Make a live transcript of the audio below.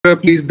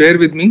please bear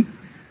with me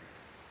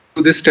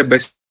do this step by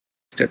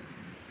step.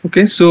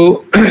 Okay,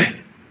 so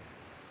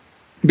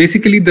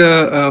basically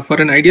the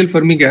for an ideal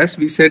Fermi gas,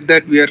 we said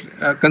that we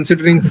are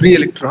considering free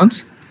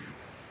electrons.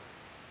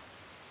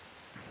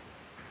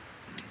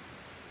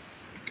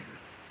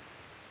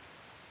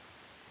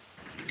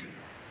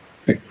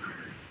 Right.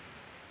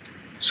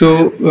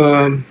 So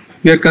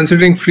we are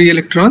considering free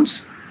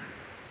electrons.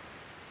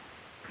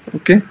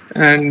 Okay,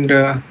 and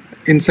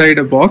inside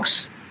a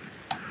box,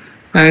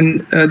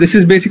 and this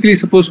is basically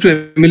supposed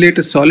to emulate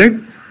a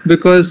solid,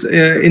 because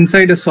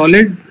inside a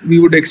solid we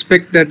would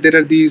expect that there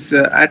are these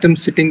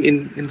atoms sitting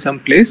in some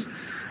place,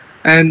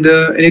 and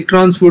the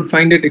electrons would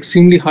find it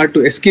extremely hard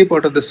to escape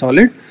out of the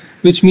solid,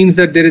 which means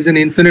that there is an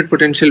infinite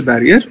potential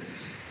barrier.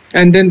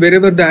 And then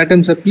wherever the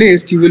atoms are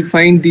placed, you will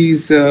find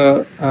these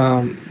the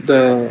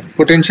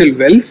potential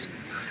wells,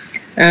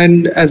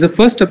 and as a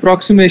first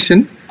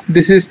approximation,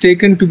 this is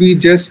taken to be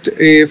just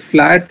a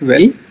flat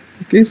well.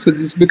 Okay, so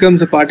this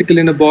becomes a particle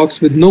in a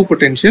box with no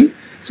potential.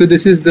 So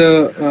this is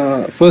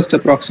the first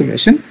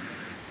approximation,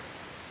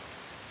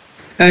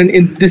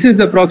 and this is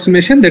the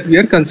approximation that we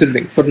are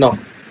considering for now.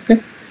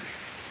 Okay.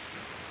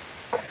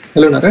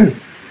 Hello, Narayan.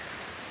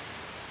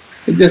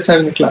 We're just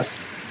having a class.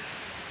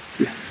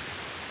 Yeah.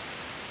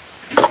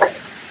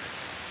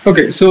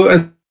 Okay, so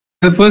as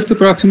the first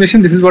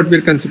approximation, this is what we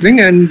are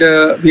considering, and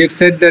we had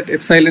said that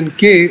epsilon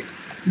k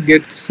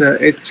gets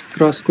h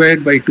cross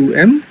squared by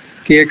 2m,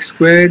 kx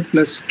squared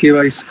plus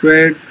ky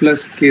squared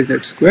plus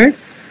kz squared.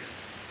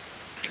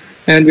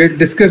 And we had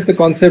discussed the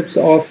concepts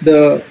of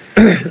the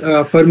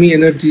Fermi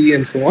energy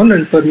and so on,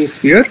 and Fermi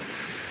sphere.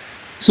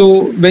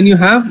 So when you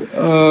have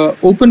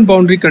open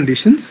boundary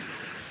conditions,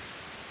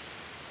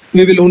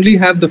 we will only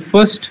have the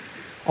first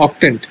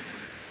octant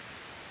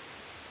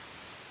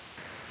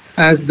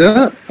as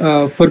the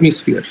Fermi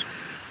sphere.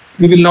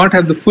 We will not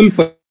have the full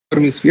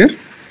Fermi sphere.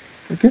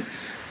 Okay,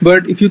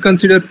 but if you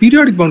consider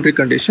periodic boundary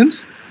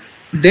conditions,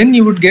 then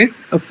you would get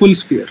a full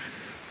sphere.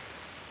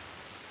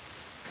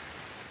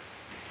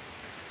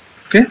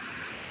 Okay,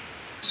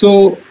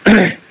 so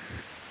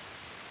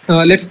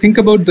let's think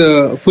about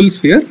the full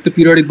sphere, the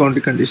periodic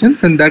boundary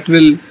conditions, and that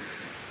will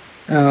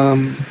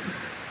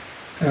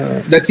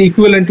that's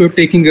equivalent to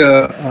taking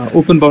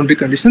open boundary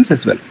conditions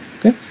as well.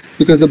 Okay,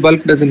 because the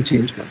bulk doesn't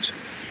change much.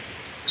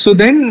 So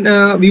then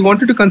we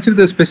wanted to consider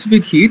the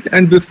specific heat,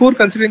 and before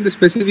considering the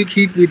specific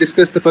heat, we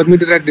discussed the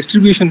Fermi-Dirac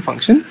distribution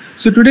function.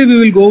 So today we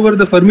will go over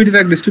the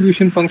Fermi-Dirac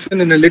distribution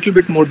function in a little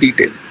bit more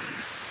detail.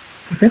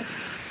 Okay,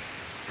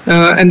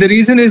 and the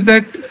reason is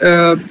that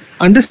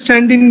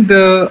understanding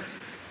the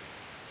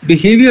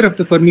behavior of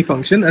the Fermi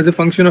function as a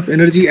function of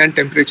energy and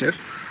temperature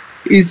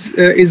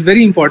is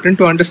very important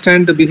to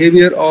understand the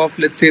behavior of,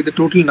 let's say, the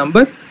total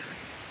number,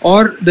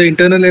 or the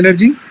internal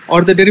energy,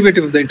 or the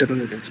derivative of the internal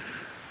energy.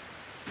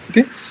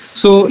 Okay,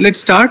 so let's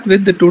start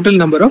with the total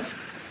number of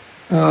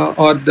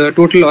or the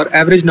total or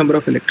average number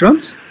of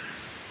electrons,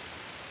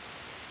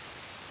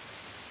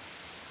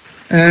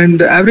 and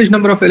the average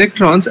number of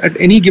electrons at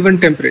any given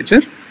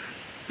temperature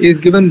is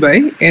given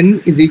by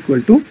n is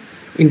equal to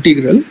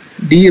integral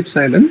d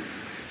epsilon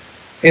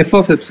f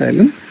of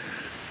epsilon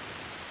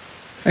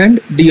and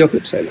d of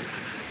epsilon.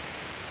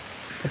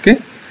 Okay,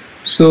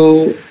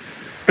 so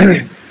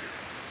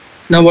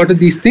now what are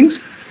these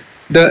things?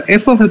 The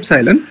f of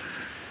epsilon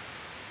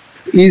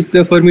is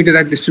the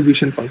Fermi-Dirac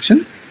distribution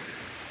function,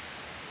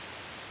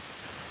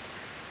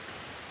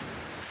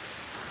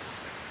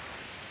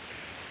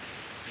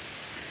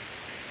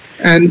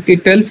 and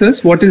it tells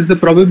us what is the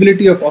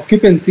probability of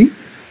occupancy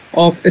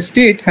of a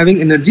state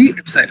having energy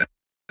epsilon.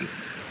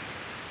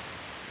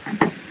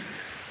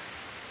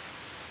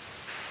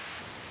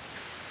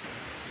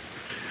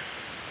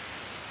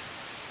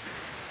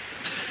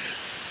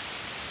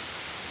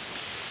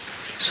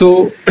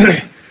 So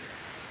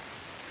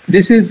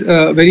this is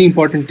a very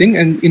important thing,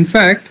 and in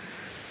fact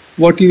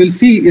what you will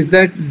see is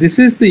that this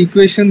is the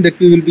equation that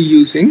we will be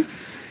using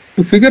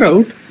to figure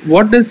out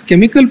what does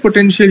chemical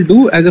potential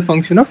do as a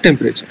function of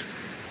temperature.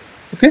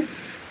 Okay,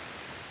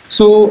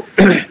 so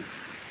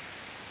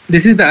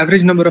this is the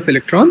average number of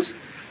electrons,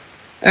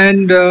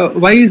 and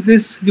why is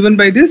this given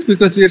by this?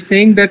 Because we are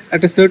saying that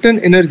at a certain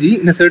energy,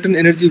 in a certain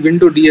energy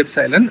window d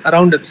epsilon,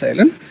 around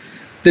epsilon,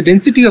 the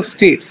density of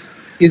states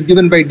is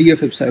given by d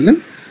of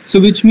epsilon. So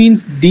which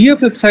means d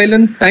of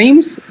epsilon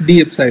times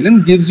d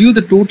epsilon gives you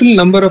the total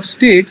number of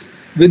states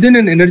within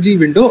an energy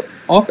window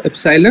of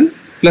epsilon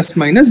plus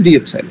minus d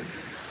epsilon.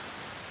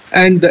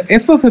 And the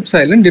f of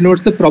epsilon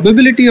denotes the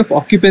probability of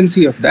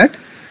occupancy of that,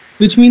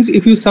 which means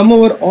if you sum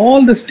over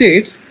all the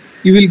states,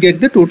 you will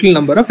get the total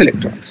number of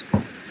electrons.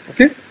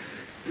 Okay.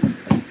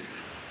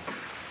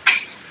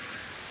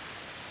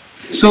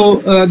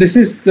 So this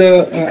is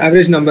the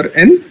average number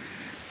n,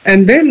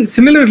 and then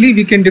similarly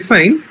we can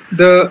define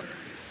the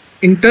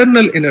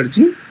internal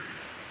energy,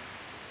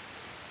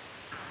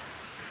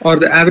 or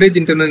the average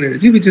internal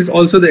energy, which is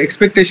also the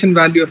expectation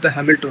value of the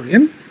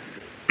Hamiltonian.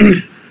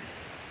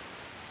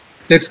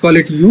 Let's call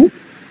it U,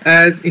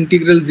 as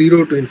integral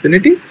 0 to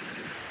infinity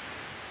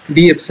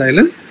d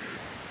epsilon.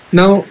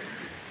 Now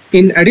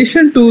in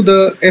addition to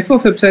the f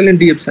of epsilon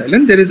d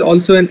epsilon, there is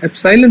also an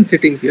epsilon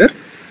sitting here,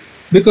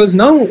 because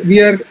now we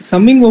are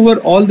summing over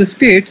all the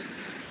states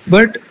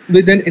but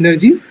with an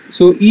energy.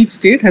 So each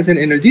state has an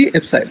energy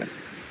epsilon,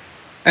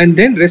 and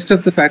then rest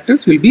of the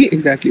factors will be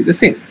exactly the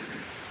same.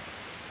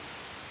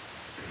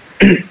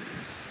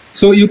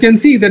 So you can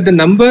see that the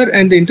number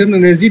and the internal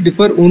energy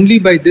differ only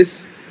by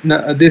this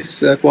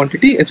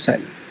quantity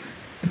epsilon.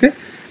 Okay,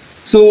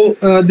 so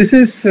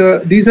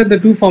these are the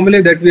two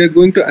formulae that we are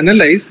going to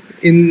analyze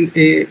in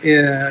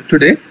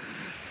today.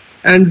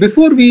 And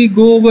before we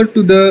go over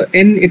to the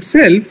n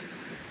itself,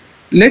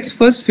 let's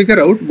first figure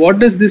out what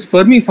does this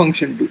Fermi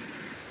function do.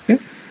 Okay,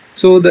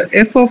 so the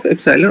f of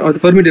epsilon, or the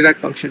Fermi-Dirac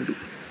function, do.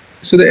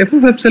 So the f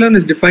of epsilon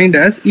is defined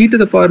as e to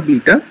the power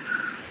beta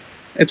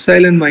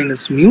epsilon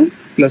minus mu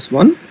plus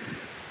 1,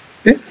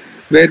 okay,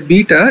 where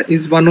beta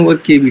is 1 over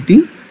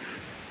kBt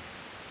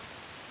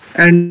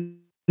and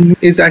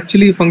is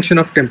actually a function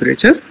of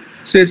temperature.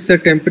 So it's the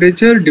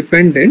temperature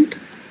dependent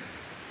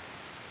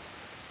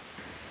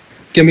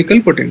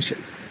chemical potential.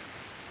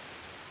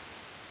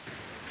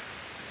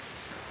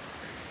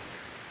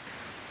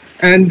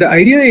 And the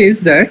idea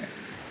is that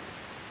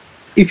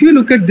if you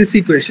look at this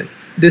equation,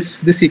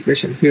 this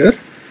equation here,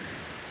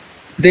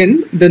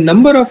 then the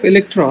number of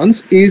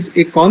electrons is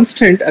a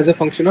constant as a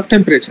function of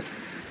temperature.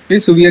 Okay,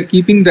 so we are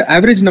keeping the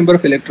average number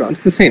of electrons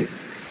the same.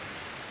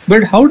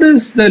 But how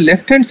does the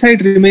left hand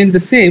side remain the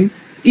same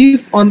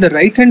if on the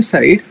right hand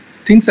side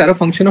things are a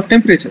function of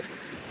temperature?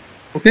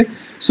 Okay,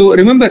 so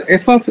remember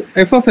f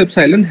of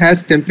epsilon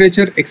has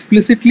temperature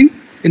explicitly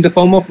in the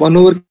form of 1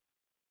 over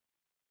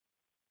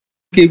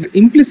k,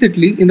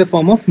 implicitly in the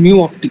form of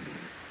mu of t,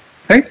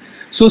 right?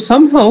 So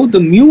somehow the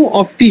mu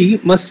of t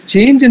must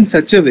change in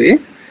such a way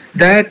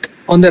that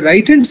on the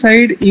right hand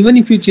side, even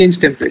if you change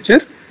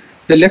temperature,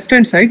 the left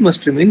hand side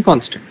must remain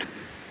constant.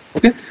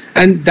 Okay,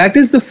 and that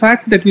is the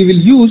fact that we will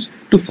use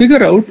to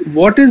figure out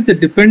what is the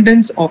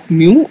dependence of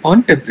mu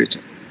on temperature.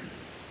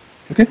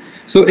 Okay,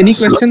 so any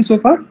questions so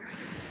far?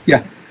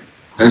 Yeah.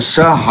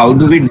 Sir, how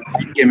do we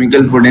define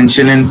chemical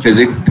potential in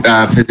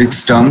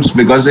physics terms?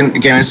 Because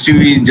in chemistry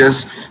we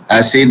just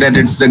say that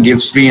it's the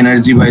Gibbs free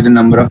energy by the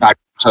number of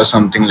atoms or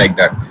something like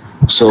that.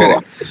 So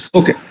correct.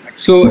 Okay,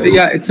 so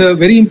yeah, it's a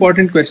very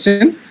important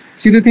question.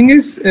 See, the thing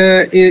is,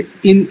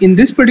 in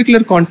this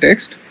particular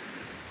context,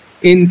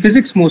 in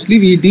physics mostly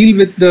we deal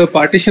with the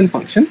partition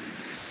function,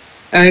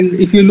 and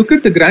if you look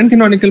at the grand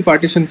canonical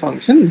partition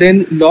function,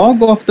 then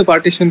log of the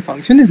partition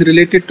function is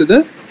related to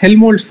the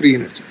Helmholtz free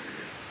energy.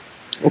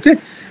 Okay,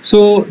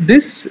 so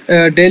this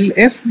del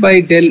f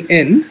by del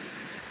n,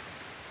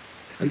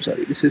 I'm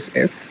sorry, this is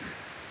f,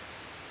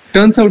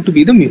 turns out to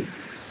be the mu,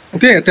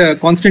 okay, at a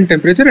constant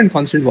temperature and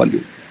constant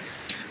volume.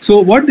 So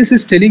what this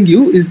is telling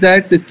you is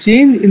that the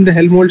change in the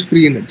Helmholtz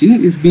free energy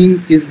is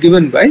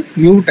given by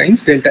mu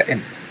times delta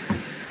n.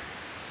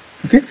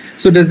 Okay,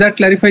 so does that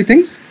clarify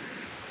things?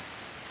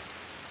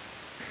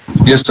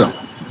 Yes, sir.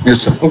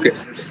 Yes, sir. Okay.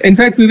 In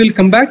fact, we will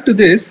come back to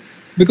this,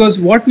 because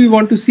what we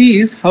want to see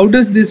is how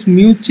does this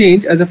mu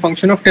change as a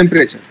function of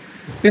temperature.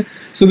 Okay,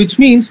 so which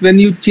means when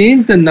you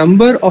change the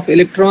number of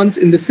electrons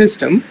in the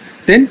system,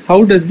 then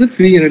how does the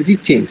free energy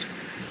change?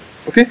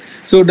 Okay,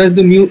 so does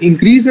the mu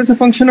increase as a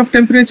function of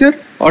temperature,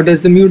 or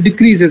does the mu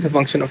decrease as a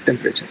function of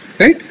temperature,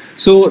 right?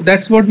 So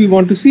that's what we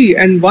want to see.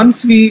 And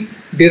once we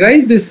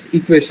derive this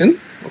equation,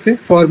 okay,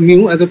 for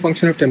mu as a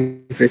function of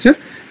temperature,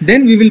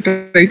 then we will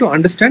try to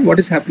understand what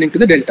is happening to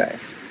the delta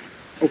f.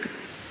 Okay,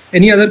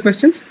 any other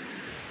questions?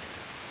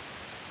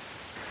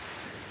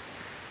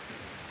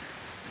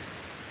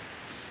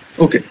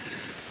 Okay,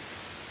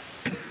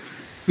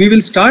 we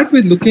will start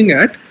with looking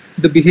at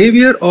the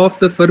behavior of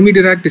the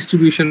Fermi-Dirac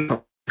distribution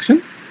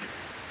function.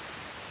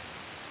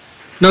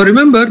 Now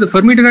remember, the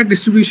Fermi-Dirac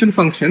distribution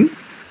function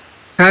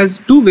has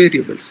two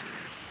variables,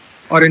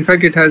 or in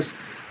fact it has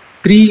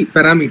three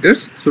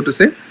parameters, so to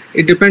say.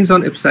 It depends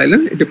on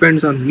epsilon, it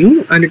depends on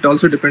mu, and it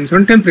also depends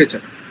on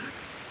temperature.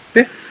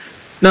 Okay,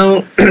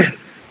 now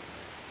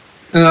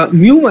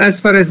mu, as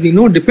far as we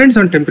know, depends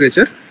on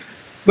temperature,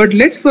 but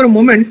let's for a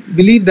moment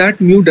believe that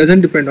mu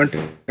doesn't depend on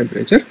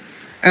temperature,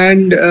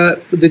 and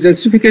the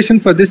justification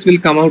for this will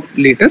come out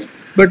later.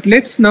 But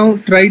let's now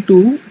try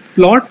to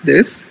plot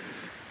this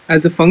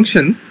as a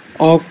function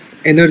of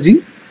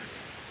energy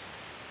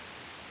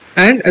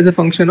and as a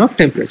function of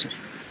temperature.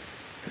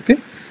 Okay,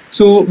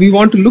 so we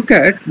want to look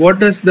at what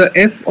does the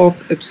f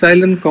of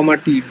epsilon comma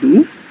t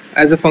do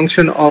as a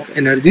function of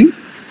energy,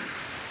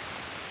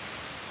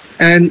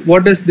 and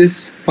what does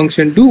this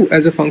function do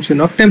as a function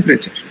of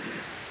temperature.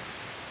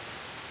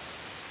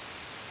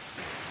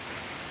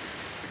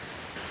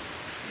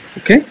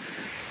 Okay,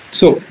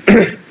 so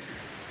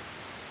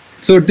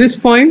so at this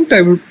point,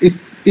 I would,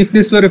 if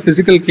this were a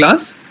physical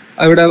class,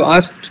 I would have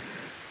asked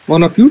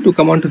one of you to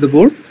come onto the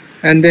board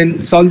and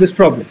then solve this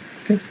problem.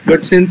 Okay,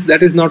 but since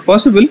that is not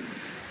possible,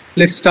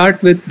 let's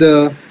start with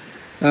the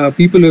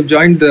people who have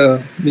joined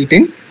the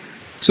meeting.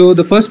 So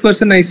the first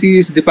person I see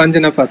is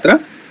Dipanjana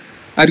Patra.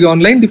 Are you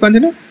online,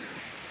 Dipanjana?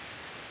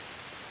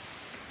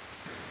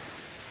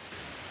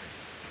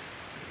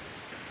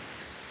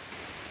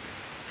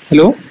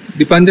 Hello,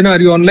 Deepanjana,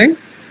 are you online?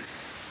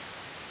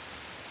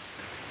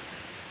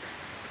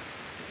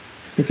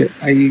 Okay,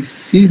 I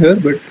see her,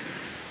 but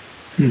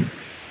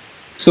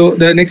so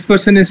the next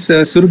person is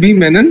Surbhi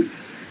Menon.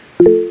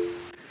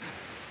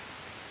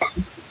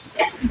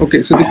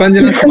 Okay, so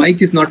Deepanjana's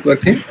mic is not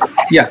working.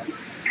 Yeah.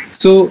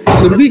 So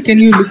Surbhi, can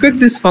you look at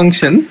this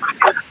function?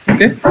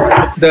 Okay,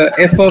 the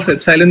f of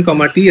epsilon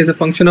comma t as a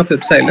function of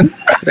epsilon,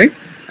 right?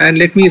 And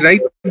let me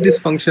write this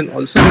function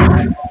also.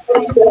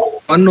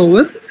 1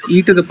 over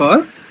e to the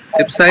power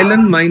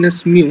epsilon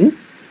minus mu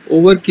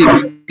over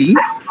kbt,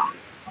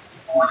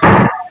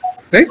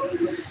 right?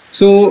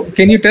 So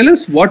can you tell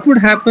us what would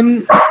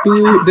happen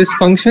to this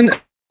function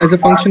as a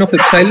function of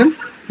epsilon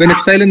when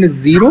epsilon is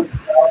 0?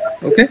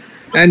 Okay,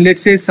 and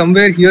let's say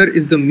somewhere here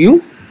is the mu,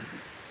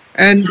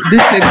 and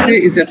this, let's say,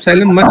 is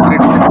epsilon much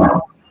greater than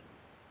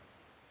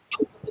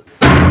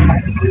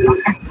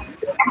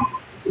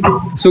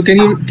 1. So can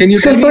you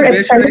tell me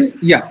where should I?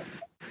 Yeah.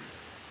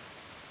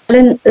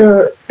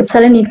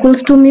 Epsilon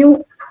equals to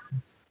mu.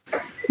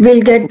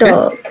 We'll get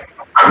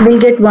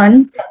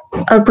 1.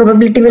 Our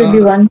probability will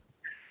be 1.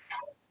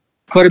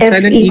 For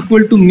epsilon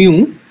equal to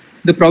mu,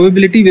 the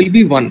probability will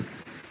be 1.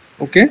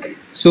 Okay.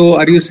 So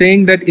are you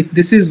saying that if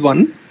this is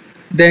 1,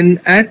 then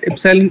at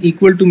epsilon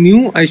equal to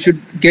mu, I should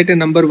get a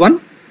number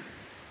 1?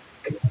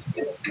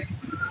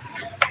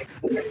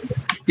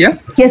 Yeah?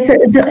 Yes, sir.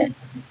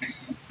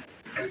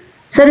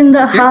 Sir, in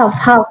the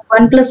half,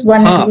 1 plus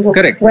 1. Half,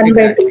 correct. 1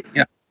 exactly.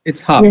 Yeah,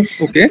 it's half.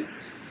 Yes. Okay,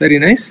 very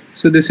nice.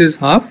 So this is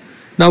half.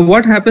 Now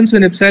what happens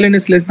when epsilon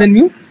is less than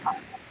mu?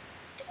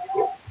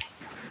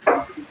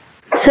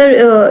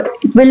 Sir,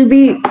 it will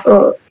be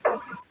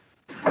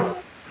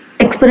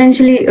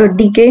exponentially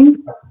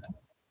decaying.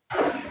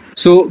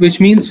 So which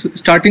means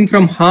starting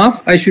from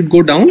half, I should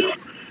go down?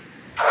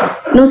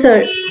 No,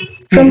 sir.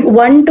 From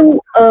 1 to,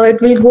 it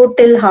will go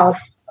till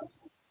half.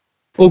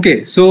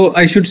 Okay, so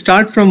I should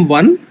start from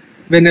 1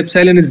 when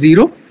epsilon is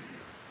 0?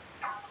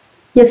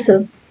 Yes,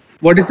 sir.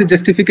 What is the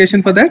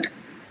justification for that?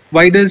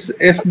 Why does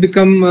f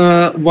become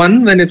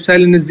 1 when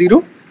epsilon is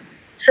 0?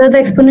 Sir, the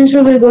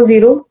exponential will go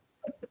 0.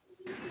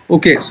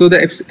 Okay, so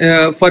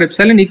the for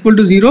epsilon equal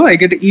to 0, I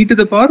get e to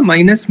the power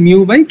minus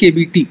mu by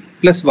kbt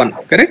plus 1,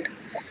 correct?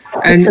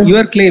 And Yes, you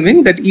are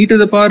claiming that e to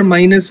the power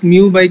minus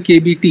mu by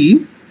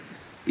kbt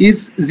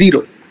is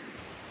 0,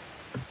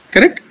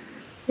 correct?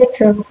 Yes,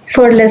 sir.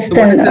 For less So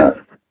than...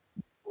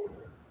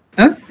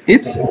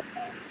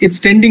 it's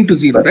tending to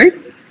 0, right?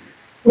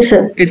 Yes,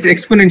 sir. It's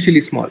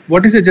exponentially small.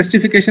 What is the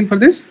justification for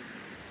this?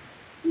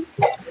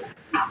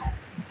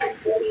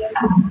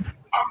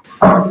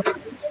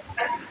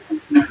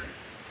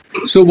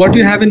 So what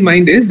you have in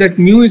mind is that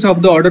mu is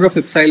of the order of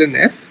epsilon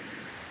f,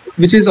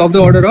 which is of the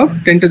order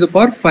of 10 to the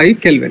power 5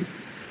 Kelvin.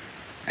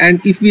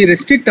 And if we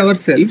restrict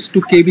ourselves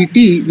to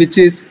kBT, which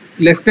is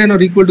less than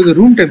or equal to the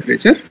room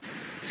temperature,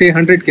 say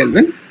 100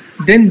 Kelvin,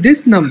 then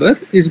this number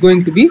is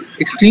going to be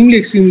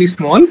extremely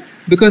small,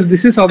 because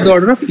this is of the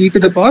order of e to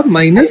the power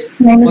minus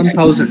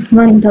 1000.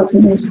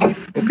 1000, yes.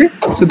 Okay,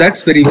 so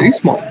that's very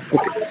small.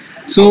 Okay,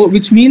 so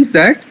which means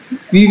that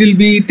we will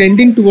be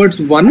tending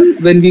towards 1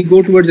 when we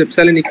go towards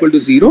epsilon equal to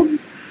 0,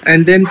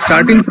 and then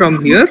starting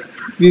from here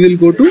we will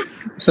go to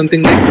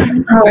something like this,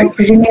 right?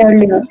 Pretty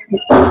nearly.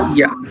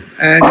 Yeah,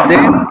 and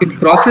then it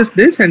crosses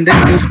this and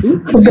then goes to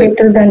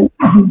greater than.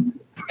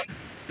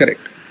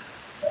 Correct.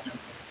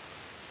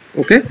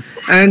 Okay,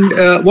 and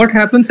what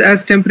happens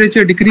as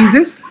temperature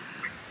decreases?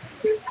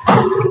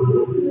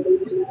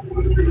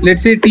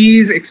 Let's say T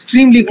is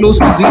extremely close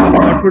to 0.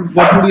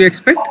 What would you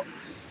expect?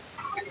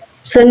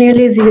 So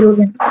nearly 0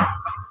 then.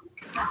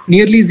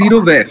 Nearly 0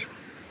 where?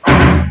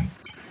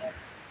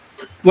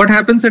 What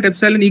happens at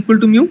epsilon equal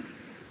to mu?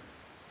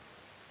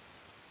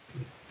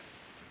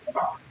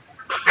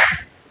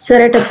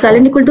 Sir, at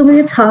epsilon equal to mu,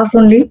 it's half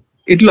only.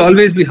 It will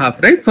always be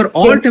half, right? For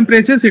all Yes.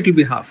 temperatures, it will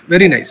be half.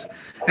 Very nice.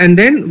 And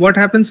then what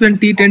happens when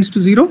T tends to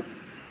 0?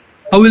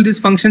 How will this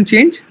function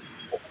change?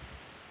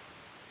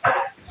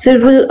 So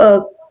it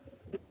will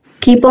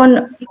keep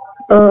on.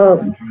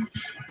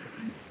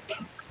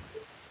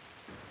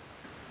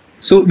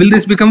 So will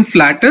this become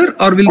flatter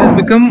or will this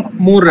become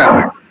more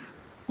rapid?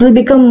 It will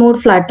become more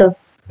flatter.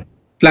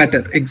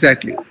 Flatter,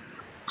 exactly.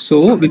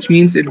 So which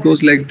means it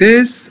goes like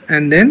this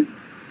and then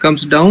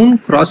comes down,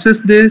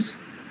 crosses this,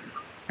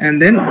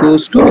 and then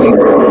goes to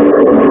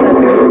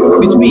 0.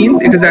 Which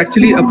means it is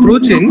actually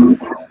approaching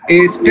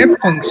a step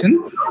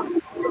function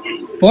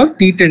for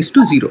T tends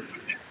to 0.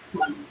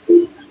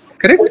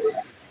 Correct?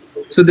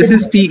 So this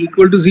is T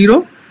equal to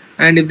 0,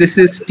 and if this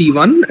is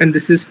T1 and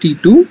this is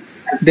T2,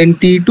 then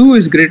T2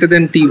 is greater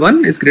than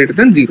T1 is greater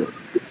than 0.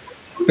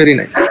 Very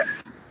nice.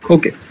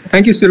 Okay.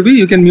 Thank you, Surbhi.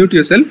 You can mute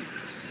yourself.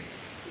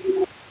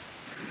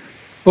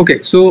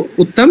 Okay. So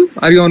Uttam,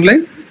 are you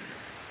online?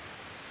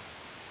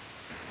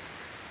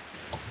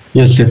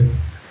 Yes, sir.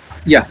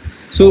 Yeah.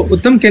 So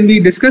Uttam, can we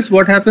discuss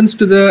what happens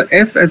to the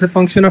F as a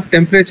function of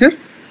temperature?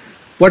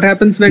 What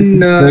happens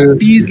when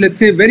T is, let's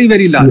say,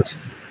 very large?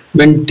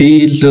 When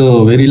T is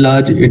very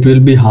large, it will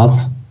be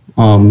half.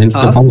 Means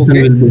Half, the function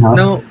okay. will be half.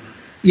 Now,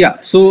 Yeah,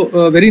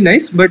 so very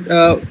nice. But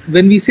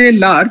when we say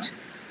large,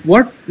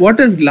 what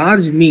does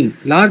large mean?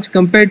 Large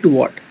compared to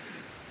what?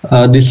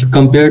 This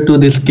compared to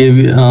this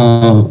KV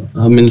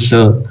means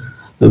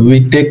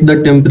we take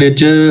the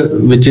temperature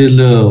which is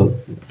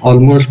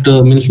almost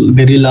means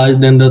very large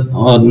than the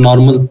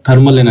normal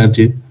thermal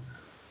energy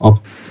of.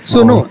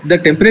 So no, the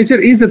temperature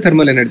is the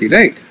thermal energy,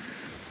 right?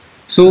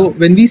 So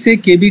when we say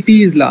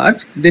kBT is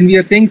large, then we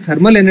are saying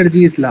thermal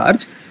energy is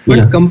large, but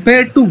Yeah.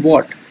 compared to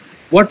what?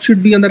 What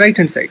should be on the right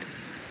hand side?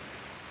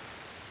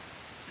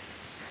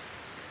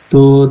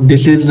 So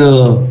this is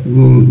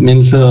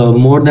means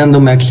more than the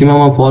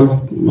maximum of all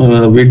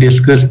we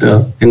discussed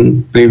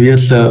in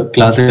previous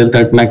classes,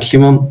 that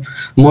maximum,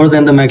 more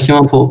than the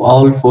maximum of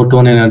all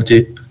photon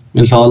energy,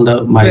 means all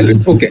the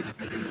vibration. Well,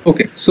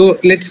 okay. So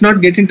let's not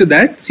get into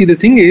that. See, the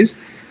thing is,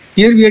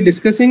 here we are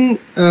discussing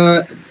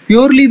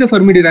purely the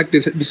Fermi-Dirac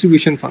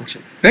distribution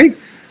function, right?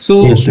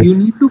 So Yes, sir. you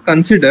need to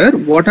consider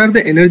what are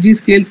the energy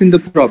scales in the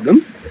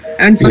problem,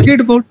 and forget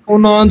about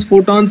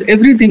photons,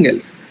 everything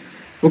else.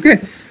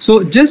 Okay,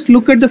 so just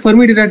look at the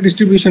Fermi-Dirac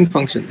distribution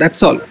function.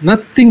 That's all,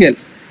 nothing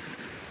else,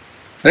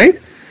 right?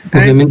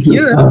 Okay, And means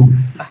here,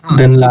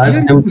 then so large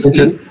here you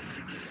temperature. see,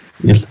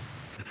 Yes.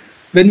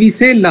 when we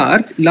say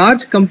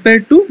large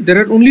compared to, there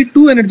are only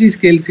two energy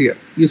scales here.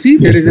 You see,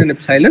 there Yes, is sir. an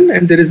epsilon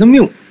and there is a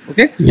mu.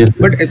 Okay, Yes, sir.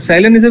 but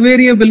epsilon is a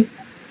variable.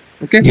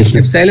 Okay, Yes, sir.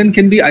 epsilon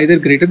can be either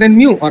greater than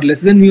mu or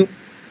less than mu.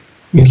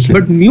 Yes, sir.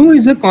 But mu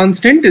is a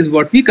constant, is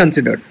what we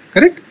considered.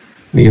 Correct?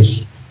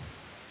 Yes.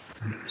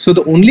 So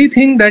the only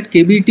thing that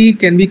kBT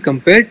can be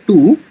compared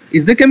to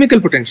is the chemical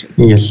potential.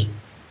 Yes.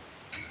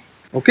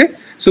 Okay,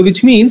 so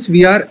which means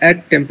we are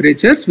at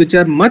temperatures which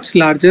are much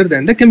larger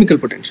than the chemical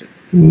potential.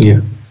 Yeah.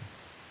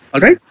 All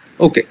right.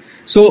 Okay.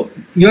 So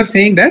you are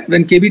saying that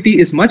when kBT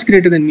is much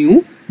greater than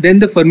mu, then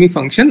the Fermi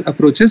function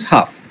approaches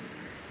half.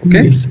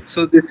 Okay. Yes.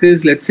 So this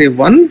is, let's say,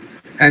 1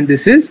 and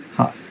this is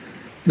half.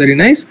 Very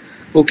nice.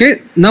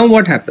 Okay. Now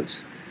what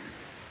happens?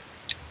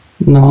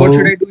 Now, What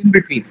should I do in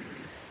between?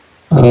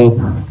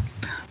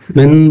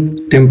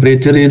 when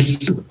temperature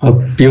is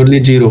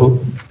purely zero,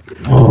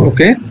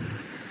 Okay.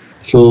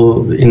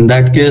 so in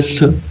that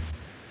case,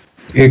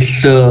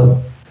 it's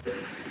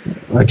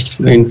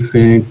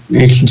infinite.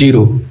 It's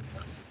zero.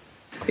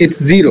 It's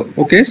 0.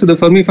 Okay. So the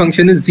Fermi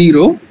function is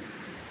 0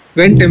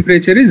 when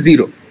temperature is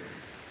 0.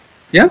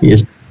 Yeah.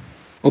 Yes.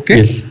 Okay.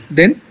 Yes.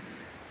 Then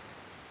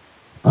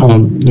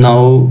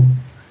Now,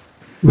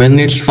 when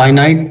it's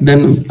finite,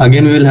 then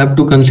again we will have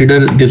to consider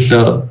this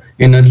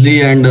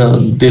energy and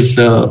this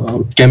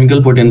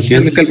chemical potential.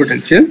 chemical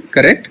potential.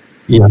 Correct.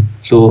 Yeah.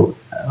 So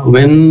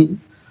when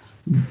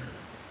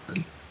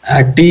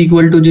at t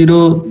equal to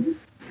 0,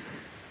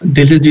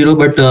 this is 0,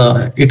 but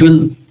it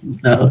will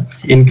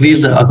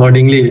increase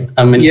accordingly.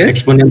 I mean, Yes.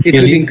 exponentially.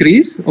 It will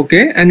increase.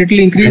 Okay. And it will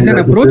increase and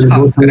it approach will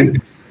go half. to- Correct.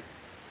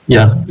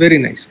 Yeah. Very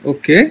nice.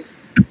 Okay.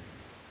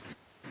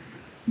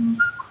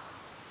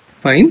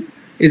 Fine.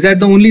 Is that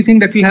the only thing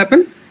that will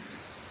happen?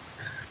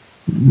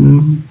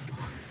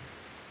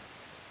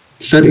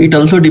 Sir, it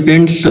also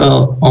depends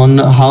on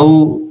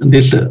how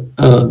this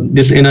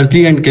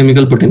energy and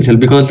chemical potential,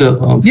 because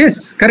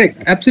Yes,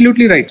 correct.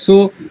 Absolutely right. So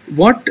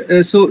what?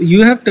 So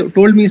you have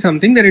told me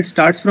something that it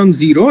starts from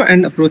 0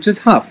 and approaches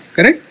half.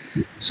 Correct.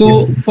 So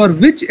Yes. for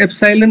which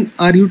epsilon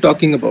are you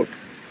talking about?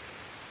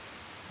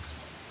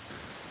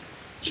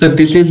 sir,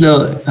 this is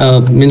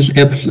means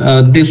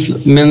this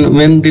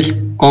when this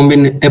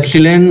combine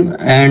epsilon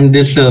and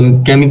this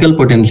chemical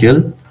potential,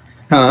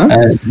 Huh?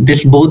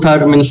 this both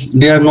are means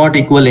they are not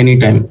equal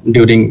anytime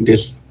during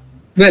this.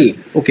 Well,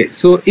 okay.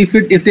 So if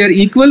they are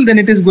equal, then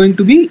it is going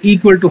to be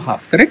equal to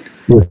half. Correct.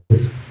 Yes.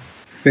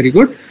 Very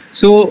good.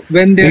 So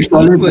when they are It's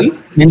always- equal,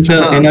 means,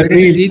 when it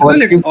energy is is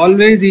equal, it's positive.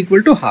 always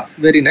equal to half.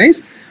 Very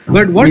nice.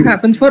 But what Means-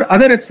 happens for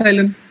other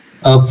epsilon?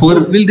 For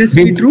So will this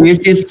be true? This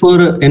is for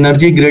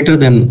energy greater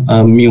than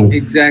mu.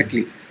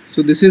 Exactly.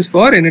 So this is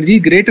for energy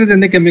greater than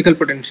the chemical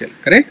potential,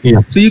 correct? Yeah.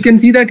 So you can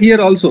see that here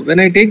also, when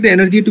I take the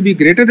energy to be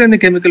greater than the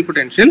chemical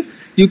potential,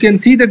 you can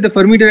see that the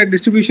Fermi-Dirac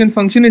distribution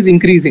function is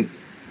increasing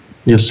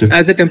Yes, sir.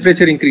 as the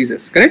temperature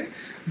increases, correct?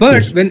 But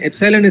Yes. when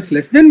epsilon is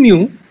less than mu,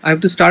 I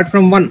have to start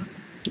from 1,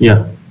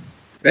 Yeah.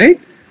 right?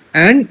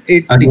 And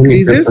it Again, it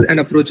decreases does- and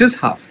approaches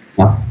half.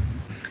 Yeah.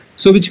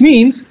 So which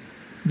means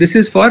this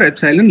is for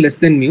epsilon less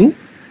than mu,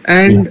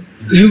 and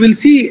you will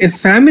see a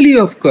family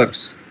of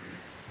curves.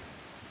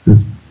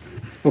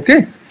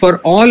 Okay, for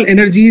all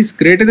energies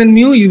greater than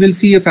mu, you will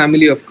see a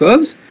family of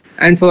curves,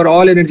 and for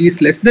all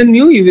energies less than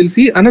mu, you will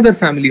see another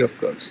family of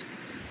curves.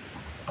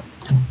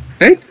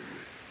 Right?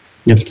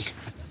 Yes.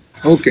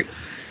 Okay.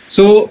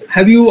 So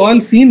have you all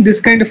seen this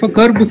kind of a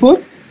curve before?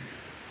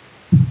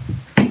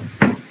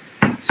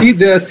 See,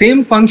 the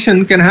same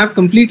function can have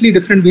completely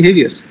different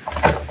behaviors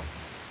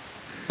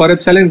for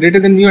epsilon greater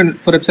than mu and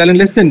for epsilon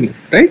less than mu,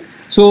 right?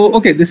 So,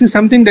 okay, this is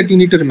something that you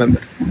need to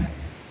remember,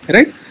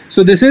 right?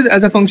 So this is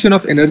as a function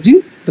of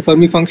energy, the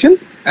Fermi function,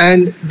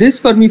 and this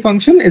Fermi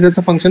function is as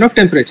a function of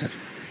temperature.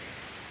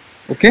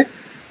 Okay.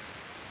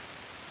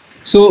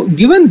 So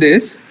given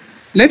this,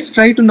 let's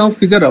try to now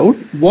figure out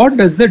what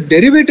does the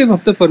derivative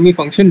of the Fermi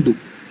function do.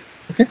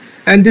 Okay,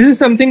 and this is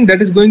something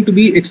that is going to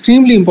be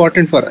extremely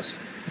important for us,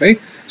 right?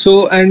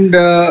 So, and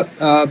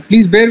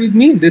please bear with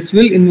me, this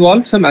will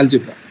involve some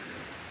algebra.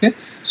 Okay,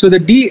 so the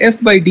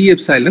df by d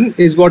epsilon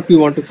is what we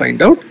want to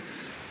find out,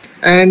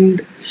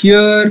 and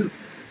here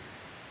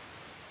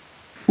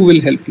who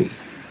will help me?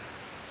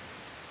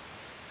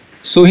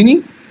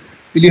 Sohini,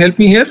 will you help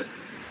me here?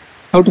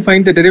 How to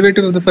find the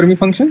derivative of the Fermi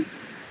function?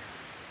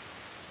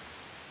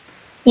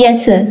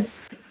 Yes, sir.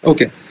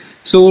 Okay,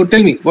 so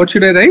tell me, what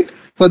should I write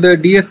for the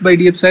df by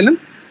d epsilon?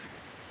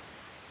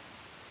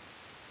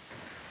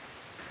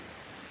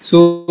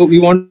 So we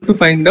want to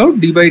find out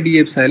d by d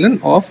epsilon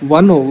of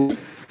 1 over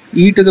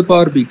e to the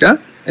power beta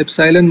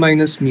epsilon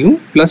minus mu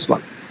plus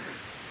 1.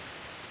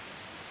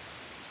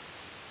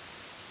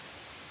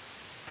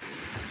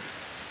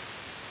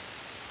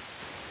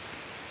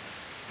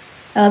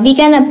 We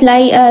can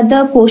apply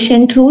the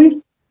quotient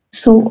rule.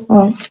 So,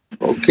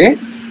 Okay.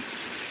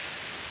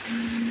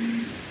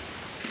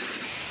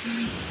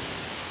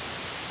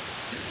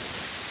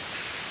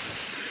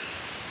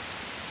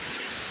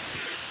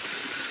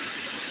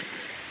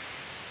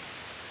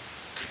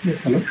 Yes,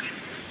 hello.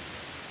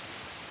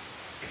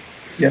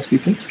 Yes,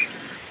 people.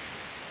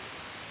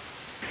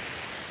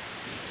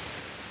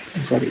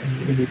 I'm sorry,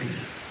 I'm in a meeting.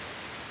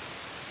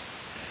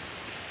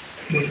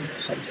 No,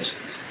 sorry.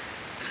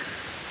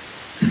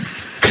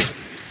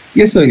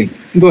 Yes, Sohini,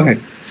 go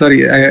ahead.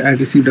 Sorry, I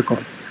received a call.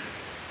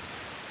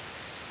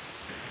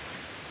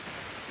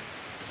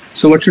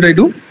 So what should I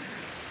do?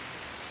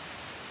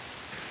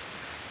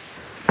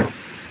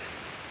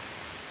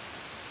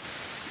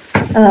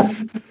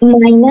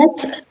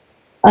 minus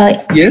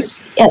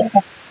Yes.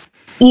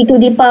 e to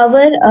the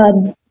power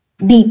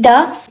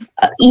beta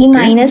e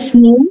minus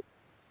mu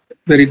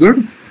Very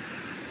good.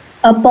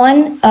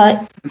 upon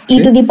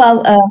e to the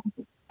power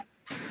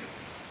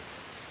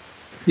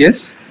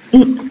Yes.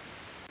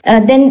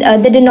 then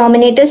the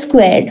denominator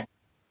squared.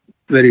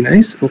 Very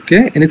nice.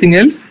 Okay. Anything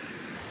else?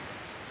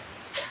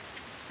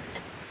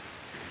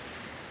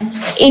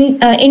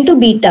 Into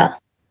beta.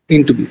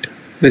 Into beta.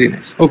 Very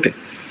nice. Okay.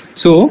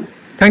 So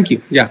thank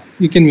you. Yeah,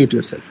 you can mute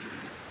yourself.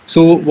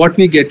 So what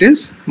we get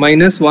is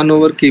minus 1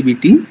 over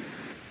kBt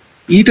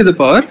e to the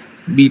power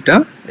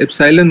beta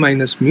epsilon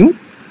minus mu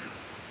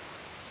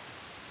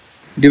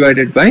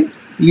divided by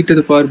e to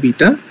the power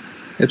beta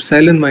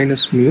epsilon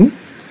minus mu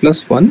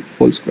plus 1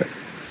 whole square.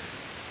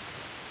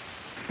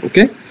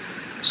 Okay.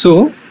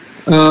 So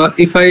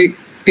if I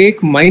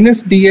take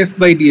minus df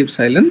by d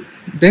epsilon,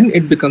 then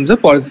it becomes a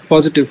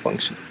positive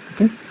function.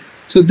 Okay.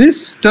 So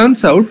this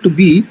turns out to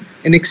be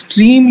an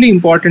extremely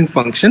important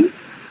function,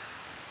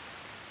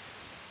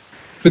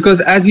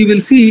 because as you will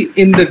see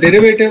in the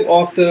derivative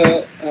of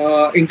the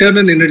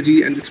internal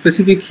energy and the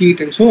specific heat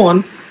and so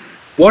on,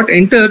 what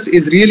enters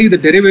is really the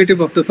derivative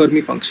of the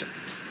Fermi function.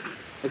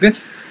 Okay,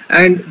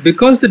 and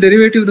because the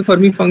derivative of the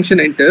Fermi function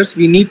enters,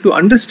 we need to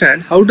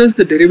understand how does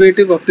the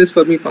derivative of this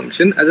Fermi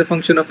function as a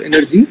function of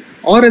energy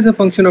or as a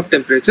function of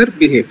temperature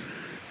behave.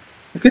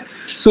 Okay,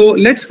 so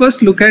let's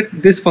first look at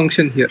this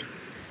function here.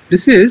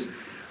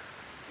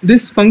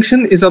 This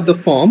function is of the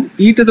form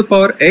e to the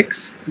power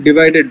x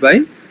divided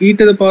by e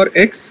to the power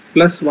x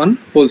plus 1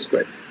 whole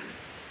square.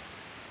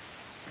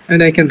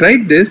 And I can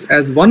write this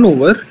as 1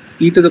 over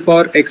e to the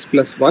power x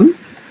plus 1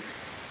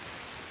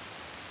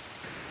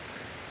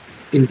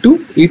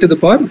 into e to the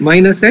power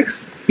minus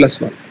x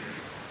plus 1.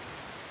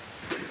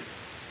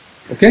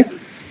 Okay.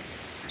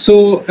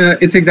 So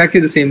it's exactly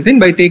the same thing.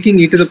 By taking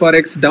e to the power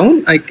x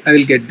down, I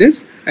will get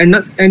this.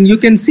 And you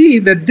can see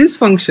that this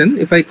function,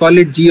 if I call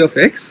it g of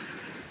x,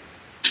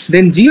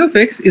 then g of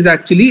x is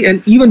actually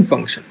an even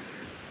function.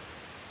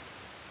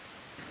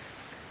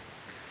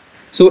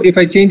 So if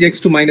I change x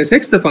to minus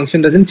x, the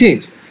function doesn't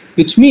change,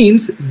 which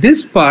means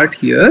this part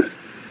here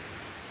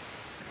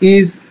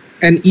is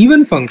an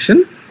even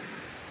function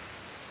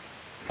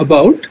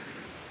about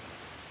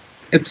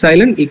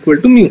epsilon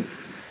equal to mu.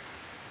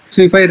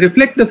 So if I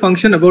reflect the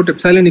function about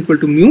epsilon equal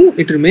to mu,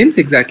 it remains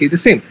exactly the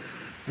same.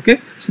 Okay,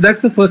 so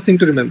that's the first thing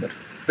to remember,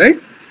 right?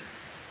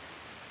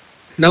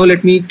 Now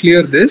let me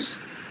clear this.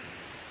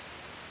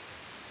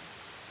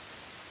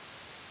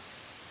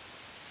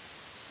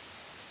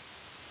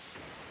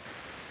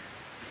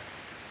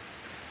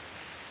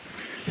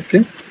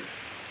 Okay,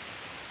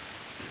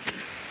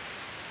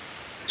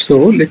 so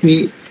let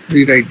me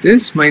rewrite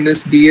this.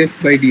 Minus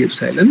df by d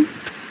epsilon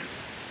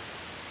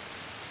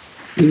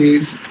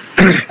is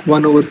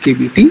 1 over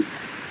kBt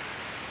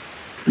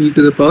e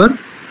to the power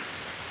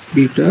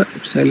beta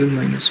epsilon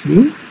minus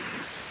mu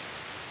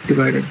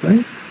divided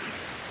by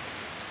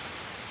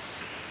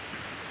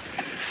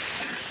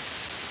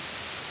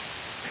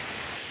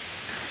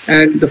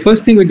and the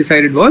first thing we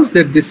decided was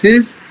that this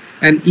is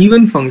an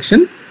even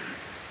function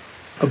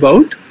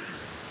about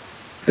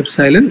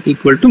epsilon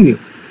equal to mu.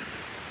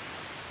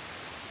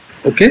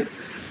 Okay,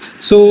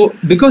 so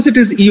because it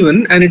is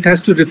even and it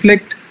has to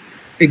reflect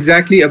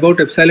exactly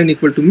about epsilon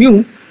equal to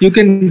mu, you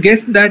can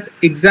guess that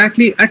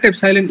exactly at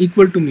epsilon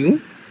equal to mu,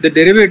 the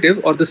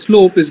derivative or the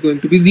slope is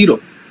going to be 0.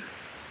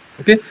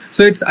 Okay,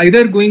 so it's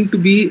either going to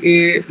be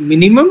a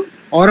minimum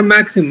or a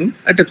maximum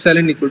at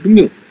epsilon equal to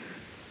mu.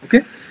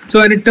 Okay,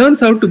 so and it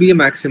turns out to be a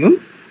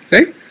maximum,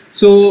 right?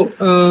 So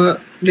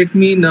let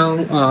me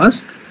now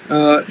ask,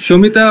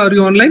 Shomita, are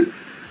you online?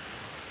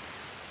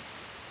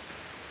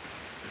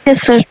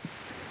 Yes, sir.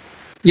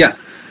 Yeah,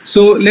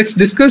 so let's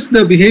discuss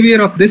the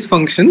behavior of this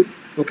function,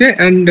 okay,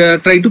 and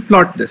try to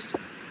plot this,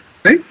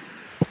 right?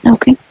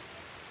 Okay.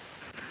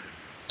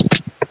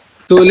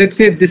 So let's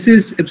say this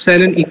is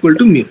epsilon equal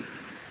to mu.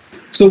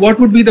 So what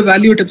would be the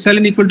value at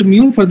epsilon equal to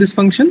mu for this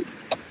function?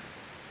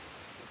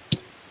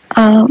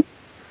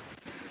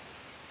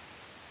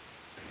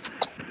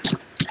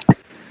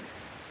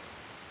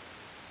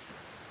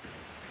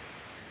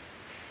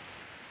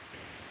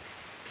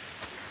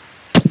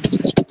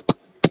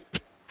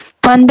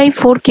 One by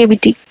 4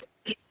 kBt.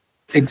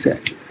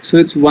 Exactly. So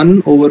it's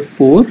 1 over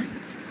 4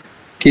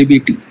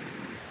 kBt.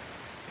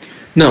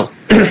 Now,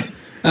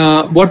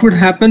 what would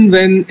happen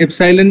when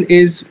epsilon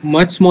is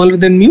much smaller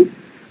than mu?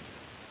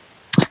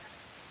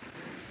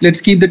 Let's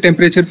keep the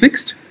temperature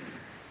fixed.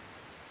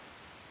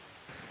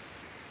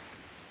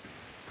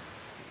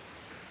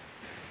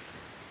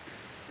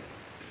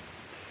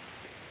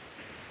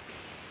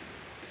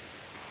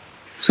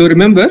 So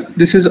remember,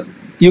 this is,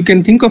 you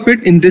can think of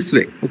it in this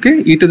way, okay?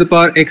 E to the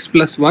power x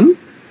plus 1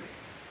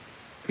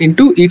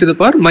 into e to the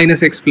power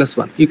minus x plus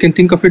 1. You can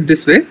think of it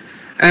this way.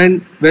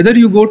 And whether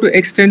you go to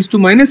x tends to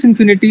minus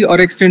infinity or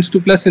x tends to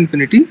plus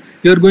infinity,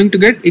 you're going to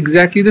get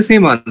exactly the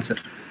same answer.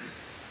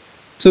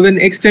 So when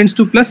x tends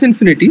to plus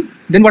infinity,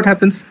 then what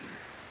happens?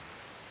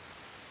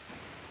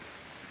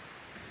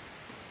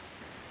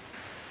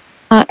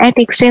 At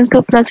x tends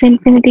to plus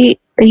infinity,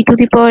 e to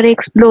the power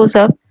x blows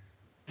up.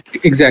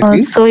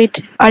 Exactly. So it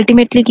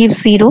ultimately gives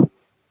 0.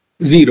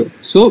 0.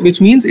 So which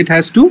means it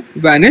has to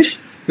vanish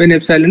when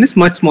epsilon is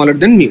much smaller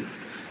than mu.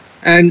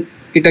 And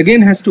it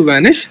again has to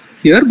vanish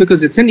here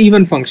because it's an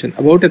even function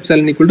about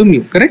epsilon equal to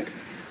mu, correct?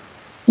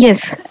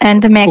 Yes,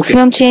 and the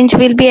maximum change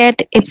will be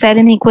at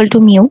epsilon equal to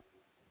mu.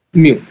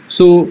 Mu.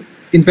 So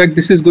in fact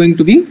this is going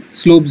to be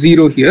slope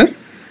 0 here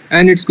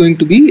and it's going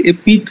to be a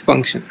peaked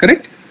function,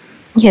 correct?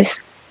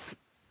 Yes.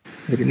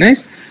 Very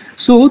nice.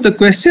 So the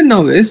question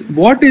now is,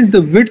 what is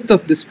the width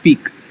of this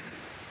peak?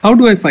 How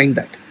do I find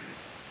that?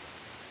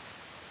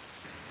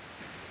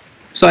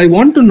 So I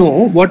want to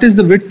know what is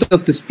the width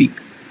of this peak.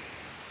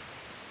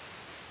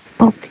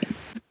 Okay.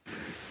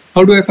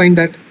 How do I find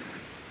that?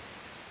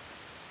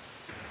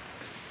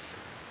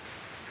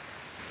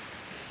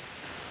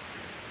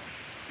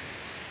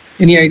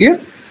 Any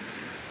idea?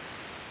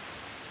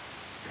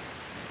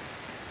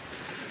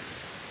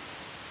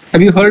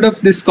 Have you heard of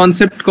this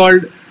concept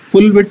called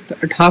full width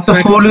at half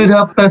maximum? Full width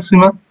half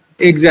maximum.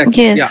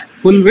 Exactly. Yes. Yeah,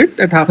 full width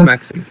at half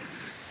maximum.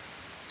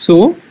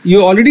 So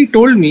you already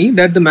told me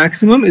that the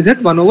maximum is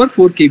at 1 over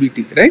 4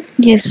 kBt, right?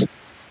 Yes.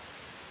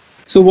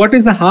 So what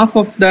is the half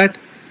of that?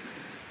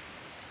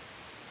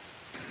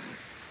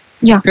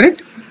 Yeah.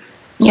 Correct?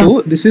 Yeah.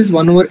 So this is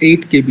 1 over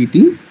 8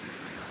 kBt.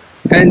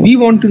 And we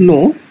want to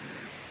know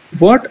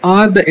what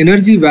are the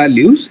energy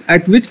values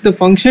at which the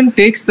function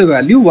takes the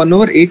value 1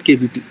 over 8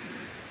 kBt.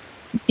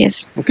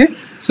 Yes. Okay,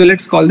 so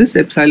let's call this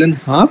epsilon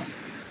half,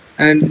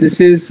 and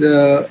this is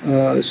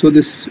so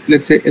this,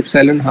 let's say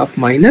epsilon half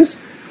minus,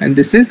 and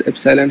this is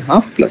epsilon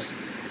half plus,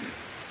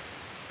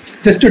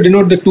 just to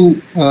denote the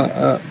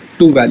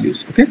two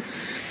values. Okay,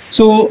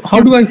 so how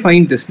do I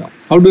find this now?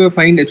 How do I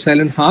find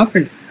epsilon half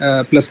and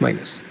plus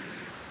minus?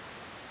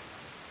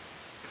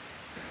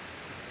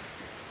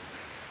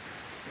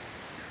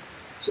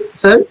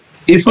 Sir,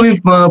 if we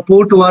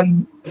put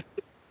one,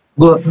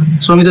 go,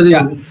 Somita.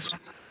 Yeah.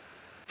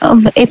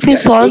 If we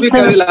solve Shovik,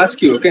 I will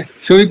ask you. Okay,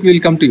 Shovik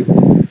will come to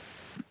you.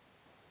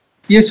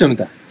 Yes,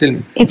 Shomita, tell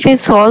me. If we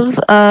solve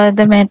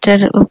the matter,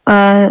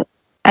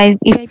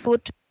 if I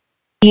put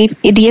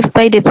df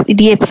by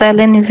d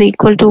epsilon is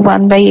equal to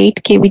 1 by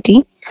 8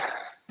 kBt.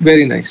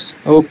 Very nice.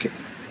 Okay.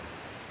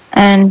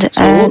 And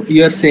so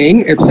you are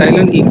saying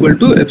epsilon equal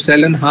to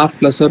epsilon half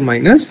plus or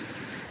minus.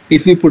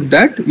 If we put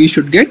that, we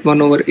should get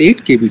 1 over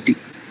 8 kBt.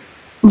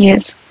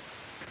 Yes.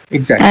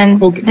 Exactly.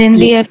 And okay. then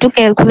we have to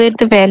calculate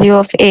the value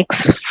of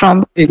x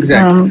from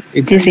exactly.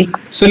 This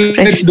so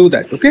expression. Let's do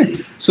that. Okay.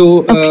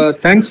 So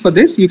thanks for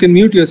this. You can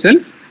mute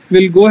yourself.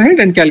 We'll go ahead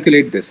and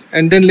calculate this,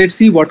 and then let's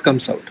see what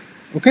comes out.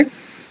 Okay.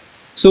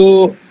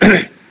 So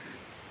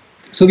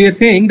so we are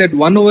saying that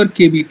 1 over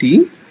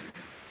kBt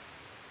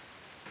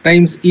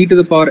times e to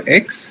the power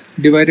x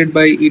divided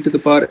by e to the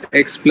power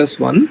x plus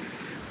 1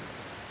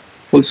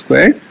 whole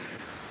squared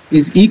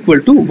is equal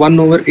to 1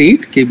 over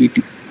 8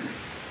 kBt.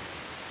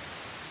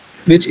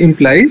 Which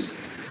implies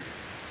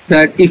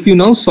that if you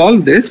now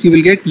solve this, you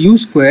will get u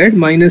squared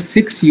minus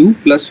 6u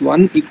plus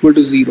 1 equal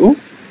to 0,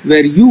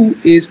 where u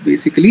is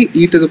basically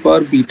e to the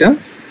power beta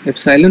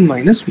epsilon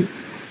minus mu.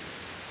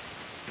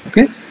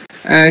 Okay,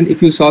 and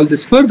if you solve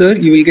this further,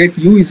 you will get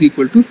u is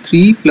equal to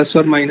 3 plus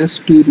or minus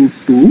 2 root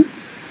 2,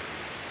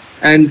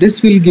 and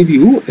this will give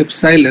you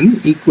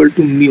epsilon equal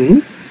to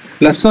mu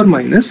plus or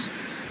minus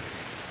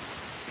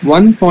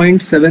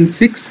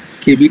 1.76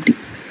 kBt.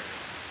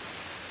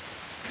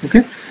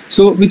 Okay,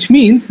 so which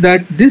means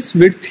that this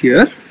width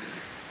here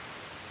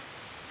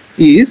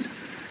is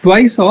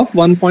twice of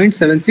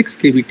 1.76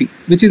 kBt,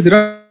 which is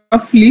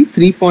roughly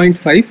 3.5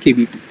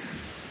 kBt.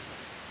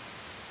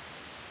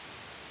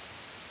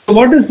 So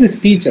what does this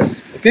teach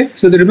us? Okay,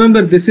 so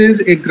remember, this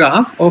is a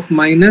graph of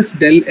minus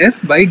del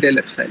F by del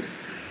epsilon,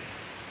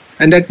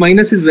 and that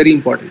minus is very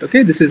important.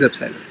 Okay, this is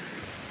epsilon.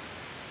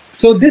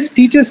 So this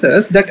teaches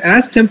us that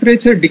as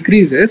temperature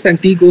decreases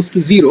and T goes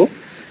to 0,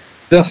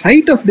 the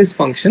height of this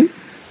function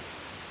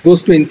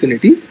goes to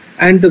infinity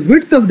and the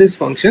width of this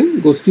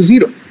function goes to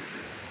 0,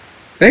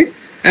 right?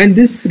 And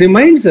this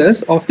reminds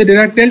us of the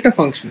Dirac delta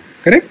function,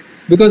 correct?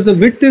 Because the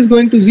width is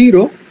going to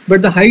 0,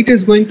 but the height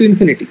is going to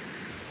infinity.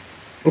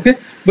 Okay,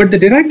 but the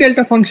Dirac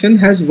delta function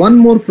has one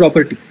more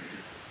property.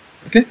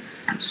 Okay,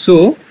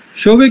 so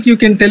Shovik, you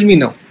can tell me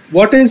now,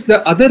 what is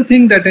the other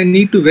thing that I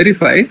need to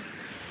verify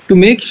to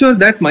make sure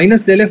that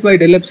minus del F by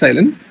del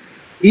epsilon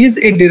is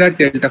a Dirac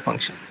delta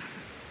function?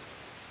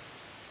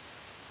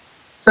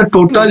 So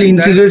total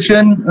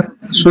integration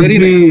should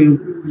be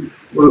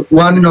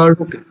one or...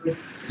 Okay.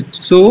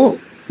 So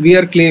we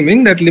are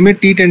claiming that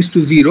limit T tends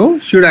to 0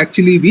 should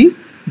actually be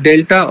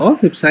delta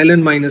of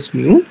epsilon minus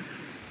mu.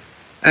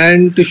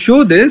 And to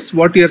show this,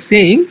 what we are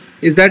saying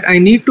is that I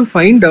need to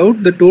find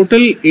out the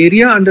total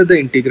area under the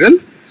integral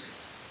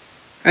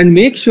and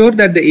make sure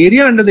that the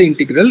area under the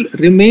integral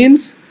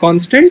remains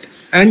constant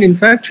and in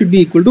fact should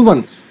be equal to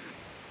 1.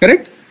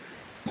 Correct?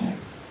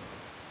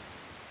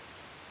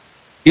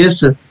 Yes,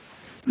 sir.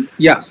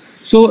 Yeah.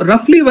 So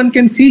roughly one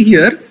can see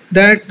here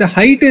that the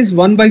height is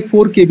 1 by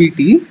 4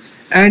 kBt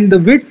and the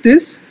width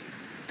is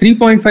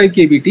 3.5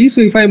 kBt.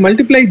 So if I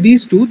multiply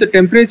these two, the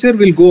temperature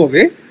will go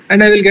away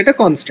and I will get a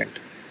constant.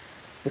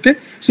 Okay.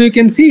 So you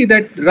can see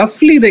that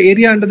roughly the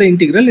area under the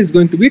integral is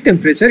going to be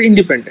temperature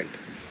independent.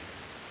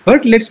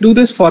 But let's do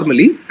this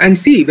formally and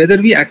see whether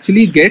we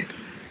actually get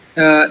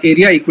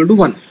area equal to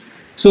 1.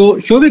 So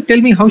Shovik,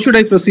 tell me, how should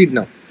I proceed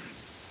now?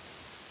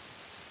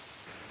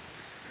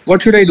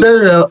 What should I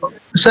do?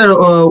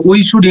 Sir,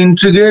 we should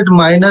integrate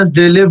minus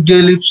del F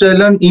del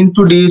epsilon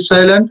into d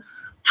epsilon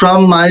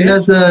from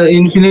minus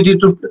infinity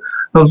to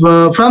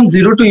from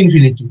 0 to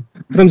infinity.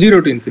 From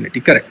 0 to infinity,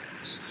 correct.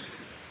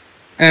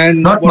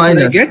 And not what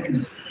minus. Would I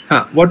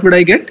get? What would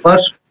I get?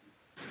 First,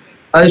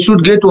 I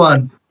should get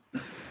 1.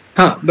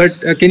 But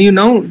can you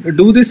now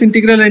do this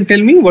integral and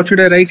tell me what should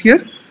I write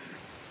here?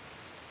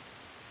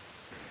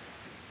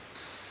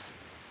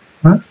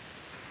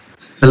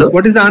 Hello?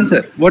 What is the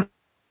answer?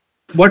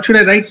 What should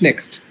I write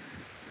next?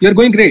 You're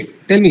going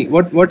great. Tell me,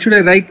 what should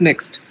I write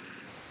next?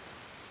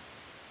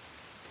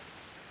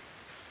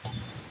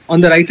 On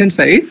the right hand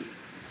side,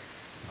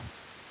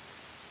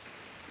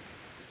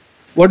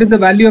 what is the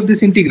value of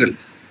this integral?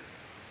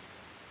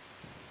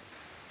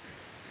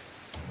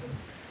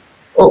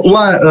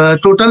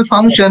 Total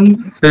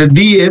function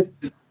df,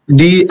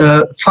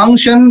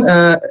 function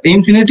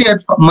infinity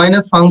at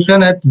minus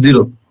function at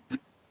 0.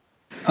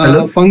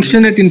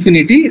 Function at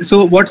infinity.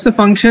 So what's the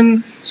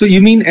function? So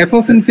you mean f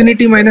of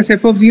infinity minus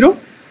f of 0?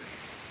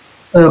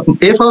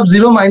 F of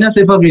 0 minus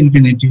f of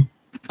infinity.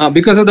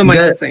 Because of the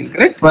minus sign,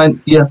 correct?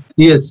 Yeah.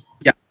 Yes.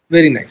 Yeah.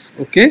 Very nice.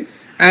 Okay.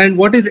 And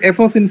what is f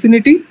of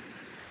infinity?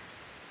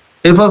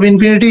 F of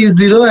infinity is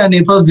 0 and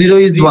f of 0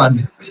 is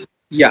 1.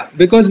 Yeah,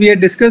 because we had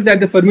discussed that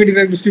the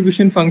Fermi-Dirac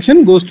distribution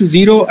function goes to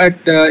 0 at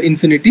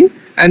infinity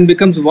and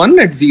becomes 1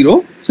 at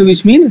 0. So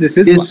which means this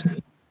is 1.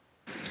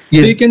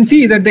 Yes. So you can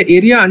see that the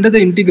area under the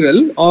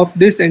integral of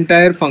this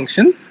entire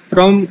function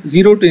from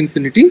 0 to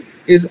infinity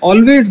is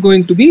always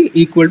going to be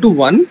equal to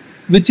 1,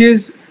 which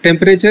is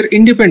temperature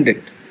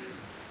independent.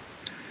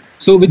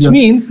 So which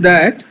means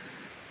that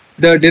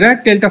the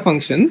Dirac delta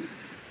function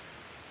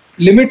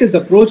limit is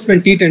approached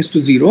when T tends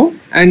to 0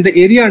 and the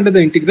area under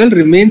the integral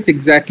remains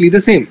exactly the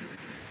same.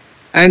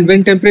 And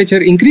when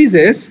temperature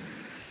increases,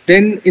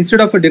 then instead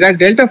of a Dirac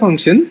delta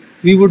function,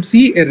 we would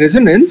see a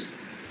resonance,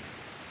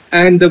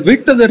 and the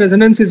width of the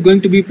resonance is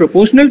going to be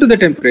proportional to the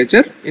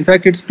temperature. In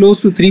fact, it's close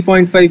to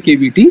 3.5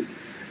 kBt,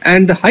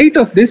 and the height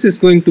of this is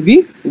going to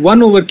be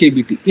 1 over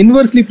kBt,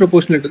 inversely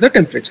proportional to the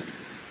temperature.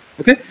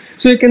 Okay,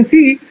 so you can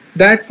see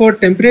that for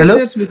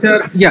temperatures which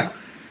are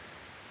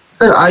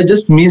Sir, I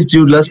just missed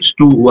you last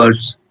 2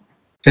 words.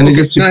 Can you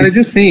just repeat? I was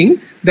just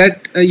saying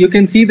that you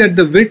can see that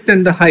the width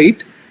and the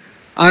height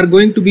are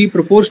going to be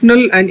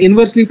proportional and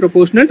inversely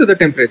proportional to the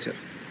temperature,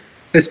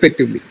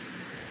 respectively.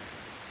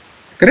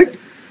 Correct?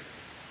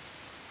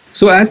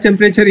 So as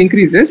temperature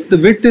increases, the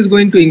width is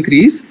going to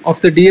increase of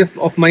the df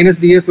of minus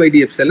df by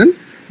d epsilon,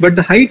 but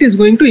the height is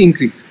going to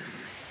increase.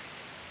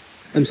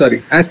 I'm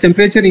sorry, as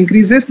temperature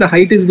increases, the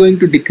height is going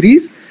to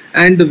decrease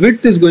and the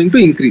width is going to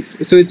increase.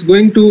 So it's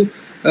going to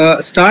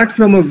start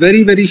from a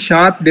very, very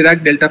sharp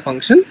Dirac delta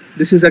function.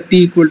 This is at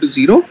t equal to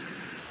 0.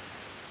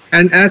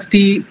 And as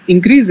t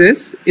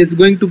increases, it's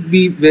going to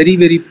be very,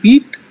 very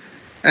peaked,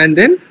 and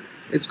then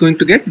it's going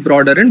to get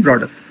broader and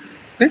broader.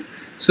 Okay,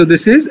 so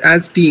this is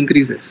as t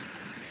increases.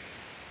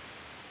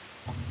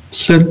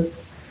 Sir,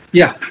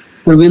 Yeah.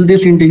 So will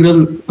this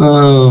integral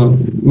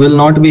will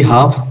not be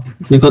half?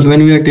 Because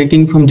when we are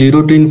taking from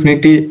 0 to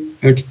infinity,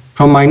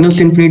 from minus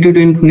infinity to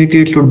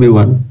infinity, it should be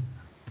 1.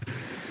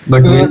 But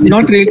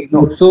not really,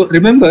 no. So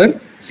remember,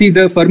 see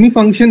the Fermi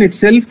function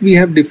itself, we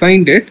have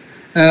defined it,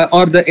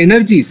 or the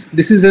energies.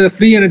 This is a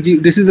free energy,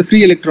 this is a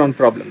free electron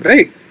problem,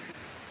 right?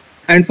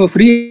 And for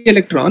free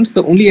electrons,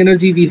 the only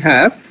energy we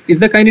have is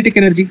the kinetic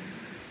energy.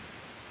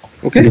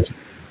 Okay? Yes.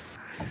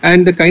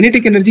 And the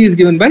kinetic energy is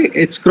given by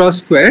h cross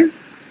squared,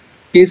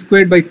 k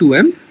squared by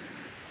 2m.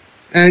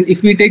 And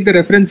if we take the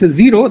reference as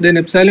 0, then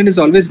epsilon is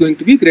always going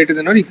to be greater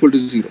than or equal to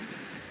 0.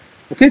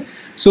 Okay?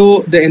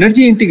 So the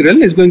energy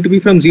integral is going to be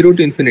from 0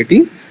 to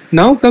infinity.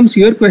 Now comes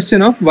your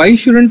question of why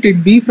shouldn't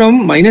it be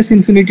from minus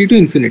infinity to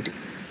infinity?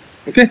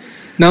 Okay?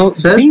 Now,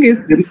 the thing is,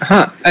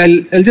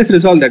 I'll just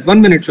resolve that.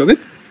 1 minute, Shobit.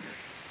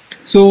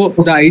 So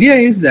the idea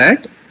is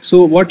that,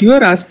 so what you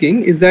are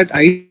asking is that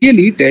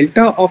ideally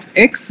delta of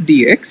x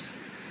dx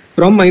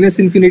from minus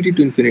infinity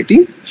to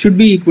infinity should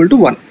be equal to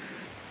 1.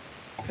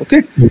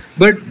 Okay?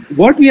 But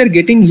what we are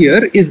getting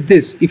here is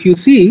this. If you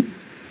see,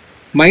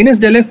 minus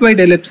del f by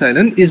del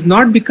epsilon is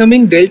not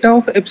becoming delta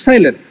of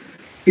epsilon.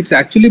 It's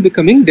actually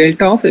becoming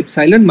delta of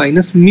epsilon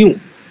minus mu.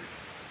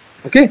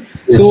 Okay?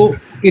 Yes. So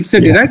it's a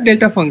Dirac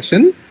delta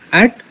function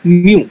at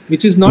mu,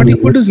 which is not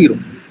equal to 0.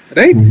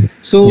 Right?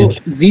 So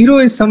yes. 0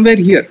 is somewhere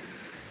here.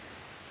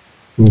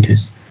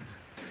 Yes.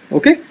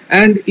 Okay?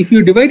 And if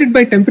you divide it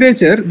by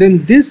temperature,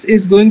 then this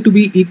is going to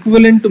be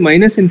equivalent to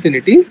minus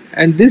infinity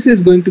and this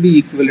is going to be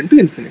equivalent to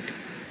infinity.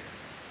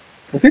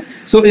 Okay?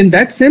 So in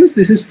that sense,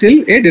 this is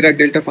still a Dirac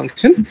delta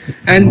function.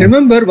 And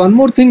remember, one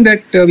more thing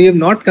that we have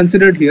not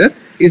considered here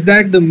is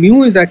that the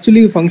mu is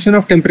actually a function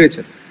of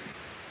temperature.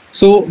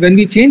 So when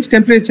we change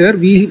temperature,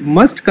 we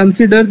must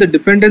consider the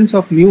dependence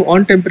of mu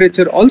on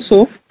temperature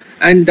also,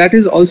 and that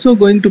is also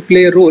going to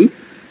play a role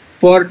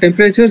for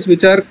temperatures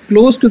which are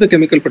close to the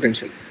chemical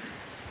potential.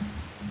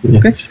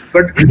 Yes. Okay,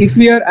 but if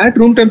we are at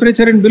room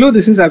temperature and below,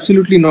 this is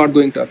absolutely not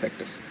going to affect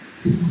us.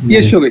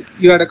 Yes, Shobit,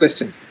 you had a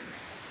question.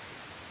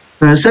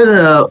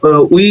 Sir,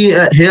 we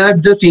here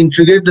just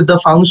integrate the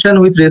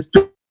function with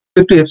respect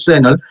to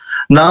epsilon.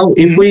 Now,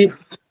 if we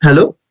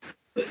hello.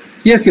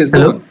 Yes.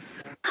 Hello.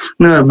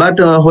 No, but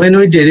when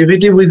we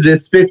derivative with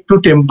respect to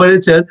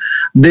temperature,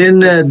 then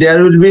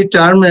there will be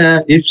term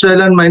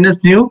epsilon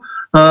minus nu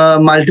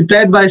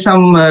multiplied by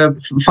some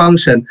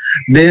function.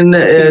 Then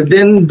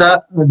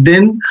that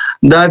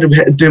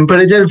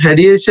temperature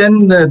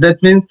variation that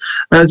means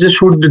just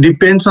should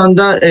depends on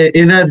the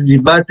energy.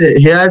 But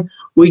here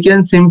we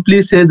can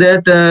simply say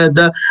that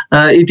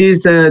it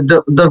is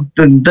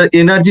the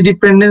energy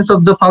dependence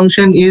of the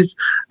function is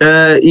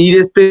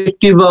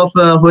irrespective of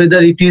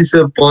whether it is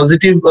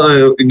positive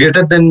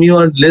greater than mu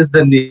or less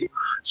than mu.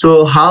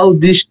 So how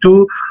these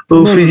two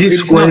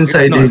physics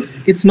coincide?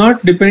 It's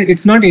not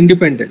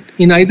independent.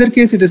 In either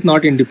case, it is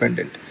not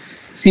independent.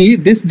 See,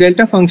 this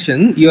delta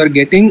function you are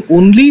getting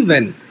only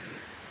when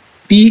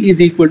t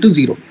is equal to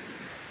 0.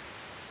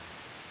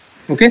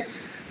 Okay.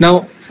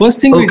 Now, first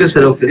thing we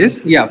discussed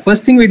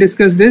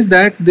is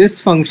that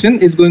this function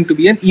is going to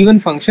be an even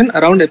function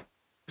around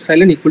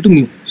epsilon equal to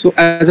mu. So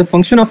as a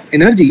function of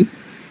energy,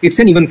 it's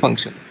an even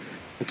function.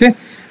 Okay.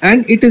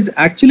 And it is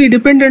actually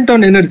dependent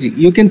on energy.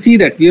 You can see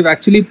that we have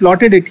actually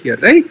plotted it here,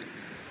 right?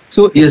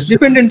 So it's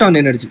dependent on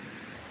energy,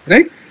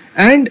 right?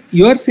 And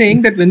you are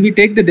saying that when we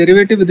take the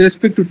derivative with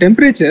respect to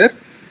temperature,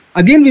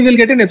 again we will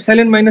get an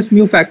epsilon minus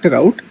mu factor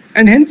out,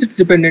 and hence it's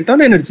dependent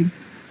on energy.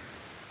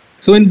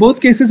 So in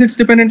both cases, it's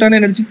dependent on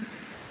energy.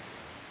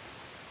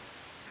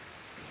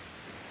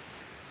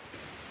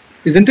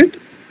 Isn't it?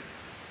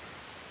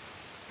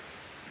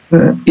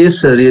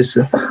 Yes,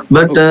 sir.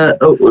 But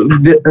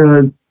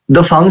okay.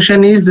 The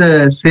function is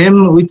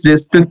same with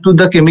respect to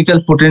the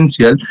chemical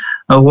potential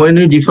when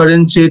we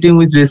differentiating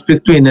with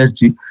respect to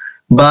energy.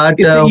 But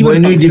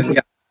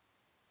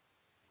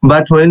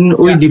when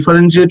we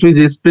differentiate with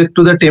respect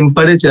to the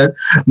temperature,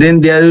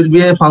 then there will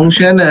be a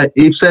function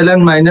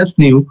epsilon minus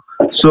nu.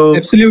 So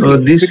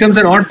absolutely, this becomes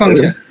an odd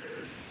function.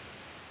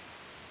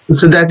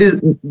 So that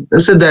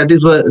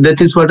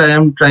is what I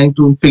am trying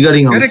to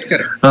figuring out. Correct.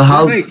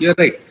 You're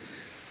right.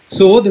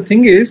 So the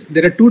thing is,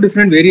 there are two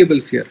different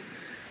variables here.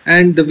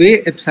 And the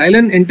way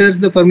epsilon enters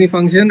the Fermi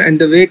function and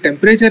the way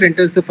temperature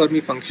enters the Fermi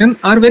function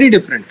are very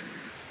different,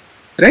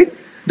 right?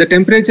 The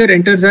temperature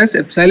enters as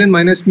epsilon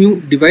minus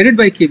mu divided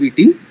by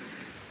kBT,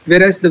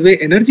 whereas the way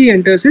energy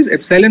enters is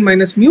epsilon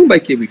minus mu by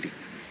kBT.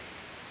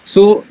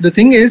 So the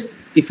thing is,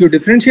 if you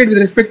differentiate with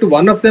respect to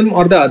one of them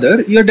or the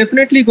other, you are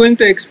definitely going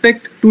to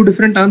expect two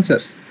different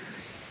answers.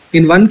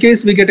 In one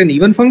case, we get an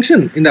even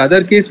function. In the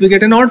other case, we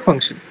get an odd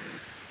function.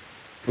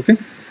 Okay,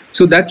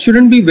 so that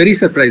shouldn't be very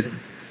surprising.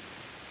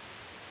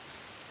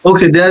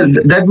 Okay,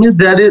 that means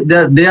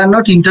they are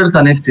not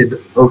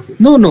interconnected. Okay.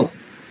 No.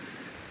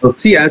 Okay.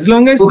 See, as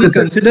long as we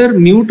consider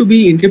mu to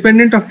be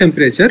independent of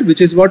temperature,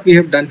 which is what we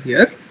have done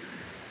here,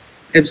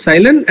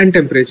 epsilon and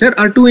temperature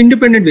are two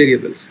independent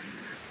variables.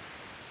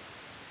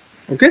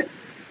 Okay.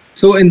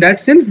 So in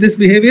that sense, this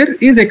behavior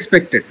is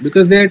expected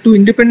because they are two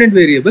independent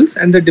variables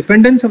and the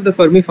dependence of the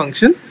Fermi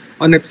function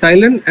on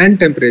epsilon and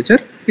temperature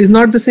is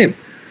not the same.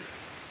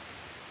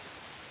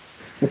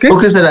 Okay?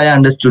 Okay, sir, I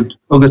understood.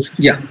 Okay, sir.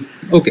 Yeah.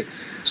 Okay.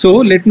 So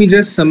let me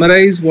just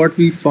summarize what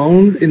we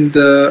found in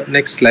the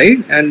next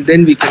slide and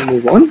then we can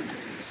move on.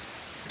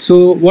 So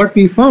what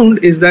we found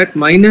is that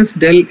minus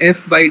del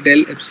F by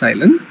del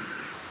epsilon,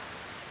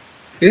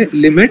 okay,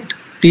 limit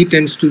t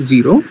tends to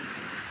 0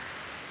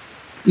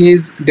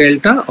 is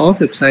delta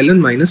of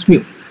epsilon minus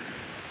mu.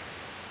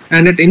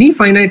 And at any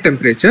finite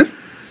temperature,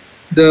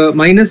 the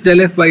minus del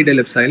F by del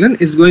epsilon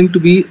is going to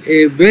be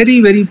a very,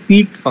 very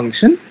peaked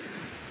function,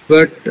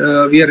 but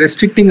we are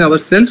restricting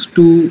ourselves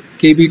to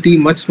kBt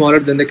much smaller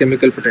than the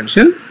chemical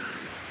potential.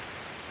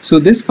 So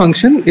this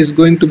function is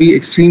going to be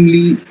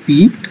extremely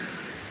peaked.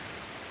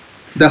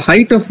 The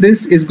height of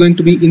this is going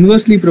to be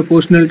inversely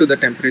proportional to the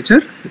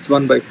temperature. It's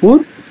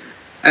 1/4.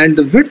 And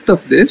the width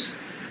of this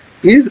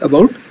is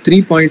about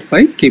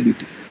 3.5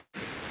 kBt.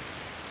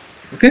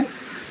 Okay.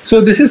 So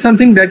this is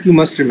something that you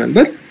must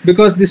remember,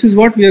 because this is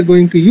what we are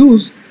going to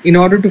use in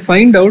order to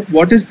find out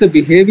what is the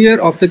behavior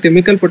of the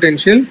chemical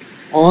potential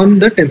on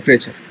the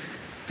temperature.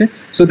 Okay.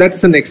 So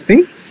that's the next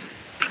thing.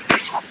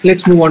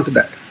 Let's move on to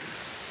that.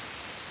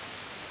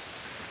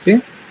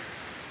 Okay.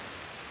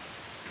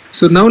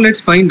 So now let's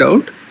find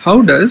out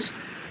how does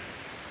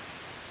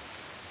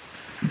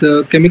the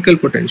chemical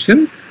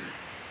potential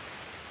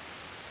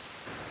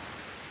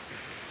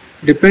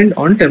depend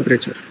on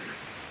temperature.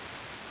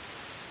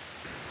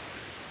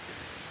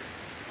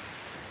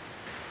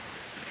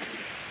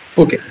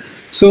 Okay,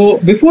 so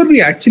before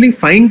we actually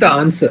find the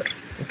answer,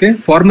 okay,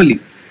 formally,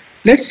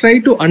 let's try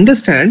to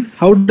understand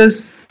how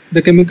does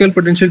the chemical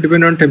potential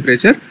depend on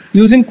temperature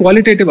using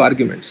qualitative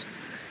arguments.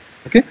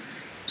 Okay,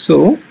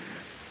 so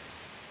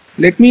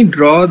let me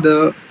draw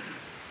the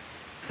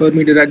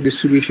Fermi-Dirac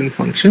distribution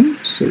function.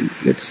 So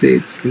let's say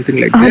it's something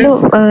like this.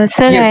 Hello,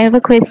 sir, Yes. I have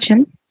a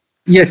question.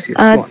 Yes, yes.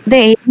 Go on. The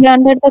area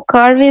under the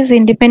curve is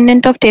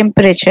independent of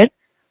temperature.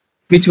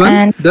 Which one?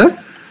 and- The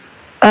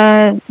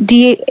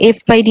dF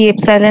by d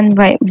epsilon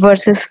by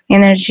versus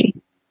energy.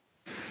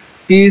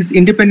 is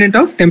independent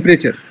of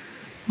temperature.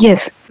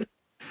 Yes.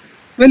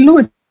 Well, no,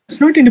 it's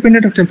not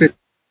independent of temperature.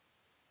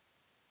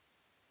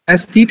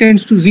 As t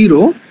tends to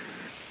 0,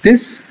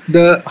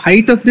 the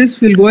height of this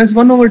will go as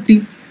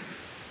 1/t,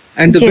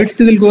 and the Yes.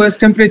 width will go as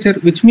temperature,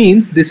 which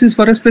means this is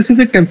for a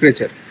specific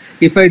temperature.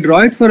 If I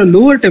draw it for a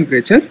lower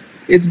temperature,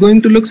 it's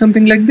going to look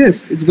something like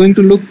this. It's going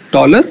to look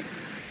taller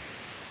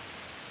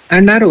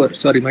and narrower.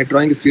 Sorry, my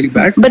drawing is really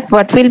bad. But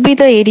what will be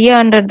the area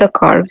under the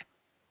curve?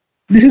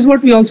 This is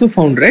what we also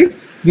found, right?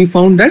 We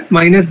found that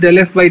minus del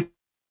F by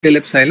del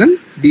epsilon,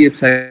 d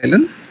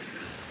epsilon,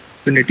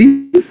 infinity,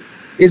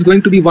 is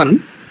going to be 1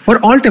 for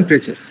all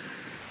temperatures,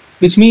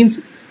 which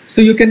means, so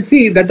you can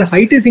see that the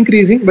height is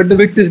increasing, but the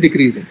width is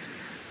decreasing.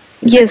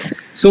 Yes.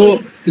 So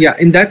yeah,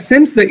 in that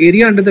sense, the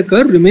area under the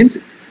curve remains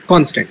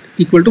constant,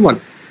 equal to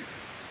 1.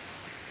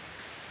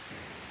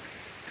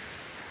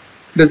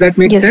 Does that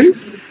make Yes.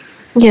 sense?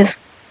 Yes.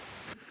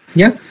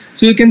 Yeah.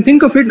 So you can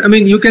think of it, I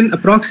mean, you can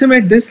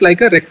approximate this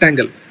like a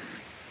rectangle,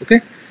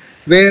 okay,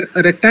 where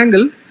a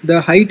rectangle,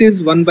 the height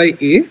is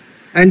 1/a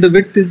and the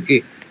width is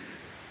a.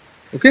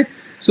 Okay.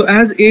 So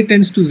as a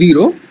tends to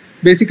 0,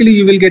 basically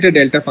you will get a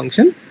delta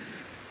function,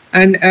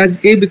 and as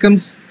a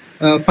becomes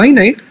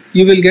finite,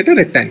 you will get a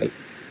rectangle.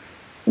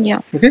 Yeah.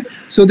 Okay.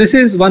 So this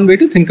is one way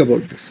to think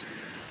about this.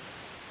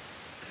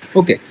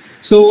 Okay.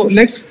 So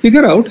let's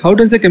figure out how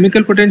does the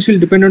chemical potential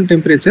depend on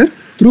temperature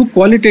through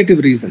qualitative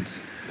reasons,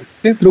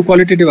 okay, through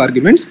qualitative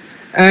arguments.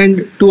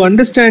 And to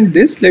understand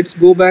this, let's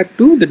go back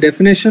to the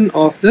definition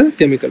of the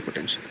chemical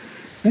potential.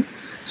 Okay.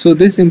 So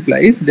this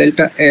implies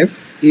delta F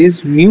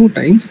is mu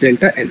times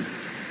delta N.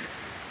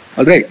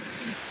 All right.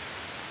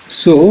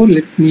 So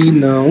let me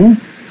now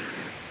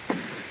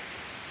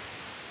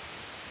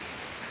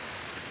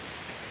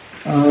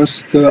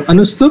ask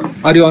Anustup,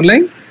 are you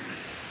online?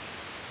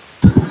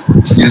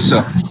 Yes,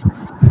 sir.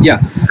 Yeah.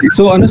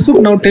 So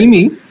Anustup, now tell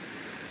me,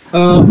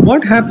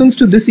 what happens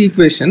to this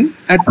equation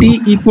at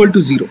t equal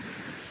to 0?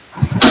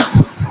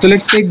 So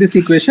let's take this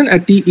equation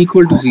at t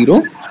equal to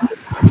 0.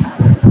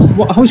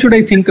 How should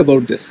I think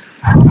about this?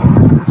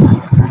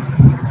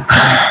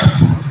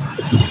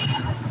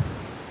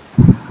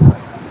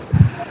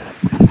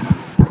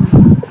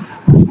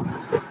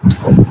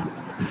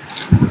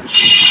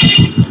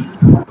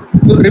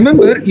 So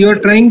remember, you are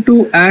trying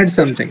to add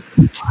something,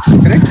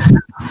 correct?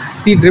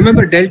 See,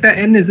 remember, delta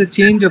n is a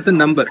change of the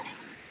number.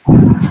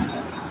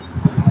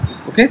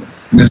 Okay?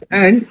 Yes.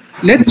 And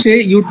let's say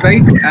you try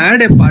to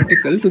add a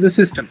particle to the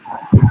system.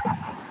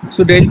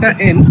 So delta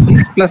n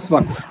is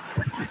 +1.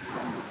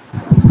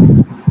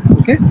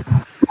 Okay?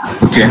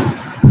 Okay.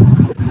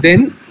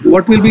 Then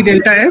what will be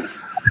delta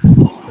f?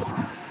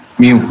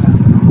 Mu.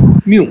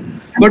 Mu.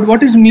 But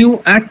what is mu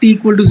at t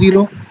equal to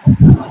 0?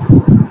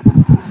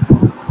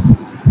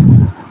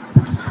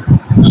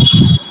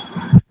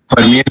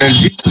 Fermi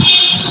energy.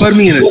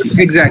 Fermi energy,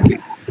 exactly.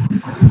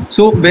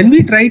 So when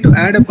we try to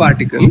add a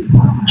particle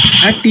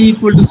at t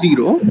equal to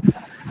 0,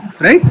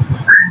 right,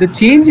 the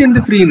change in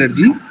the free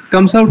energy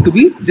comes out to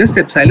be just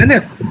epsilon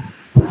f.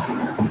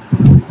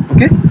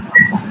 Okay,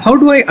 how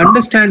do I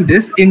understand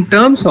this in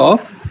terms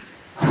of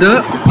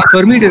the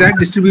Fermi-Dirac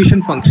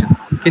distribution function?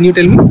 Can you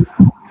tell me?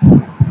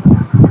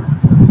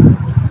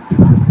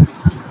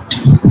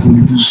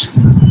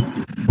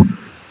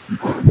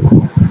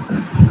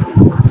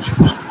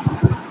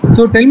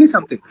 So tell me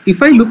something.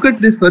 If I look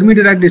at this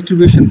Fermi-Dirac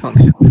distribution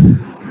function,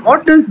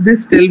 what does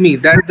this tell me?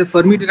 That the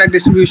Fermi-Dirac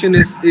distribution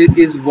is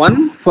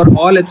 1 for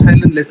all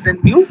epsilon less than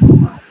mu,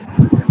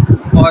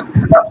 or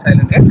this is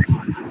epsilon f,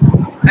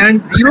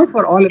 and 0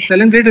 for all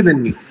epsilon greater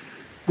than mu.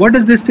 What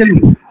does this tell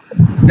me?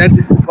 That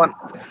this is 1.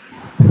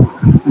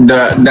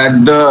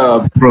 That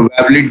the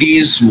probability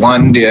is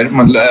 1 there,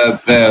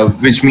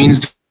 which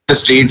means the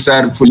states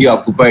are fully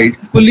occupied.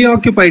 Fully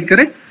occupied,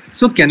 correct?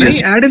 So can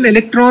Yes. I add an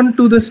electron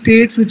to the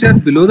states which are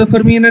below the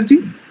Fermi energy?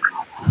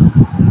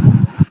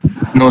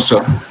 No,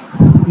 sir.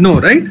 No,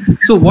 right?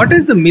 So what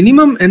is the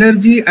minimum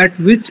energy at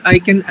which I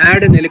can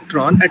add an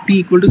electron at t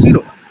equal to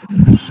 0?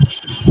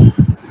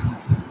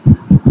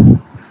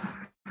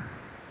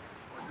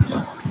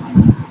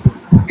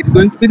 It's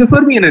going to be the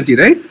Fermi energy,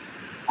 right?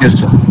 Yes,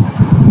 sir.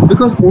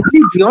 Because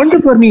only beyond the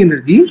Fermi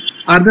energy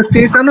are the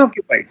states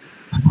unoccupied,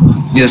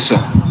 Yes, sir.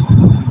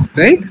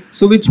 right?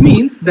 So which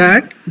means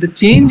that the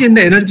change in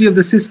the energy of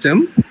the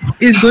system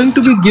is going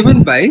to be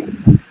given by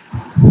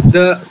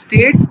the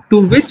state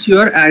to which you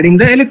are adding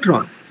the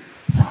electron.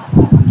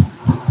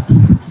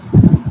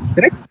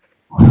 Correct?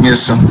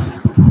 Yes, sir.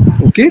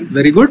 Okay,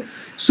 very good.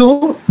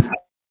 So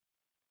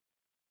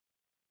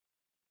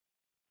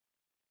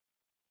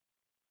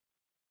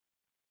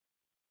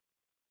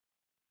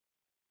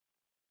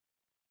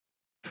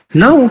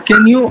now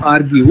can you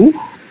argue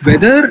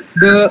whether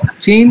the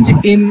change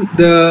in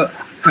the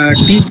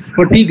t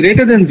for t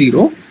greater than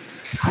 0,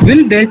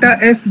 will delta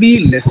f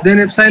be less than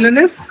epsilon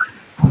f,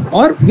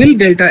 or will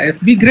delta f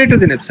be greater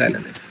than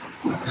epsilon f?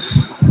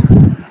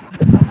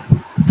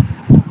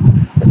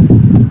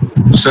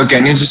 Sir,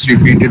 can you just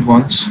repeat it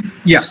once?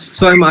 Yeah,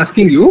 so I'm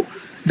asking you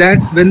that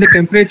when the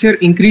temperature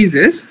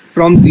increases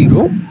from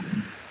 0,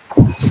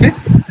 okay,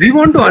 we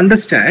want to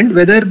understand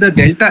whether the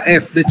delta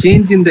f, the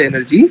change in the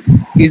energy,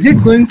 is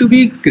it going to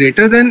be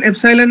greater than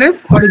epsilon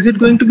f, or is it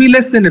going to be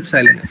less than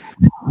epsilon f?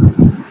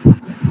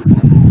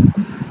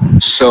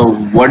 So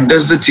what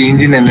does the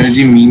change in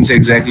energy means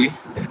exactly?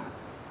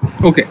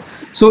 Okay,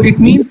 so it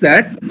means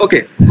that,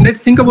 okay,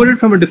 let's think about it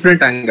from a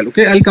different angle.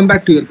 Okay, I'll come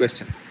back to your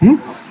question.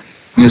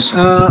 Yes,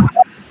 sir.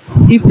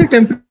 If the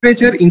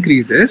temperature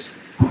increases,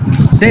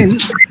 then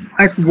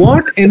at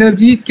what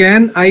energy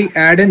can I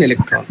add an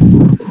electron?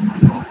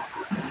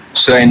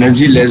 So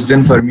energy less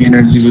than Fermi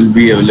energy will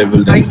be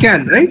available then. I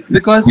can, right?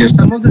 Because Yes.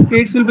 some of the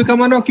states will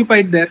become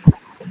unoccupied there,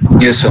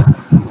 Yes, sir.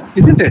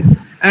 isn't it?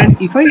 And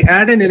if I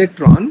add an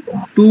electron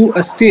to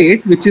a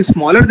state which is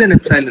smaller than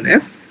epsilon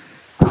f,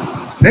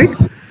 right,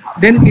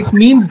 then it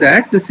means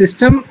that the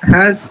system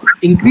has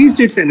increased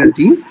its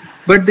energy,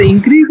 but the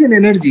increase in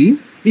energy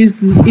is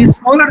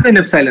smaller than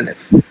epsilon f,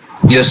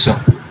 Yes, sir.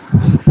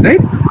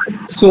 right?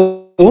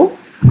 So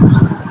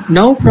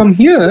now from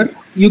here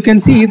you can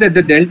see that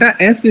the delta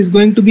f is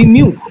going to be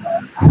mu,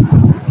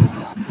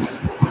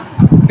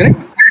 correct?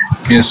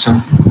 Yes, sir.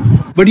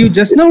 But you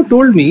just now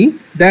told me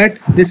that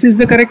this is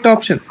the correct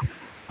option,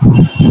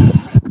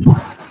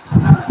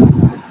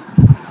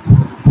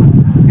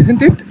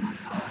 isn't it?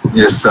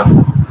 Yes, sir.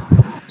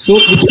 So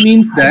which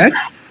means that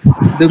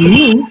the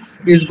mu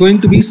is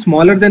going to be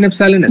smaller than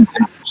epsilon f.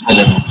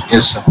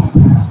 Yes, sir.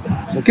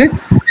 Okay,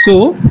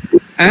 so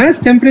as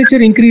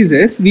temperature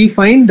increases, we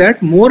find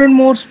that more and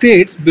more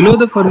states below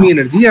the Fermi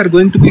energy are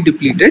going to be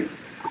depleted.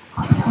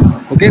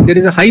 Okay, there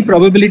is a high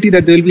probability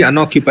that they will be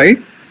unoccupied,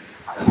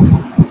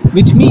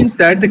 which means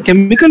that the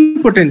chemical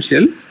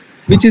potential,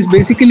 which is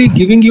basically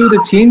giving you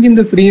the change in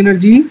the free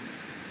energy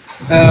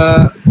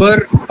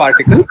per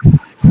particle,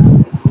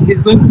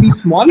 is going to be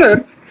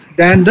smaller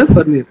than the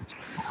Fermi energy.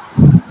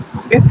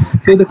 Okay,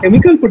 so the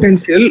chemical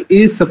potential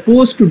is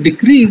supposed to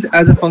decrease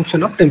as a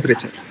function of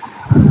temperature.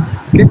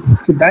 Okay,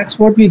 so that's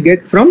what we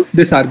get from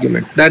this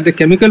argument, that the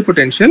chemical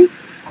potential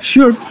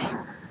should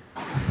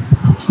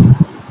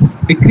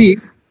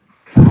decrease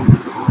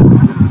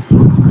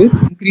with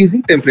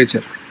increasing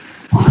temperature.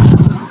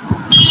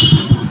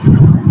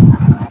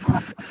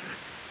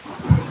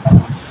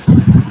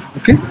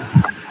 Okay.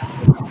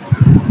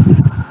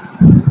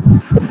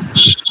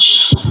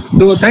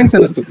 So thanks,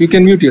 Anastu. You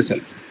can mute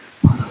yourself.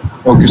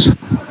 Okay, sir.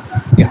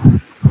 Yeah.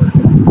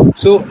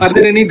 So are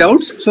there any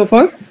doubts so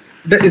far?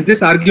 Is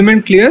this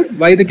argument clear?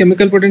 Why the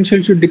chemical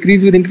potential should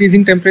decrease with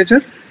increasing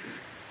temperature?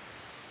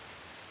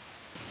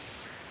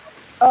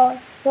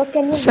 So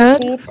can you Sir?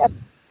 repeat?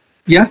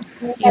 Yeah.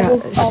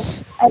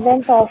 I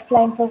went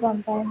offline for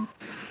some time.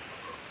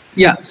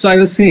 Yeah. So I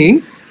was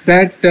saying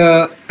that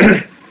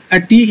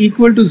at t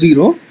equal to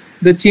 0,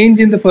 the change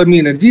in the Fermi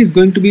energy is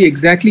going to be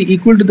exactly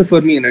equal to the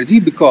Fermi energy,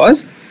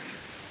 because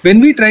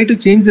when we try to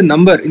change the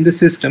number in the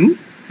system,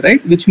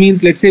 right, which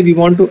means let's say we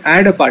want to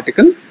add a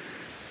particle,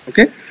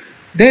 okay,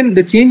 then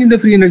the change in the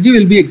free energy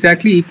will be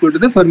exactly equal to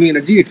the Fermi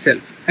energy itself.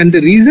 And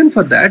the reason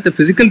for that, the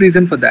physical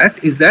reason for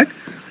that, is that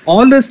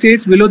all the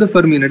states below the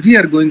Fermi energy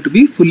are going to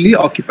be fully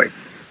occupied,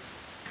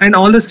 and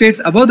all the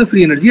states above the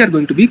free energy are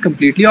going to be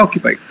completely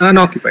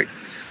unoccupied,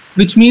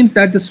 which means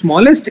that the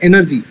smallest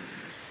energy,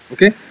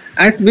 okay,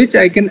 at which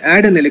I can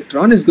add an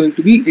electron is going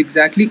to be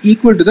exactly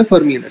equal to the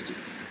Fermi energy,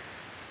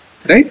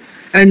 right?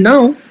 And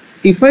now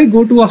if I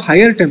go to a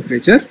higher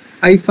temperature,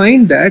 I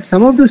find that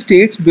some of the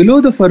states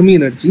below the Fermi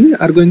energy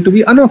are going to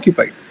be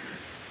unoccupied,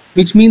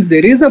 which means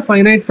there is a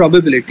finite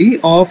probability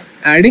of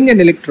adding an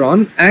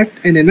electron at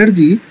an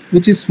energy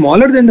which is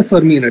smaller than the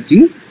Fermi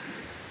energy,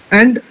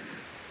 and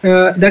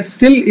that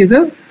still is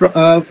a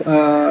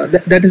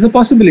that is a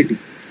possibility.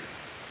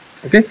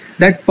 Okay,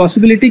 that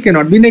possibility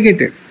cannot be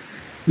negated,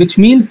 which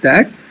means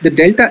that the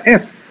delta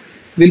F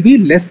will be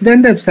less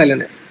than the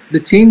epsilon F. The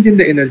change in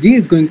the energy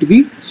is going to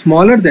be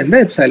smaller than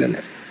the epsilon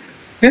F.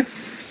 Okay,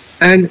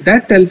 and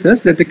that tells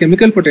us that the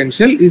chemical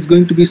potential is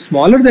going to be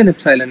smaller than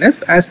epsilon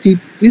F as T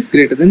is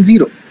greater than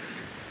 0.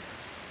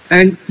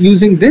 And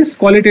using this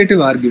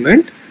qualitative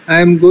argument,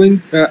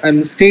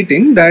 I'm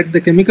stating that the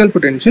chemical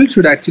potential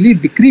should actually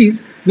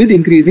decrease with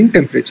increasing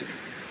temperature.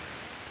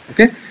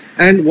 Okay,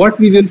 and what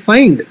we will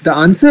find, the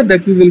answer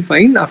that we will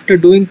find after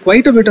doing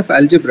quite a bit of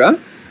algebra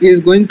is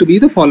going to be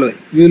the following.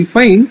 We will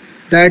find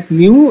that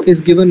mu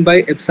is given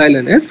by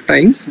epsilon F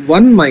times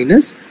 1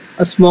 minus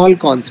a small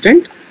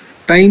constant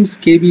times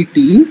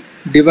kBT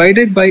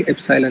divided by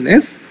epsilon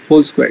F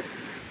whole squared.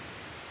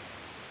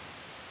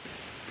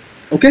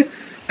 Okay,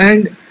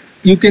 and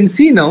you can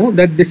see now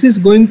that this is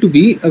going to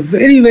be a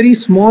very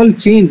small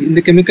change in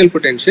the chemical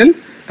potential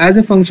as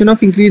a function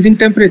of increasing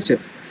temperature,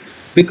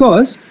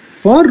 because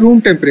for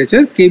room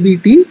temperature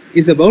kBT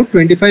is about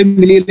 25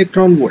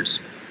 milli-electron volts,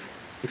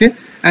 okay,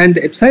 and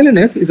the epsilon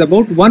F is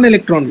about 1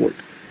 electron volt,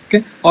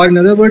 okay, or in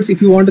other words,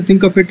 if you want to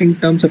think of it in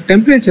terms of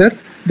temperature,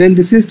 then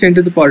this is 10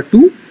 to the power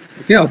 2,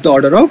 okay, of the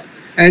order of,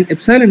 and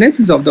epsilon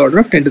F is of the order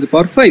of 10 to the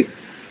power 5.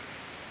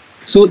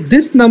 So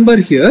this number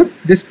here,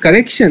 this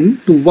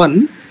correction to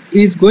 1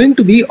 is going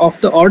to be of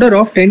the order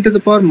of 10 to the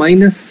power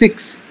minus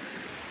 6,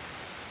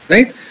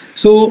 right?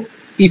 So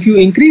if you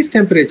increase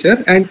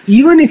temperature and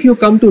even if you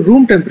come to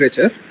room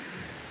temperature,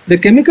 the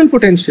chemical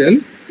potential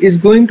is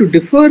going to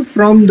differ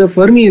from the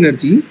Fermi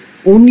energy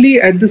only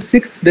at the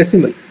 6th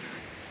decimal,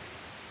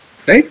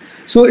 right?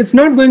 So it's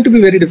not going to be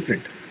very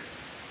different,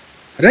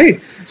 right?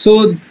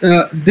 So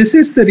this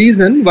is the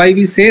reason why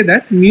we say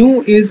that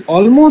mu is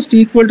almost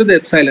equal to the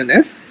epsilon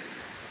F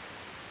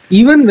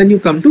even when you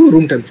come to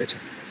room temperature.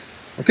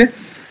 Okay,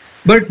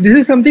 but this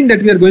is something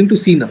that we are going to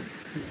see now.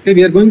 Okay,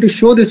 we are going to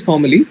show this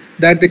formally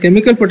that the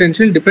chemical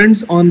potential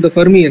depends on the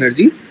Fermi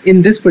energy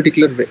in this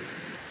particular way.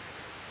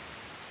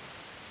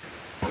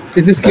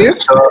 Is this clear?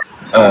 So,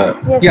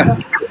 Yes, yeah.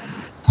 sir.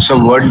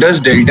 so what does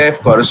delta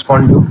F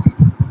correspond to?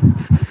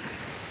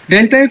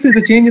 Delta F is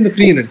the change in the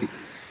free energy.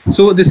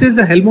 So this is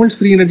the Helmholtz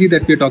free energy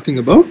that we are talking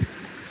about.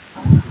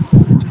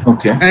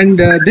 Okay. And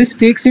this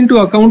takes into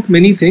account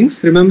many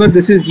things. Remember,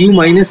 this is U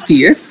minus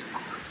Ts.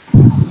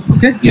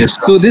 Okay. Yes.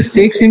 So this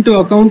takes into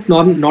account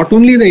not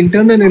only the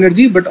internal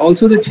energy but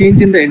also the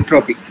change in the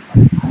entropy.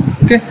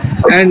 Okay.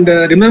 And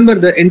remember,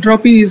 the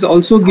entropy is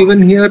also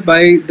given here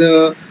by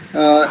the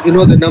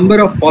the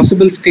number of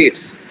possible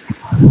states.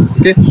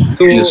 Okay.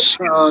 So Yes.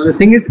 the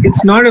thing is,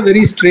 it's not a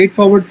very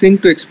straightforward thing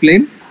to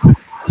explain,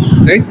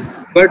 right?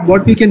 But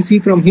what we can see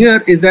from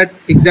here is that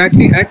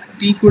exactly at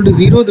t equal to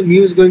 0, the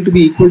mu is going to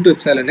be equal to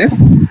epsilon F,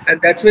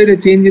 and that's why the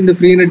change in the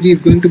free energy is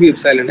going to be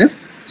epsilon F.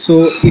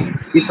 So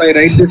if I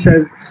write this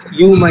as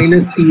U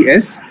minus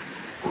Ts,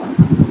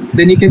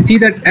 then you can see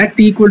that at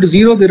t equal to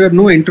 0, there are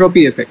no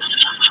entropy effects.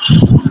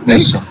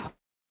 Yes, sir.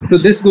 So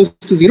this goes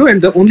to 0,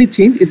 and the only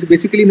change is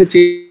basically in the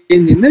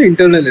change in the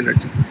internal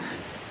energy.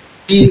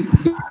 T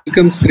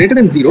becomes greater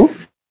than 0,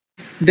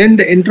 then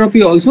the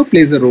entropy also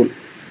plays a role.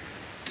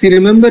 See,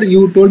 remember,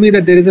 you told me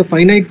that there is a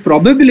finite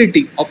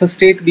probability of a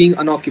state being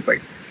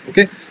unoccupied,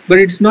 okay, but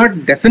it's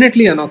not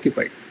definitely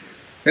unoccupied,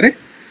 correct?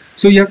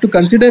 So you have to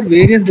consider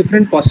various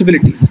different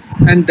possibilities,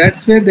 and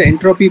that's where the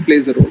entropy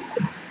plays a role.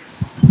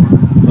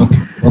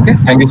 Okay.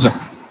 Thank you, sir.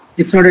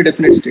 It's not a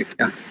definite state.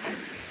 Yeah.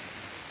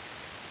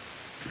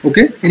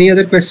 Okay. Any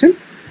other question?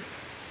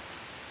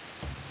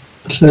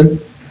 Sir,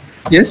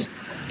 Yes.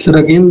 sir,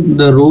 again,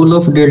 the role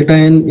of delta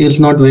n is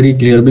not very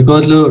clear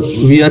because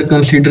we are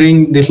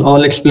considering this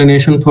all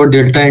explanation for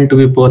delta n to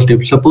be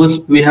positive. Suppose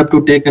we have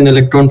to take an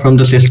electron from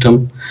the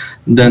system,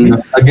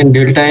 then again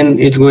delta n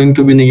is going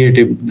to be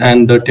negative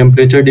and the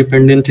temperature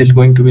dependence is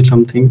going to be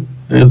something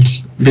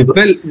else.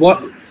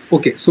 Well,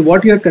 okay. So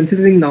what you are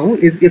considering now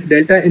is if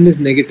delta n is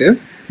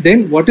negative,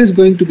 then what is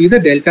going to be the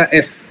delta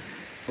F?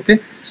 Okay.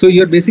 So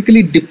you are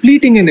basically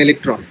depleting an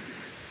electron.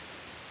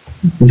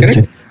 Correct?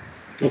 Okay.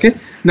 Okay.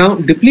 Now,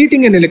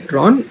 depleting an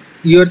electron,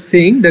 you are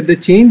saying that the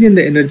change in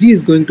the energy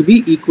is going to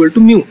be equal to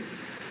mu.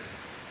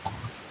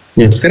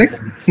 Yes. Correct?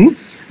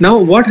 Now,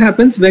 what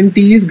happens when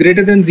T is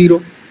greater than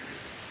 0?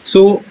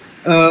 So,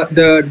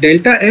 the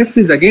delta F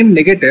is again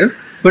negative,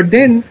 but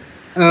then,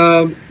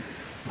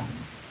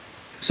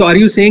 so are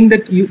you saying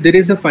that there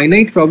is a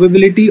finite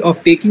probability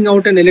of taking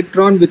out an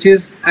electron which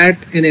is at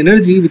an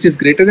energy which is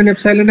greater than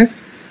epsilon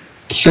F?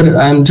 Sir,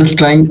 I'm just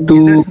trying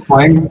to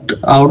point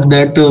out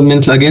that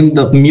means again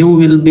the mu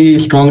will be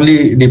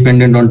strongly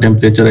dependent on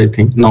temperature, I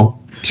think now.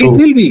 It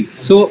will be.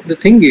 So the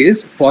thing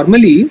is,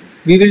 formally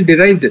we will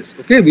derive this.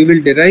 Okay, we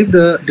will derive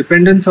the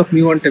dependence of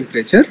mu on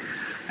temperature,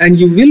 and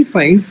you will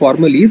find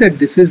formally that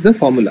this is the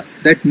formula,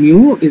 that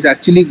mu is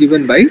actually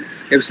given by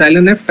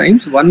epsilon f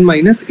times 1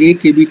 minus a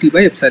kBT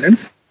by epsilon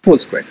f whole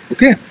square.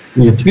 Okay,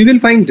 Yes. we will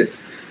find this.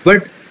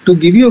 But to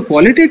give you a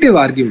qualitative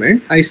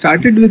argument, I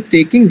started with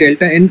taking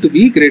delta n to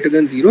be greater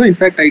than 0. In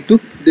fact, I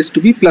took this to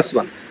be plus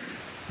 1.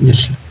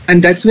 Yes.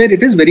 And that's where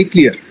it is very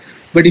clear.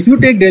 But if you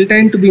take delta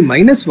n to be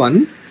minus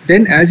 1,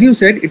 then as you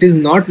said, it is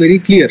not very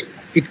clear.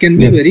 It can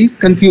be Yes. very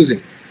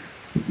confusing.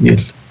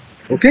 Yes.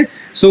 Okay.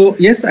 So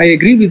yes, I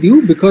agree with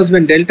you, because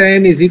when delta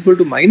n is equal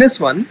to minus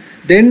 1,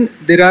 then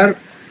there are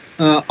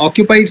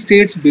occupied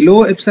states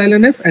below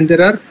epsilon f, and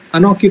there are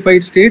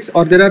unoccupied states,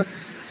 or there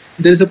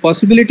is a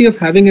possibility of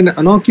having an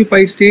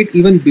unoccupied state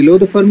even below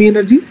the Fermi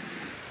energy,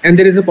 and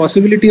there is a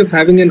possibility of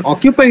having an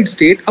occupied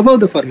state above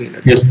the Fermi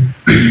energy. Yes.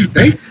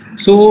 Right?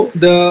 So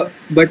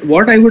but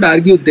what I would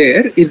argue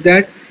there is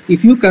that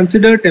if you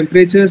consider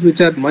temperatures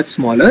which are much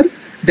smaller,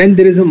 then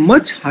there is a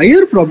much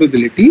higher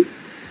probability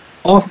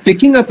of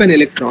picking up an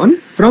electron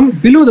from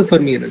below the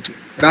Fermi energy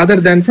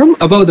rather than from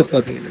above the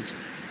Fermi energy.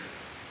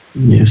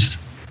 Yes.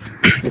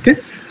 Okay,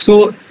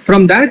 so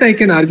from that I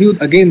can argue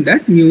again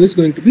that mu is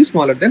going to be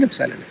smaller than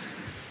epsilon f.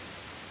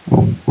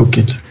 Oh,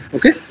 okay.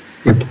 Okay.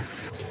 Okay.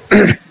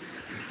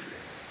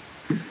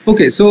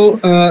 Okay, so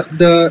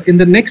in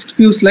the next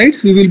few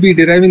slides we will be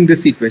deriving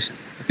this equation.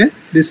 Okay,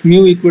 this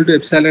mu equal to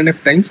epsilon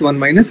f times 1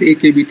 minus a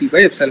kBT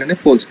by epsilon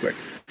f whole square.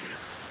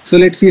 So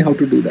let's see how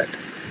to do that.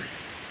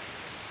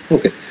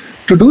 Okay,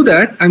 to do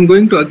that I'm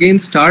going to again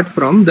start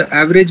from the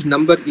average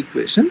number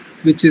equation,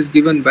 which is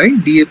given by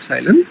d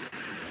epsilon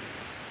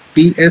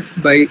df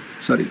by,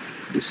 sorry,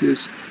 this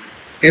is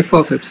f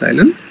of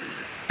epsilon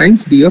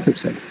times d of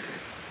epsilon.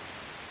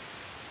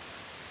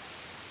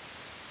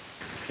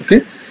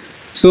 Okay,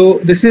 so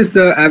this is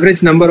the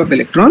average number of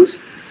electrons,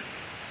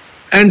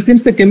 and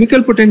since the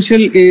chemical potential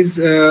is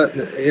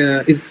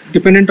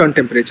dependent on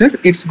temperature,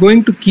 it's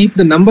going to keep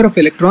the number of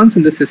electrons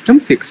in the system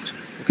fixed.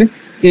 Okay,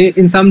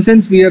 in some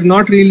sense we are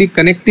not really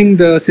connecting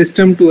the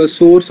system to a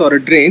source or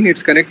a drain.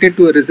 It's connected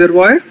to a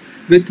reservoir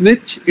with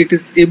which it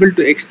is able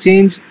to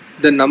exchange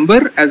the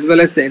number as well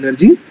as the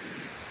energy,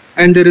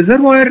 and the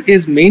reservoir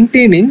is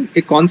maintaining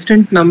a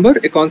constant number,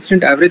 a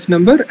constant average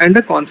number, and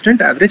a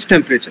constant average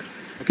temperature.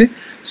 Okay,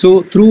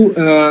 so through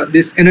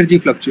this energy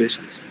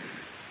fluctuations,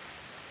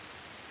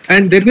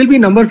 and there will be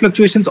number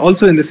fluctuations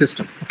also in the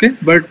system. Okay,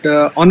 but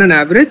on an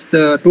average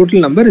the total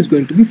number is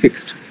going to be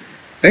fixed,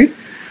 right?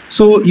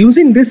 So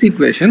using this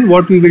equation,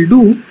 what we will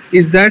do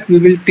is that we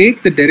will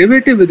take the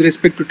derivative with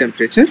respect to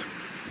temperature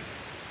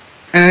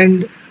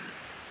and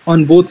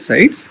on both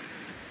sides,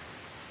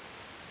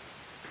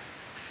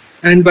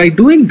 and by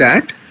doing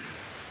that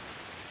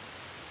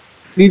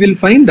we will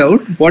find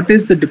out what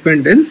is the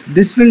dependence.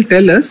 This will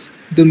tell us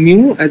the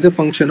mu as a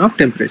function of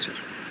temperature.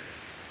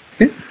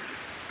 Okay.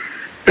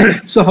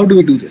 So how do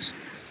we do this?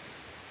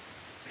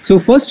 So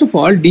first of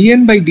all,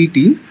 dN by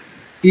dt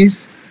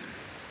is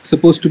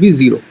supposed to be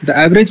 0. The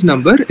average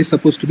number is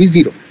supposed to be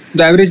 0.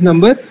 The average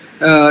number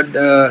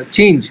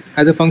change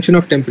as a function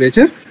of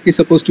temperature is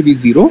supposed to be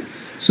 0.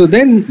 So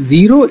then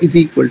 0 is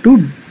equal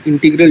to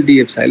integral d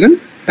epsilon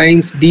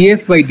times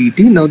df by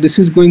dt. Now this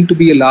is going to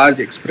be a large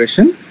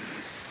expression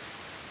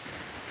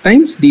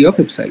times d of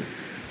epsilon.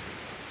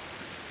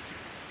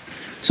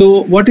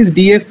 So what is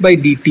df by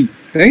dt,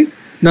 right?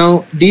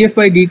 Now df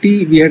by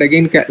dt,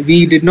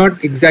 we did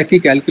not exactly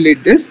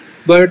calculate this,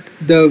 but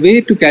the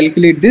way to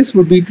calculate this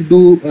would be to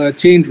do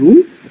chain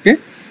rule. Okay,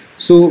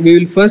 so we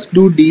will first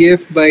do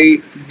df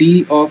by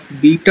d of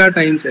beta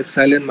times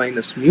epsilon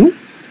minus mu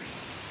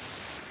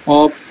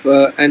of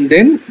and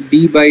then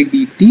d by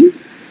dt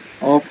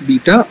of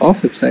beta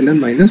of epsilon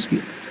minus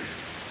mu.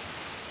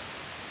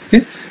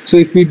 Okay, so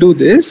if we do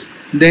this,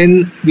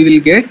 then we will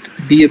get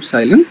d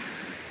epsilon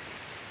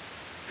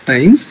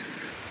times,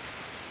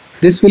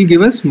 this will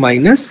give us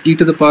minus e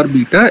to the power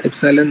beta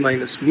epsilon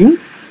minus mu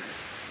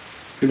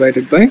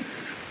divided by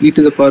e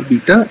to the power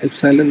beta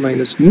epsilon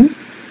minus mu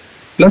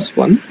plus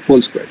 1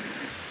 whole square.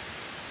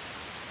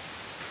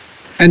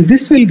 And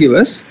this will give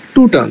us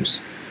two terms,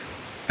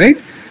 right?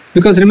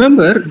 Because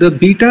remember, the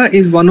beta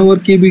is 1 over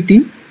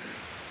kBT,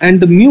 and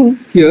the mu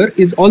here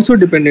is also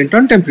dependent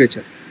on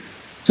temperature.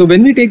 So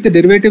when we take the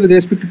derivative with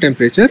respect to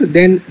temperature,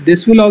 then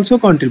this will also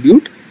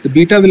contribute, the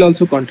beta will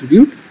also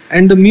contribute,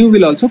 and the mu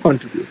will also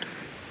contribute.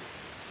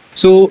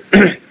 So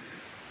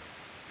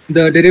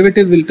the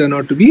derivative will turn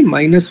out to be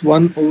minus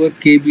 1 over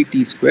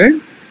kBT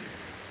squared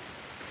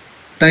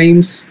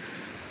times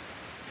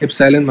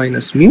epsilon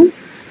minus mu,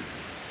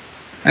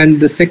 and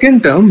the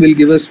second term will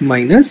give us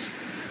minus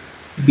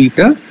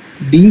beta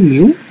d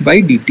mu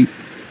by dt.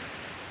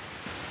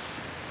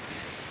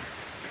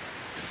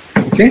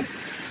 Okay,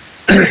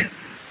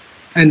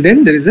 and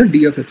then there is a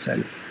d of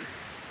epsilon.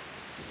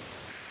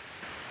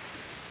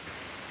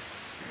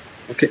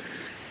 Okay,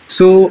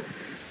 so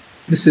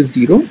this is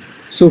 0,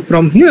 So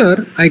from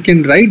here I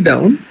can write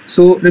down,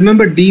 so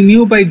remember d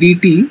mu by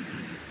dt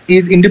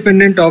is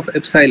independent of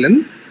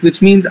epsilon,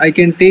 which means I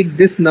can take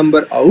this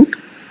number out,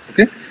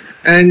 okay,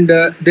 and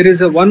there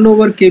is a 1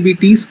 over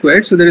kbt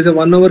squared, so there is a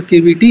 1 over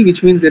kbt,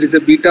 which means there is a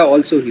beta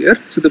also here,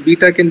 so the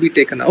beta can be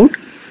taken out,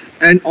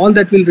 and all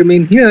that will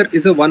remain here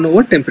is a 1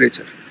 over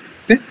temperature,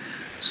 okay.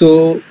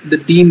 So the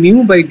d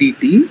mu by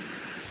dt,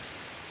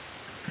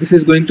 this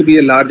is going to be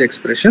a large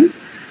expression,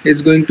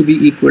 is going to be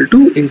equal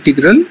to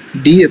integral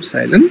d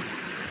epsilon,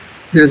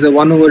 there is a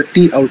 1 over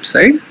t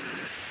outside,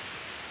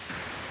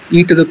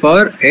 e to the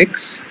power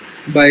x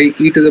by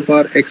e to the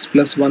power x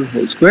plus 1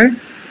 whole squared,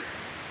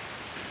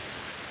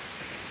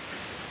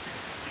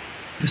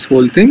 this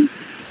whole thing,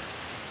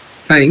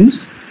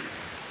 times,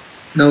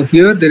 now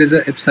here there is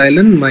a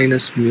epsilon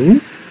minus mu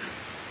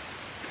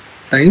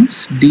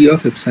times d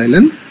of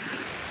epsilon,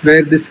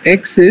 where this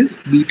x is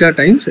beta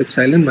times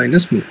epsilon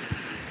minus mu,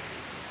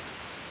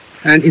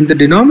 and in the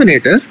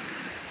denominator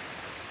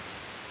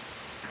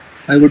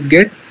I would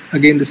get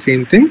again the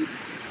same thing,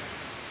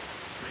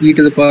 e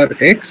to the power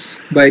x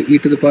by e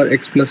to the power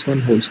x plus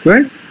 1 whole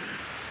squared,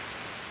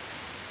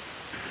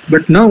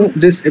 but now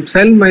this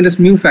epsilon minus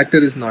mu factor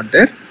is not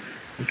there,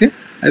 okay,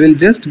 I will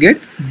just get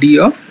d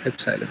of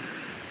epsilon,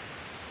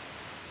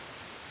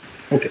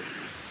 okay.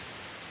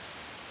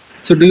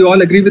 So do you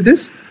all agree with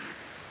this?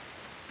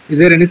 Is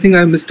there anything I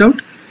have missed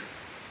out?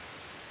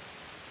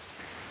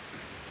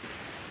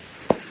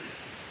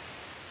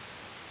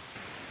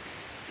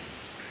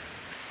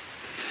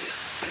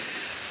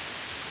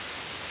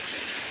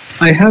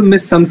 I have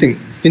missed something.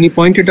 Can you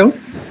point it out?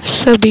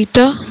 So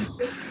beta.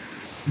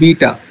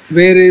 Beta.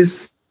 Where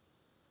is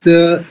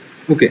the...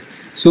 Okay.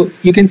 So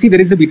you can see there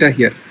is a beta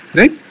here,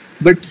 right?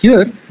 But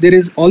here there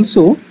is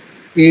also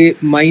a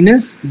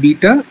minus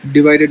beta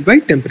divided by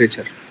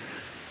temperature.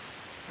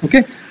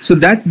 Okay. So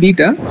that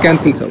beta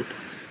cancels out.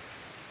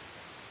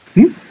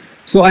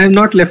 So I have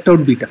not left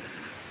out beta.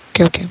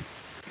 Okay. Okay.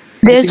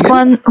 There's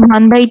one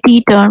by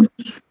t term.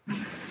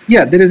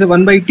 Yeah, there is a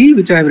 1 by t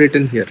which I have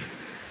written here.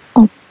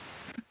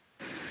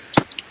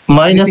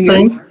 Minus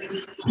sign.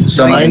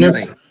 So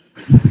Minus. Sign.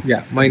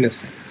 Yeah, minus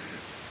sign.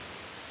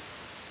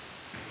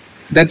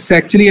 That's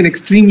actually an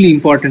extremely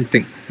important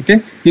thing.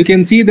 Okay, you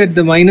can see that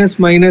the minus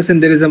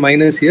and there is a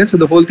minus here, so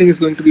the whole thing is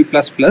going to be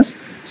plus.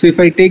 So if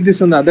I take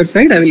this on the other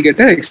side, I will get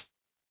an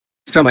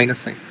extra minus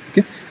sign.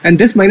 Okay, and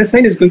this minus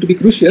sign is going to be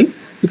crucial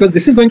because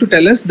this is going to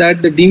tell us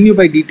that the d mu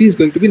by dt is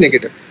going to be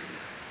negative.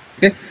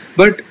 Okay,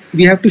 but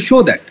we have to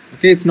show that.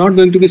 Okay, it's not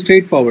going to be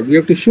straightforward. We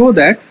have to show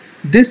that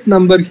this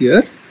number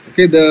here,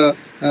 okay, the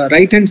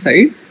right hand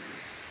side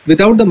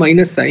without the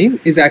minus sign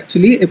is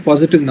actually a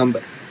positive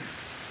number,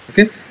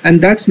 okay, and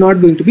that's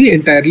not going to be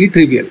entirely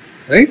trivial,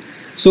 right?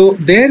 So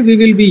there we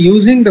will be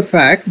using the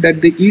fact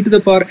that the e to the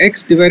power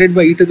x divided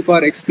by e to the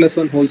power x plus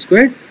 1 whole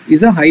squared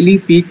is a highly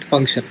peaked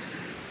function,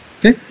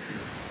 okay.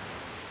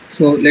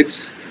 So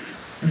let's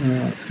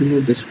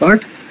remove this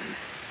part.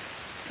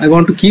 I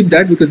want to keep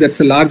that because that's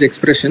a large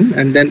expression,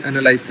 and then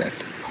analyze that.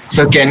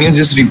 So can you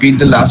just repeat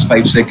the last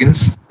 5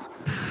 seconds?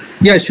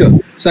 Yeah, sure.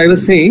 So I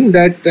was saying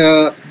that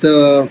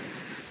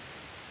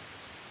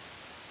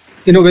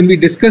when we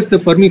discussed the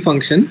Fermi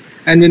function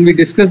and when we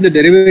discussed the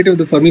derivative of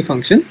the Fermi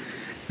function,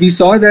 we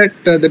saw that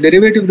the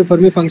derivative of the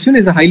Fermi function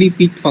is a highly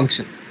peaked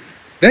function,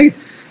 right?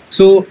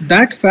 So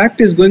that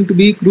fact is going to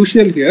be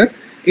crucial here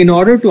in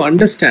order to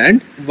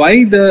understand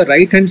why the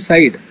right hand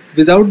side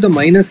without the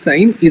minus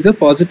sign is a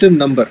positive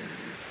number,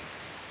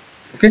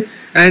 okay?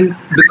 And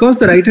because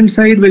the right hand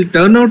side will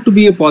turn out to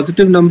be a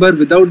positive number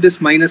without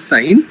this minus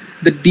sign,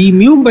 the d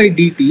mu by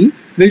dt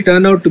will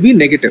turn out to be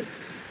negative.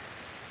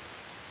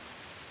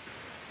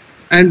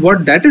 And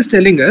what that is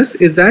telling us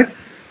is that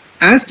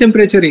as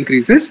temperature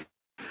increases,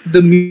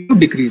 the mu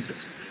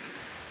decreases.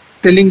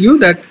 Telling you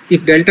that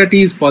if delta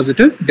T is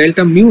positive,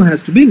 delta mu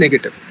has to be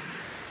negative.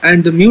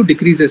 And the mu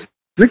decreases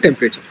with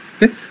temperature.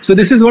 Okay? So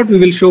this is what we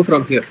will show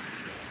from here.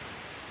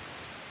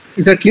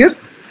 Is that clear?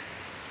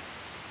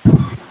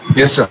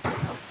 Yes, sir.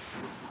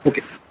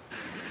 Okay.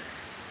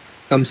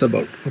 Comes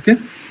about. Okay.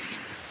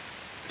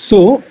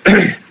 So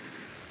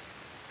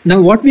now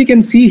what we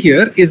can see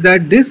here is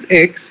that this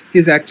x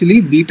is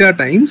actually beta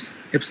times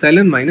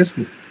epsilon minus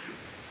mu.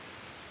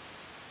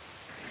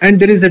 And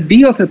there is a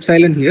d of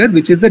epsilon here,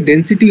 which is the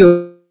density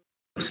of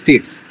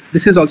states.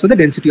 This is also the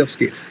density of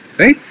states,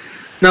 right?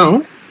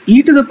 Now,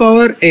 e to the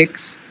power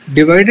x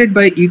divided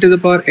by e to the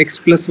power x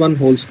plus 1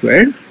 whole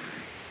squared,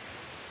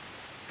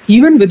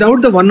 even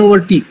without the 1 over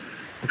t,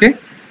 okay,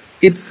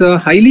 it's a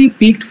highly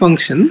peaked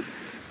function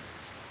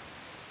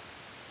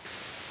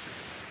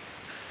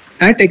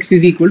at x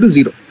is equal to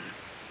 0.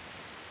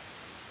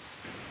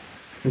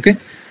 Okay,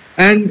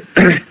 and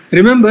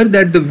remember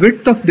that the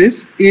width of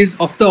this is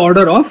of the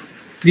order of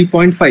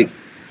 3.5,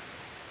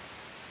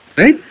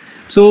 right?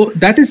 So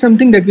that is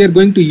something that we are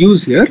going to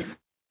use here,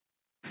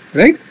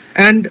 right?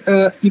 And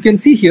you can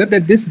see here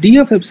that this d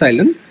of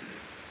epsilon,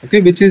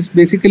 okay, which is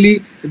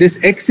basically this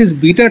x is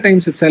beta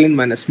times epsilon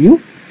minus mu,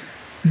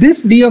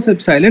 this d of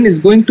epsilon is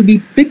going to be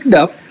picked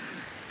up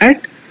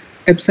at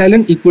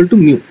epsilon equal to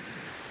mu.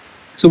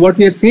 So what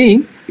we are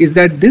saying is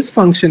that this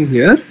function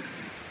here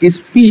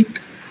is peaked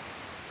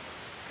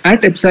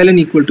at epsilon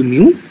equal to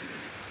mu,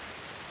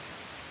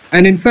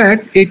 and in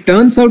fact it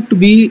turns out to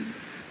be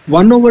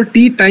 1 over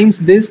t times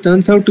this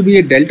turns out to be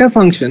a delta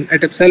function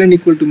at epsilon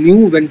equal to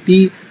mu when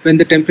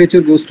the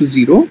temperature goes to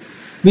 0,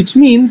 which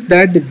means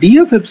that the d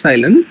of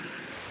epsilon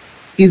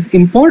is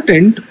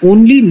important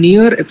only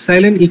near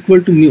epsilon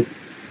equal to mu.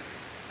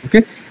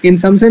 Okay, in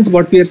some sense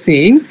what we are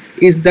saying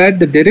is that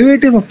the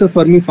derivative of the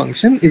Fermi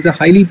function is a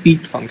highly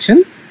peaked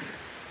function,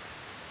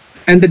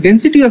 and the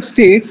density of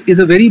states is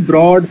a very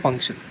broad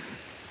function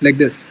like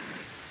this,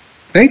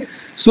 right?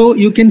 So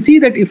you can see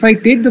that if I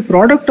take the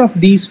product of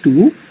these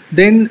two,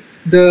 then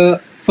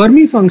the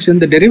Fermi function,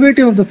 the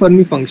derivative of the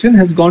Fermi function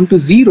has gone to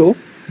 0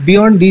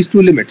 beyond these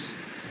two limits,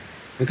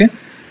 okay,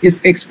 is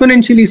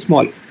exponentially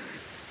small,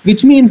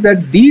 which means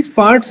that these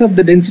parts of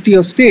the density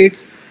of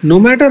states, no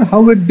matter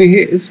how it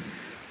behaves,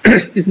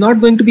 is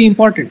not going to be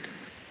important,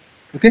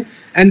 okay,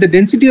 and the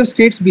density of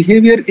states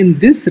behavior in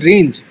this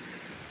range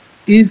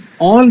is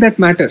all that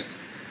matters,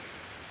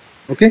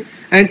 okay,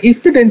 and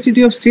if the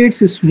density of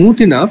states is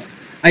smooth enough,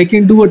 I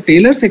can do a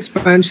Taylor's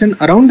expansion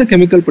around the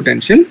chemical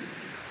potential,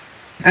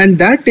 and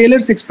that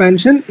Taylor's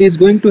expansion is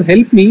going to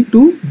help me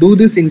to do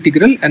this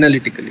integral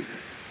analytically.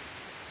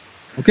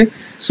 Okay,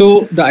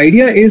 so the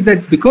idea is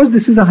that because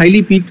this is a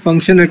highly peaked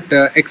function at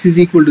x is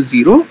equal to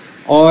 0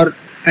 or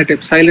at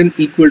epsilon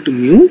equal to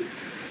mu,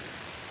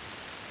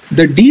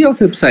 the d of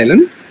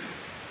epsilon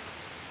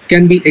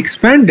can be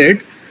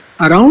expanded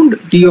around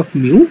d of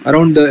mu,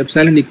 around the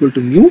epsilon equal to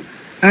mu,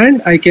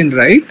 and I can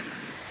write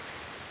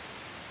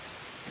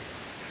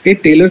a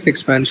Taylor's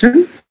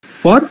expansion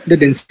for the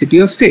density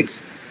of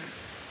states.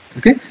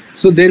 Okay,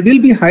 so there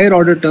will be higher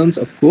order terms,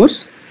 of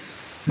course,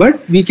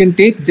 but we can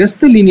take just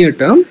the linear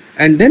term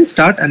and then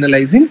start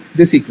analyzing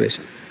this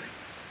equation.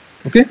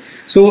 Okay,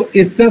 so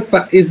is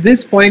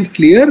this point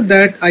clear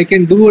that I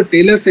can do a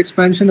Taylor's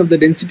expansion of the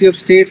density of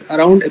states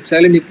around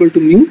epsilon equal to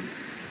mu?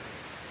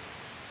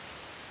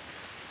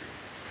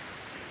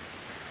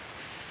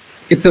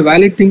 It's a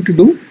valid thing to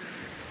do.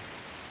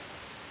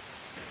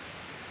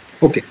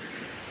 Okay,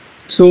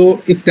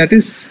 so if that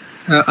is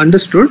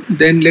understood,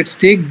 then let's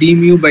take d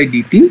mu by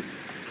dt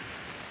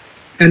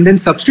and then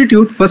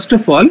substitute first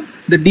of all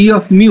the d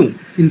of mu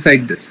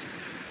inside this.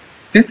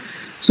 Okay,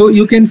 so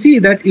you can see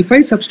that if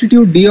I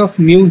substitute d of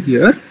mu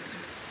here,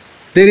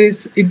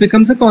 it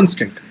becomes a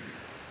constant.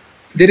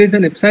 There is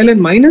an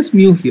epsilon minus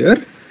mu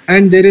here,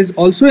 and there is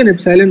also an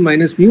epsilon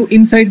minus mu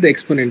inside the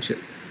exponential,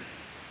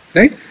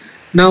 right?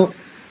 Now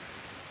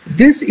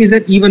this is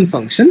an even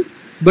function,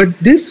 but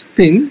this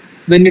thing,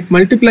 when it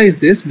multiplies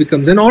this,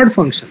 becomes an odd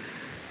function.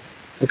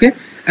 Okay,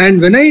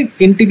 and when I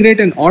integrate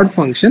an odd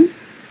function,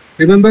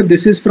 remember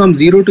this is from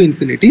 0 to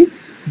infinity,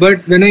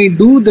 but when I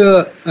do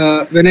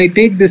when I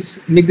take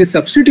this, make this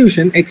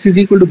substitution, x is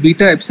equal to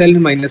beta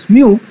epsilon minus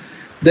mu,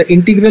 the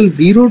integral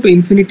 0 to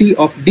infinity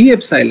of d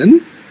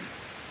epsilon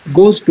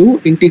goes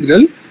to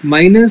integral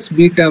minus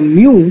beta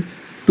mu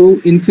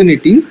to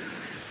infinity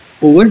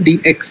over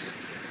dx.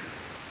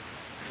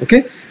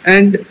 Okay,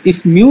 and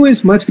if mu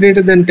is much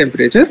greater than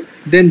temperature,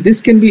 then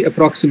this can be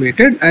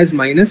approximated as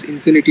minus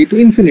infinity to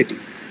infinity.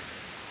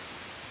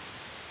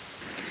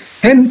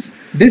 Hence,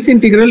 this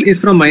integral is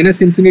from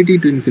minus infinity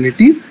to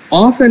infinity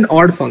of an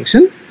odd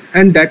function,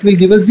 and that will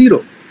give us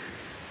 0.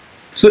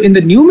 So in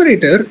the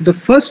numerator, the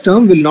first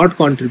term will not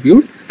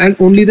contribute and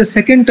only the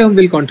second term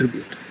will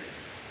contribute.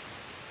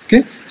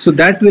 Okay, so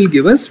that will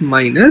give us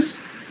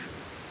minus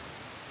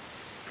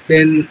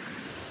then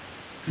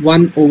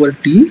 1 over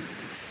t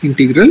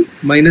integral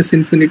minus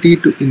infinity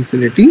to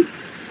infinity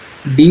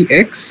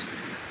dx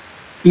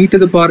e to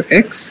the power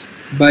x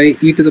by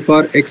e to the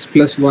power x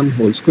plus 1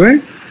 whole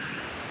squared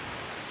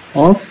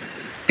of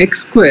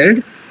x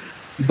squared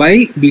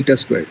by beta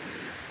squared,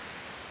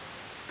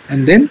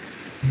 and then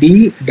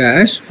d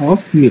dash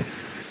of mu.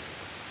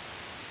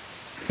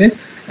 Okay,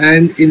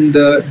 and in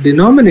the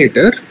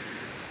denominator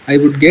I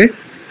would get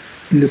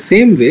in the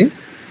same way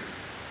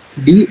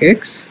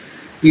dx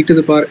e to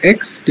the power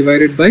x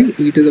divided by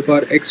e to the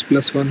power x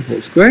plus 1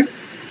 whole squared,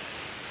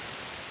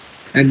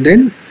 and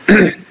then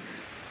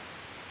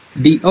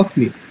d of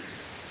mu.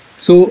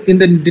 So in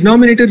the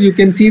denominator you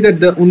can see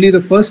that only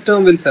the first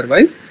term will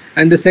survive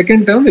and the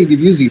second term will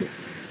give you 0,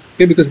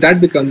 okay, because that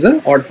becomes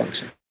an odd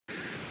function.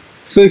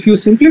 So if you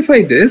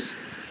simplify this,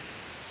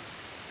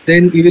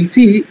 then you will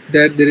see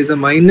that there is a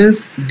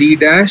minus d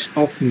dash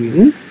of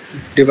mu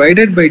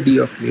divided by d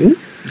of mu,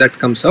 that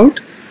comes out.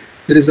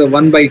 There is a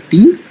 1 by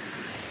t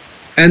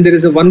and there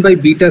is a 1 by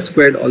beta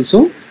squared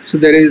also. So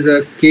there is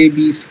a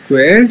kb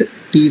squared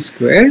t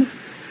squared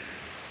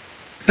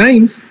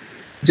times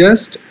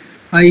just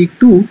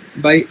I2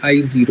 by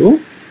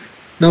I0.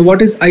 Now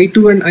what is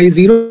I2 and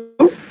I0?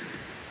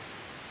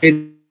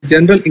 A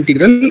general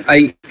integral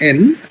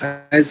In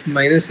as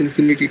minus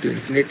infinity to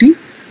infinity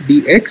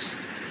dx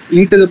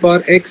e to the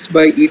power x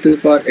by e to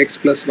the power x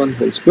plus 1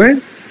 whole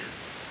squared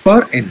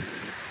for n.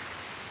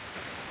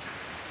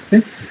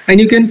 Okay, and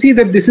you can see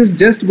that this is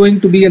just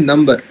going to be a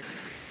number.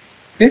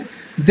 Okay,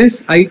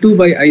 this I2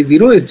 by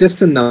I0 is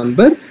just a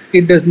number.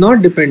 It does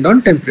not depend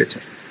on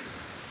temperature.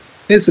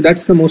 Okay, so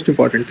that's the most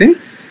important thing.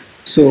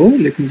 So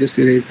let me just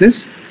erase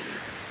this.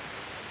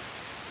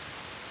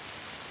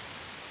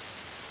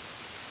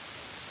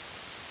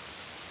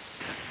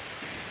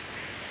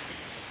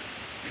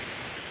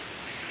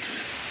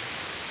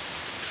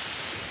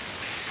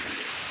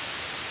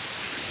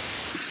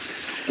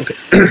 Okay.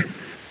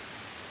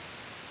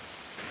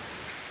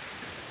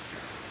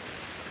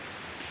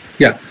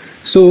 Yeah,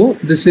 so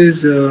this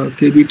is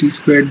kBt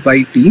squared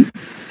by T,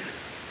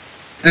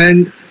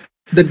 and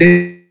the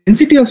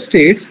density of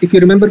states, if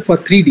you remember for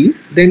 3D,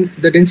 then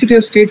the density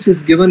of states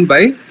is given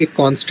by a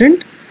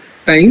constant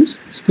times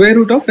square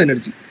root of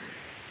energy.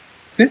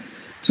 Okay,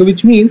 so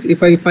which means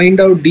if I find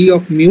out d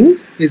of mu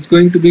is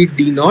going to be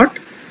d naught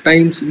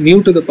times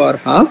mu to the power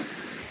half,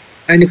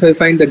 and if I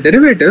find the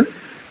derivative,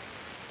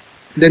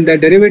 then the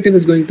derivative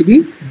is going to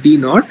be d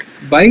naught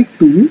by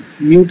 2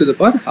 mu to the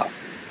power half.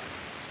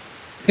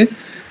 Okay,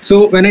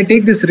 so when I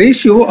take this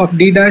ratio of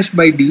d dash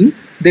by d,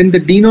 then the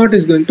d naught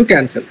is going to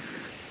cancel.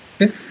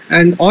 Okay,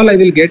 and all I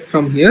will get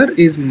from here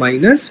is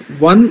minus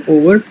 1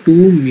 over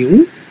 2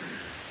 mu.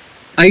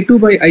 I2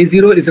 by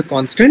I0 is a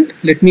constant.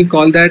 Let me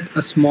call that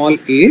a small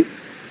a,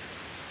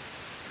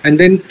 and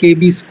then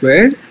kb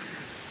squared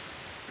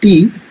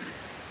t,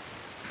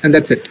 and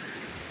that's it.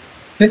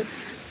 Okay,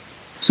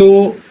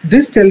 so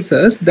this tells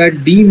us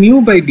that d mu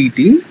by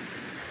dt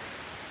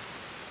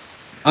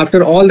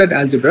after all that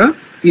algebra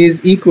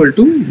is equal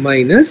to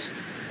minus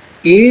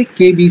a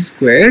kb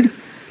squared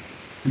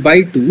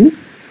by 2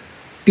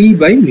 t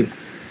by mu.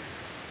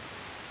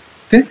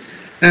 Okay,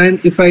 and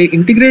if I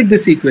integrate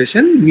this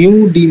equation,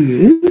 mu d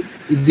mu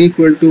is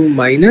equal to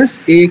minus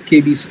a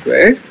kb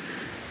squared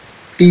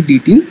t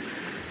dt,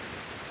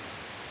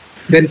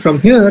 then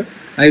from here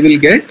I will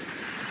get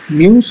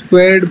mu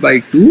squared by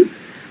 2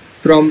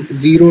 from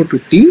 0 to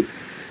t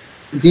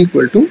is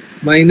equal to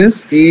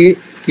minus a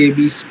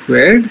kb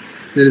squared,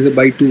 there is a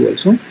by 2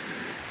 also,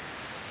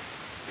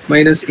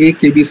 minus a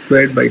kb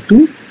squared by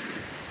 2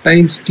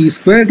 times t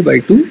squared by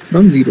 2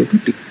 from 0 to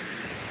t.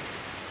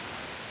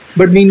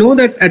 But we know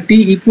that at t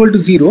equal to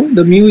 0,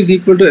 the mu is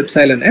equal to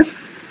epsilon f.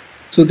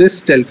 So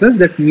this tells us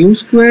that mu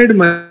squared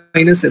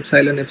minus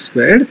epsilon f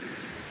squared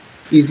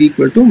is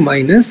equal to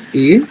minus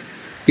a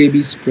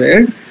kb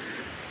squared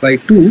by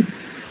 2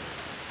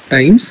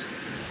 times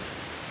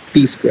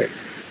t squared.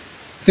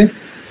 Okay,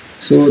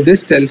 so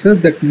this tells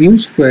us that mu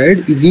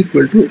squared is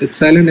equal to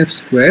epsilon f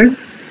squared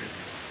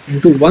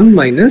into 1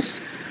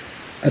 minus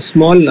a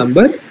small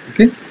number,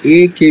 okay,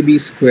 a kb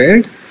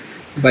squared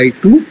by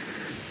 2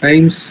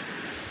 times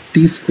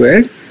t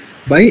squared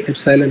by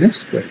epsilon f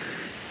squared.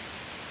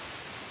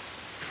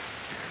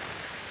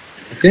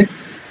 Okay,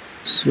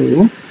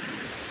 so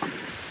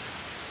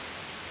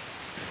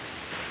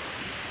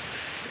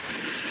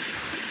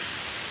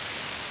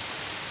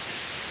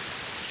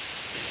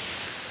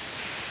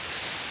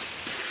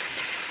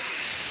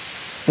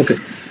okay,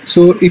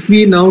 so if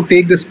we now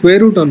take the square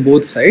root on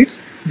both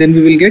sides, then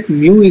we will get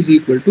mu is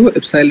equal to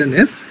epsilon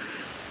f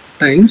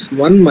times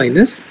 1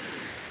 minus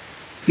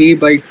a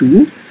by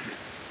 2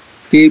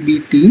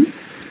 kbt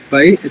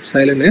by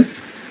epsilon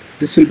f.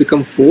 This will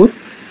become 4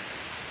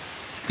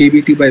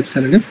 kbt by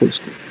epsilon f whole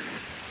square.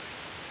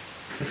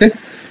 Okay,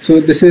 so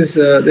this is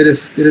there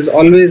is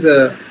always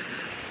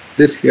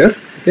this here.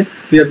 Okay,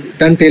 we have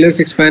done Taylor's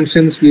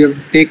expansions, we have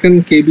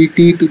taken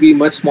kbt to be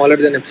much smaller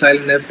than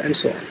epsilon f and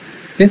so on.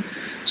 Okay,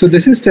 so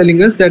this is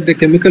telling us that the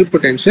chemical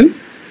potential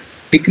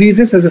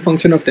decreases as a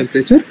function of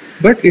temperature,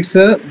 but it's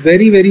a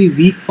very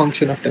weak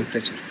function of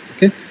temperature.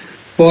 Okay,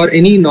 for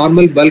any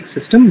normal bulk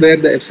system where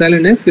the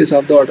epsilon f is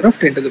of the order of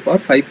 10 to the power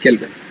 5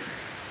 Kelvin.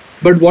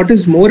 But what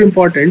is more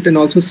important and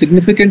also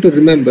significant to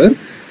remember,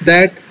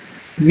 that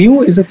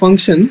mu is a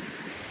function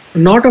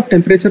not of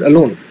temperature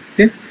alone.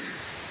 Okay,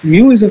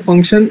 mu is a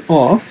function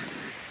of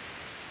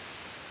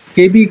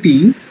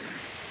kbt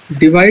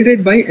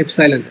divided by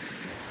epsilon f.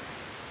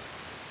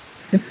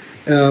 Okay?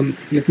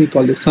 Let me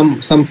call this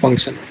some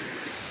function.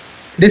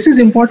 This is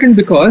important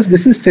because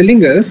this is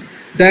telling us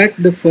that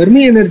the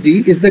Fermi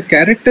energy is the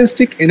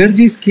characteristic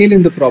energy scale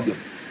in the problem.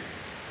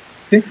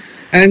 Okay?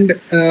 And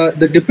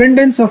the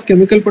dependence of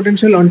chemical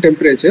potential on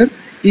temperature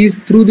is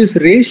through this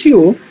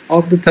ratio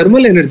of the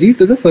thermal energy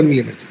to the Fermi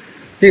energy.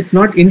 Okay? It's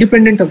not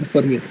independent of the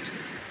Fermi energy,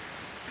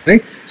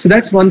 right? So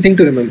that's one thing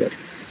to remember.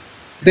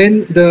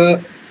 Then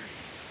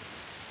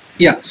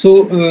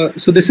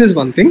so this is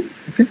one thing.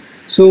 Okay,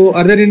 so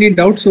are there any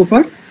doubts so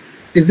far?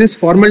 Is this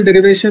formal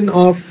derivation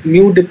of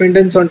mu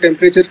dependence on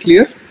temperature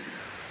clear?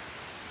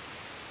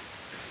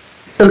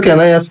 Sir, can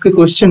I ask a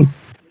question?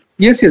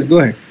 Yes, go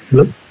ahead.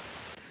 Hello?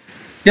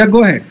 Yeah,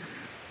 go ahead.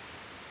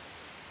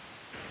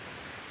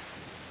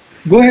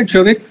 Go ahead,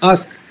 Shavik,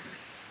 ask.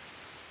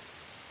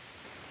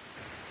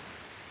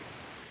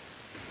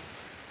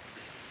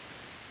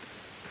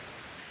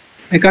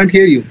 I can't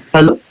hear you.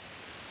 Hello?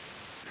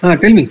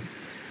 Tell me.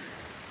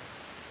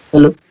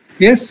 Hello?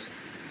 Yes.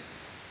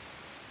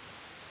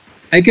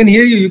 I can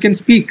hear you. You can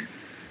speak.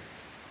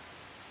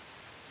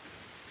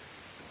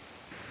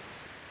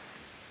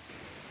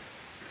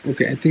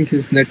 Okay, I think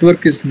his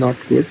network is not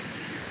good.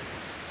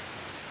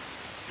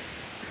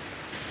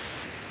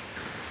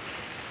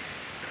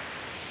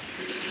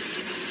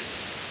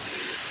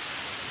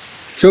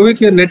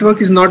 Shovik, your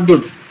network is not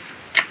good.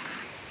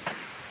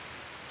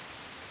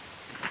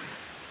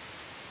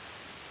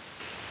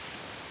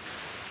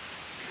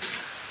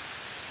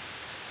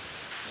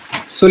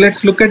 So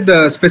let's look at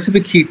the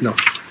specific heat now.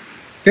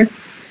 Okay,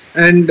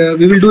 and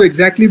we will do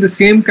exactly the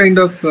same kind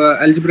of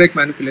algebraic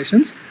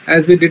manipulations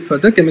as we did for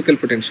the chemical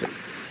potential.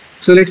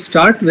 So let's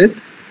start with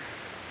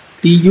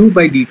du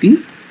by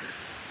dt,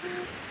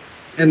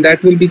 and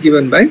that will be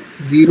given by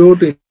 0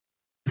 to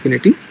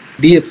infinity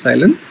d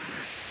epsilon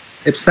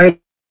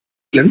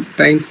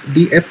times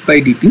df by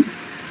dt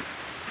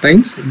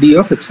times d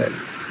of epsilon.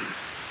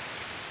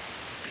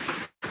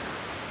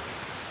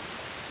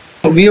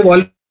 We have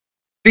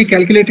already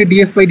calculated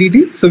df by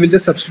dt, so we'll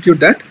just substitute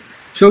that.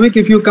 Shovik,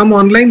 if you come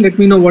online, let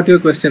me know what your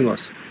question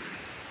was.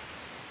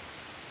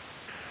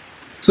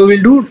 So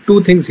we'll do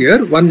two things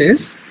here. One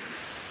is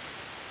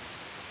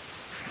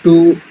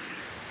to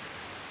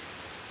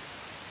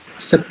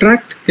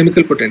subtract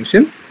chemical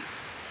potential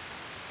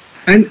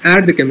and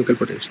add the chemical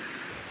potential.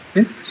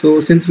 Okay? So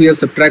since we have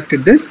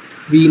subtracted this,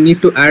 we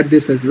need to add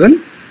this as well,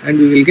 and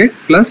we will get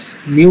plus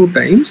mu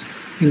times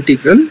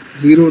integral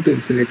 0 to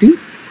infinity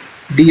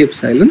d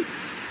epsilon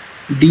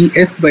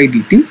df by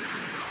dt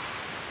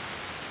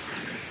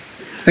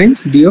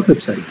times d of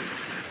epsilon.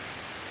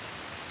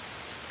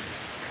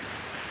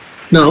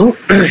 Now,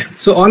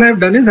 so all I have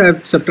done is I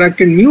have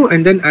subtracted mu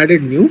and then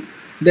added mu.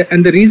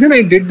 And the reason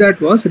I did that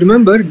was,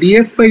 remember,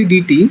 df by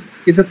dt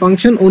is a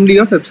function only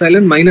of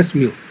epsilon minus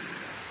mu,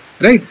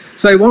 right?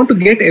 So I want to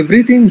get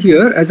everything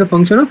here as a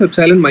function of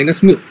epsilon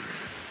minus mu.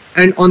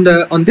 And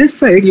on this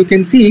side, you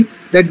can see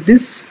that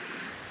this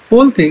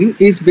whole thing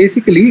is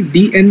basically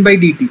dn by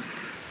dt,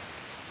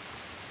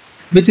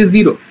 which is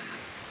 0.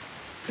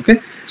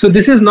 Okay, so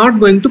this is not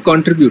going to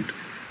contribute,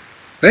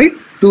 right,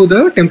 to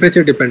the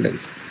temperature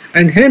dependence,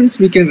 and hence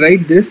we can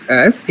write this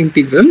as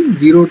integral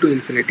 0 to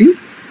infinity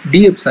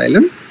d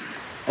epsilon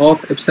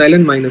of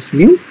epsilon minus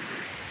mu,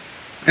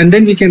 and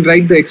then we can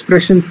write the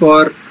expression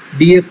for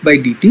df by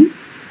dt,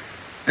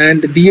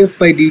 and the df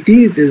by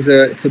dt is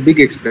it's a big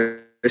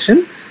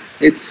expression.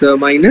 It's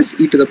minus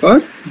e to the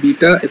power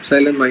beta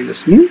epsilon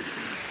minus mu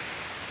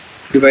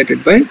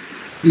divided by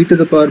e to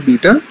the power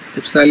beta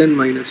epsilon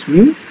minus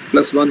mu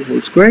plus 1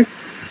 whole square,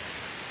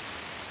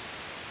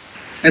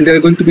 and there are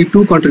going to be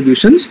two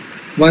contributions.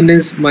 One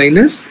is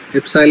minus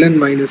epsilon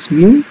minus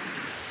mu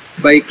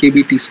by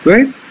kBt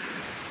squared,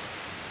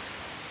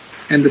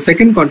 and the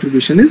second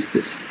contribution is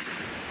this,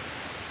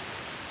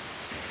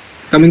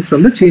 coming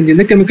from the change in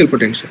the chemical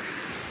potential.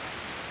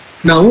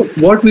 Now,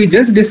 what we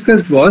just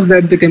discussed was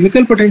that the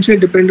chemical potential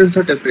dependence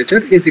on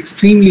temperature is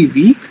extremely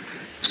weak,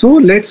 so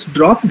let's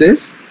drop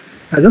this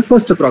as a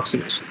first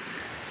approximation.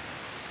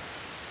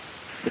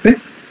 Okay,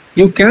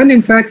 you can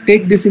in fact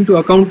take this into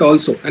account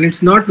also, and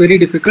it's not very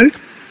difficult.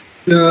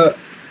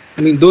 I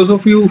mean, those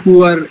of you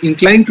who are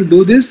inclined to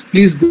do this,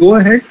 please go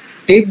ahead,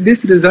 take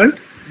this result,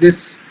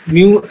 this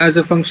mu as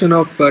a function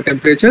of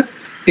temperature,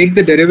 take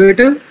the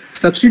derivative,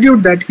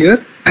 substitute that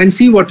here and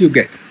see what you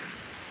get.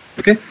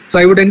 Okay, so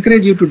I would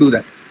encourage you to do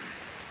that.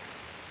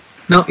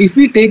 Now, if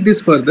we take this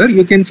further,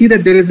 you can see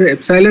that there is a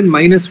epsilon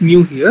minus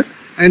mu here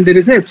and there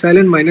is a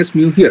epsilon minus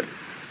mu here,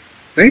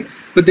 right?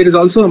 But there is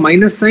also a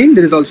minus sign,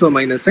 there is also a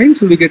minus sign,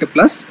 so we get a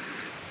plus,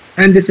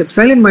 and this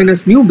epsilon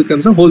minus mu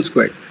becomes a whole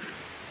square.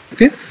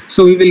 Okay,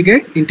 so we will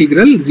get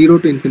integral 0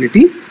 to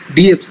infinity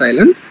d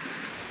epsilon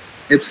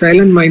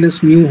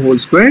minus mu whole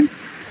square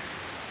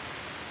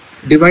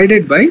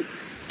divided by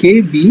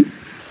kb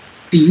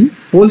t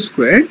whole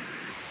square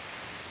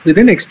with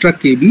an extra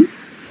kb,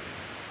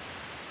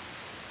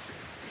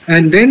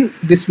 and then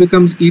this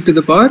becomes e to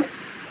the power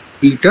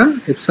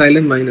beta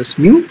epsilon minus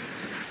mu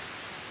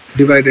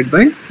divided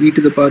by e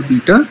to the power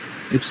beta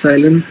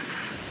epsilon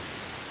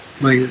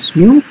minus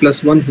mu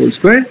plus 1 whole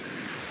square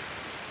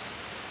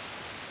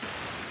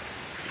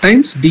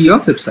times d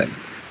of epsilon.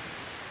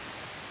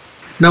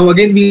 Now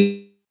again,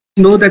 we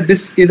know that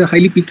this is a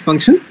highly peaked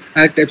function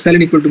at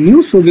epsilon equal to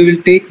mu, so we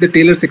will take the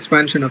Taylor's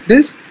expansion of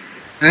this,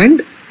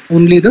 and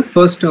only the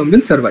first term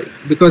will survive,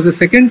 because the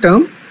second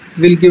term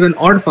will give an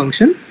odd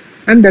function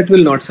and that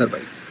will not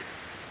survive.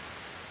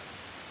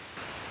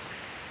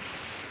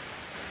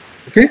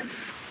 Okay,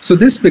 so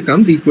this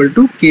becomes equal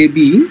to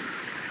kb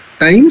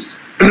times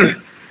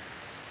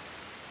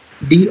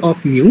d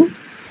of mu,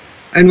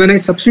 and when I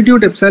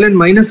substitute epsilon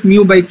minus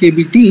mu by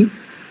kbt,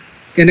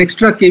 an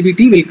extra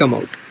kbt will come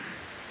out.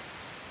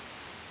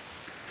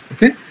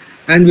 Okay,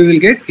 and we will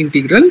get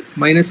integral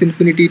minus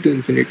infinity to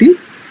infinity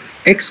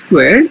x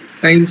squared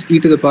times e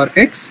to the power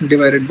x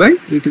divided by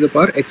e to the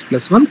power x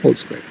plus 1 whole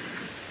square.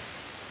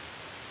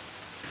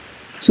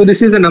 So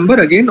this is a number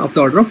again of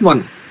the order of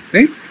 1,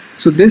 right?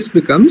 So this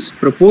becomes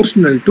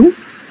proportional to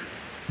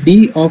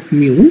d of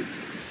mu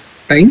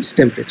times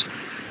temperature.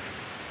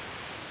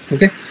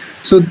 Okay,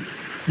 so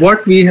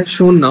what we have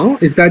shown now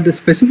is that the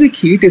specific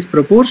heat is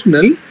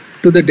proportional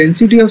to the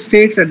density of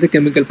states at the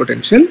chemical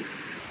potential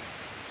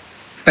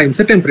times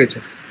the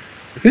temperature.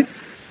 Okay.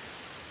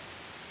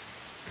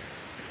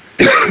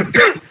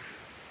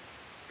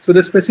 So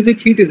the specific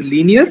heat is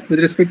linear with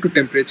respect to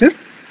temperature,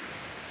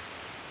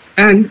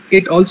 and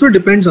it also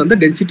depends on the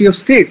density of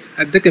states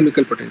at the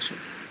chemical potential,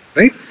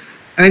 right?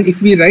 And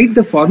if we write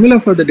the formula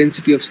for the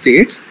density of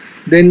states,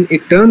 then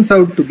it turns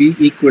out to be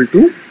equal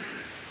to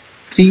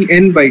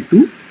 3n by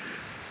 2,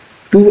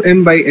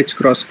 2m by h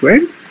cross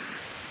squared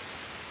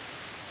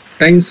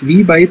times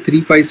v by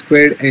 3 pi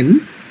squared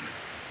n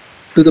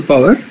to the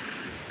power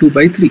 2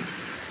 by 3.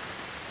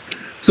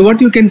 So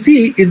what you can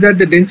see is that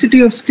the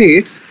density of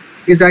states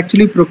is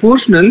actually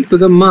proportional to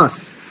the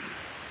mass.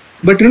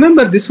 But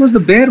remember, this was the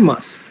bare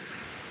mass,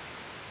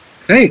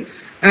 right?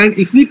 And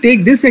if we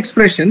take this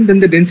expression, then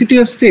the density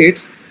of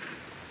states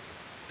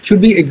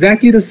should be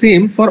exactly the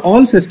same for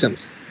all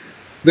systems,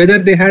 whether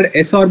they had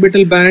s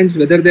orbital bands,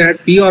 whether they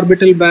had p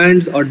orbital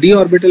bands or d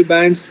orbital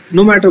bands,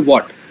 no matter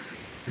what.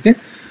 Okay,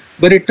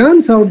 but it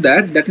turns out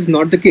that that is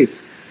not the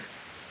case.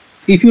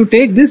 If you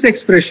take this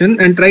expression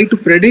and try to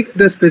predict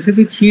the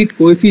specific heat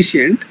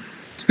coefficient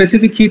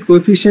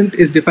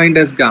is defined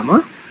as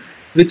gamma,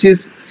 which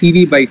is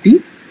CV by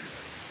T.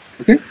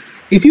 Okay,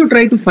 if you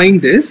try to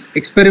find this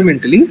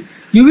experimentally,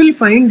 you will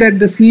find that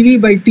the CV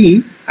by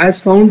T,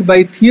 as found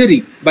by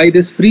theory, by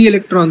this free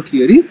electron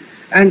theory,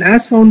 and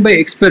as found by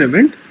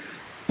experiment,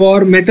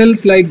 for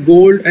metals like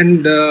gold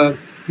and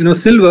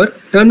silver,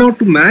 turn out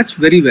to match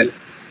very well.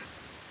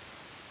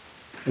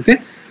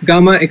 Okay,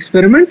 gamma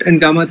experiment and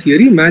gamma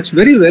theory match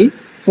very well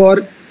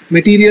for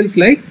materials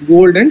like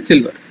gold and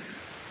silver.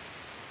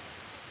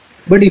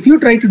 But if you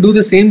try to do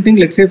the same thing,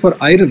 let's say for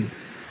iron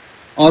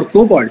or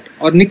cobalt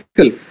or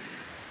nickel,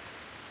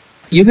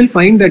 you will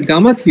find that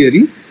gamma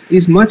theory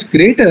is much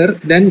greater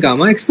than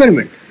gamma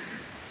experiment.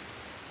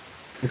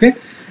 Okay,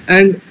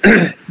 and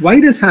why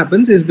this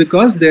happens is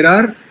because there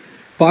are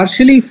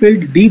partially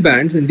filled D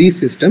bands in these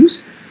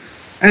systems,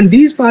 and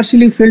these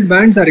partially filled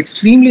bands are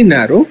extremely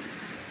narrow.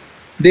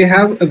 They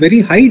have a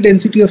very high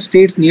density of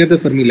states near the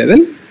Fermi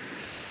level,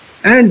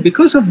 and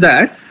because of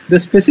that, the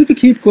specific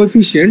heat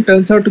coefficient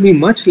turns out to be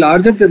much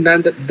larger than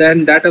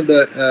that of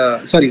the,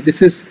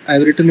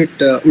 I've written it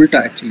ulta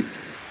actually.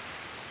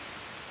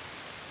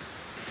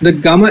 The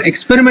gamma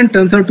experiment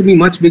turns out to be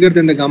much bigger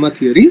than the gamma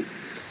theory,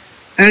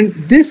 and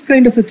this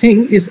kind of a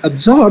thing is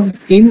absorbed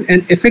in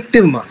an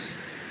effective mass.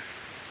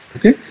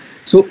 Okay,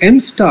 so m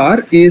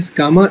star is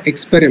gamma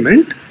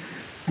experiment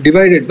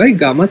divided by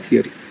gamma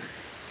theory.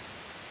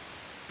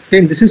 Okay,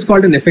 and this is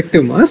called an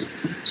effective mass.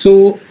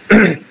 So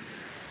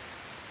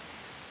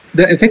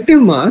the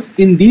effective mass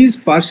in these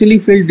partially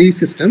filled D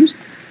systems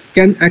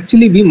can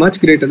actually be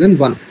much greater than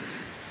 1.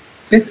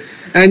 Okay,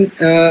 and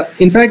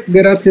in fact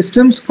there are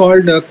systems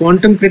called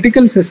quantum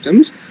critical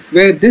systems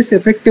where this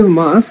effective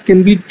mass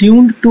can be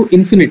tuned to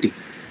infinity.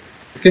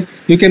 Okay,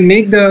 you can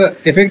make the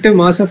effective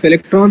mass of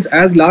electrons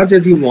as large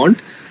as you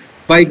want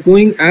by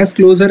going as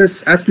close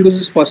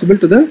as possible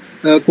to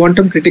the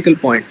quantum critical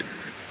point.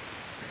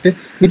 Okay,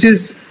 which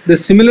is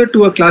similar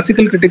to a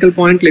classical critical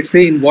point, let's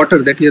say in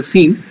water, that you have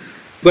seen.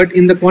 But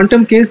in the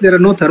quantum case, there are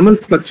no thermal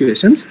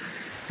fluctuations.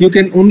 You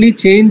can only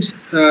change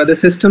the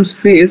system's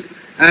phase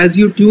as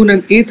you tune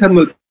an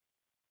athermal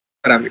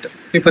parameter.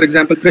 Okay, for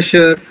example,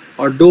 pressure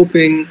or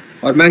doping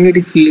or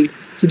magnetic field.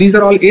 So these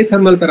are all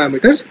athermal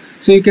parameters.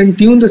 So you can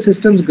tune the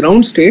system's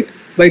ground state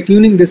by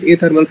tuning this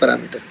athermal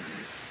parameter.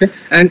 Okay,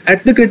 and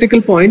at the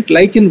critical point,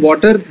 like in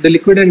water, the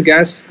liquid and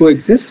gas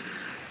coexist.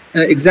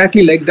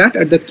 Exactly like that,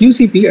 at the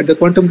QCP, at the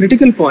quantum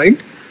critical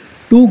point,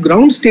 two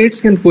ground states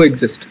can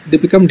coexist. They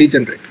become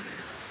degenerate.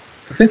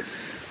 Okay,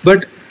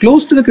 but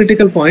close to the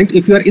critical point,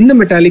 if you are in the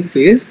metallic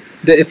phase,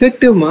 the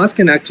effective mass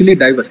can actually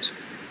diverge.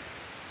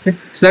 Okay,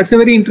 so that's a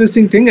very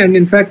interesting thing, and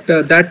in fact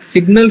that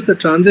signals the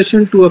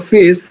transition to a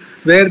phase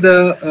where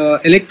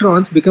the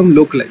electrons become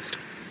localized.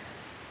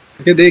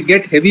 Okay, they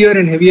get heavier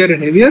and heavier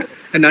and heavier,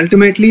 and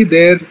ultimately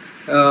their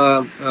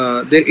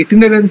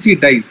itinerancy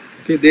dies.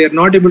 Okay, they are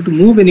not able to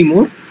move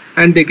anymore,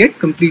 and they get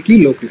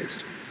completely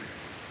localized.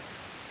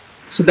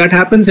 So that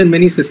happens in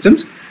many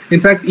systems. In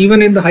fact,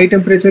 even in the high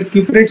temperature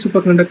cuprate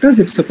superconductors,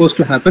 it's supposed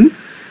to happen.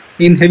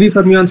 In heavy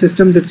fermion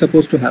systems, it's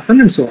supposed to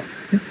happen, and so on.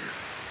 Okay?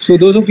 So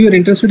those of you who are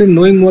interested in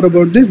knowing more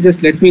about this,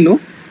 just let me know.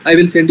 I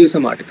will send you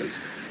some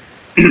articles.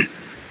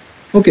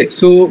 Okay,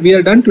 so we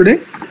are done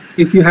today.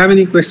 If you have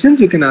any questions,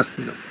 you can ask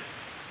me now.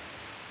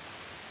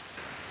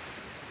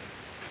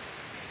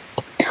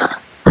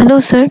 Hello,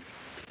 sir.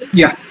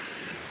 Yeah.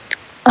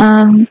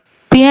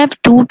 We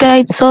have two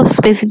types of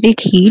specific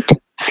heat,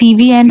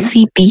 CV and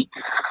CP.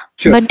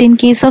 Sure. But in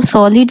case of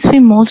solids, we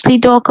mostly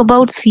talk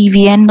about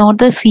CV and not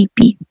the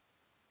CP.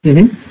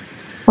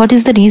 What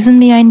is the reason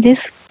behind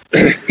this?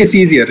 It's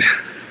easier.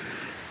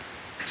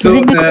 So,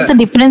 is it because the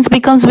difference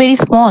becomes very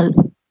small?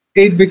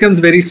 It becomes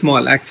very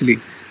small, actually.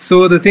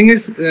 So the thing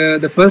is,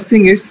 the first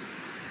thing is,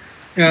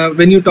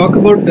 when you talk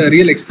about the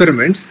real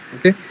experiments,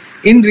 okay,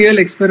 in real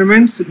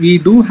experiments, we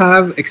do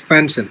have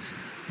expansions.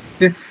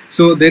 Okay,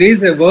 so there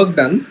is a work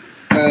done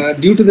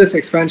due to this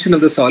expansion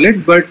of the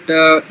solid, but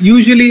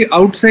usually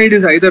outside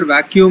is either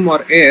vacuum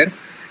or air,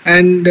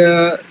 and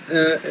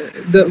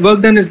the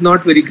work done is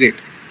not very great.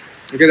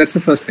 Okay, that's the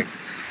first thing.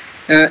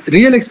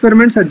 Real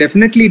experiments are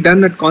definitely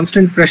done at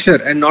constant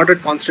pressure and not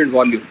at constant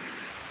volume.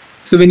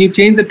 So when you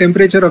change the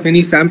temperature of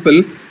any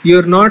sample,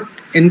 you're not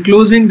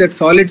enclosing that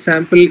solid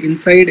sample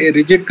inside a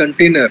rigid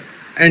container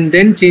and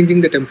then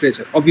changing the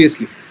temperature,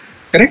 obviously.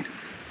 Correct?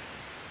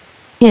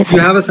 Yes. You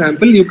have a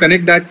sample, you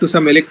connect that to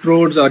some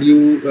electrodes, or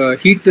you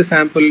heat the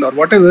sample or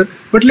whatever,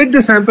 but let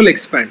the sample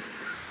expand.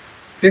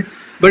 Okay?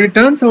 But it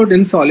turns out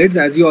in solids,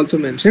 as you also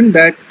mentioned,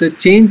 that the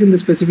change in the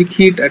specific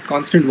heat at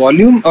constant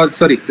volume, or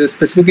sorry, the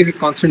specific heat at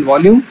constant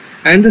volume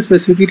and the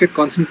specific heat at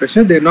constant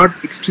pressure, they're not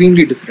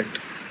extremely different.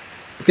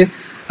 Okay?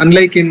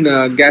 Unlike in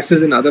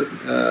gases and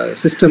other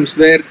systems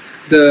where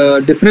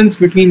the difference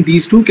between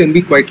these two can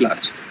be quite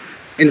large.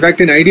 In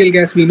fact, in ideal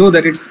gas, we know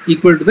that it's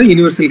equal to the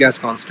universal gas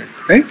constant,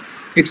 right?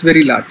 It's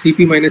very large.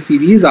 Cp minus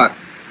Cv is R.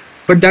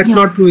 But that's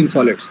not true in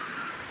solids.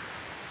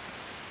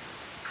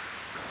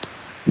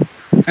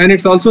 And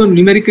it's also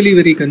numerically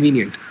very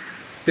convenient.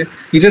 Okay?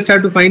 You just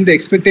have to find the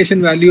expectation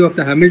value of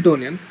the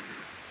Hamiltonian,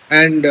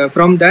 and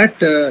from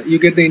that you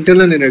get the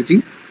internal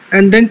energy,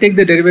 and then take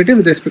the derivative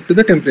with respect to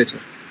the temperature.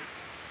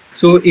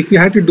 So if you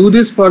had to do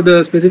this for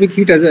the specific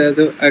heat at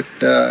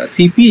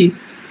Cp,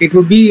 it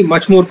would be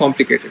much more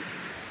complicated.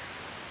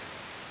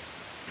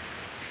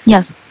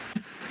 Yes.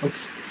 Okay.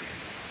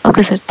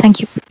 Okay, sir.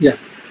 Thank you. Yeah.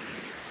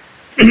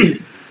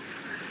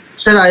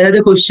 Sir, I had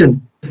a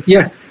question.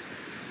 Yeah.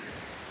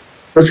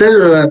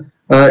 Sir,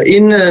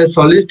 in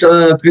solid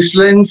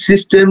crystalline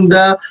system,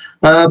 the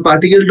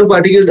particle to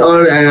particle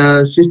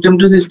or system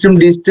to system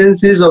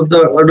distance is of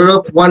the order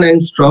of 1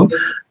 angstrom.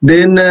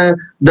 Then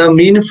the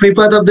mean free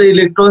path of the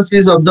electrons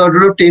is of the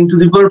order of 10 to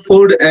the power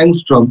 4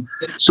 angstrom.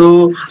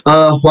 So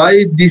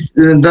why this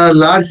the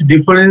large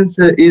difference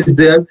is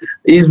there?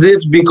 Is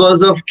that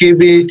because of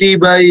kBT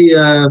by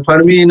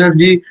Fermi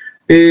energy?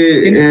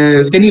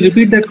 Can you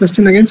repeat that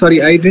question again?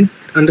 Sorry, I didn't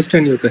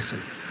understand your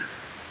question.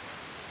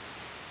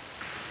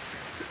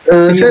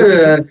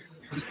 Sir,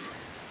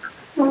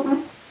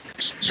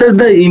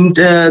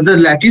 the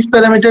lattice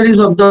parameter is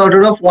of the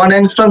order of 1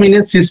 angstrom in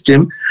a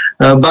system,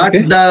 but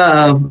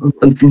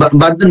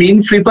the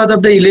mean free path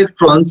of the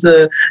electrons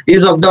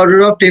is of the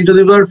order of 10 to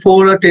the power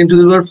 4 or 10 to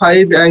the power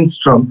 5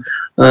 angstrom.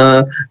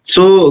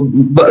 So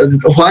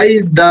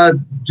why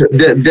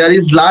there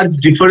is large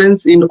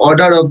difference in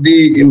order of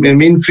the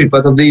mean free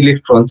path of the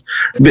electrons?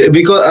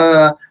 Because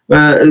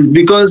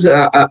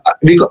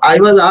I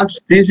was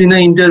asked this in an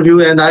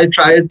interview, and I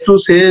tried to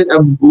say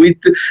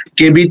with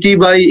kBT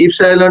by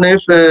epsilon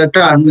f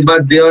term,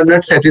 but they are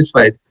not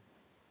satisfied.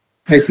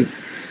 I see.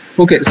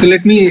 Okay, so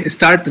let me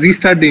restart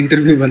the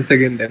interview once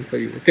again then for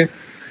you. Okay,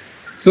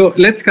 so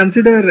let's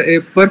consider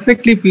a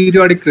perfectly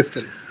periodic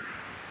crystal.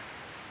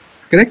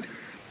 Correct?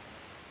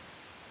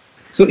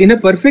 So in a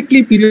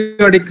perfectly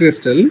periodic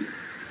crystal,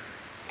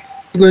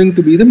 it's going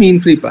to be the mean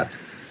free path.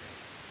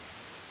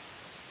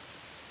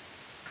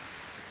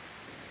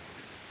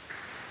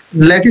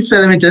 Lattice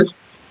parameter.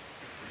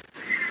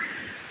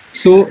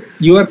 So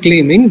you are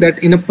claiming that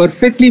in a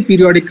perfectly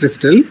periodic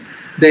crystal,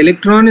 the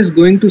electron is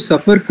going to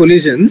suffer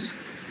collisions.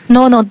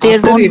 No,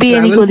 there won't be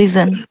any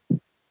collision.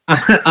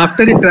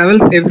 After it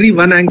travels every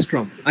 1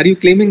 angstrom. Are you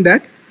claiming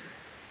that?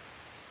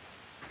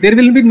 There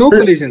will be no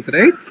collisions,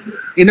 right?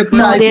 In a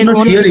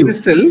perfectly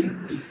crystal,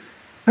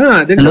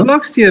 there's a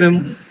Bloch's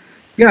theorem.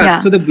 Yeah,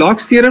 so the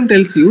Bloch's theorem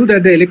tells you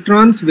that the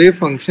electron's wave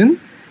function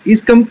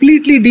is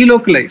completely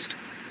delocalized,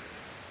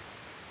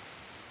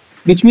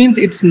 which means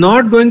it's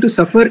not going to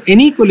suffer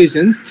any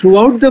collisions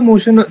throughout the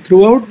motion,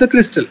 throughout the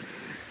crystal.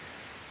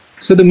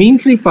 So the mean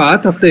free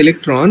path of the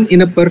electron in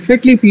a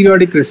perfectly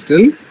periodic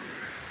crystal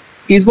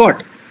is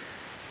what?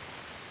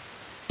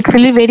 It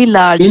will be very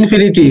large.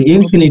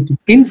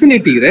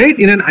 Infinity, right?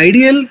 In an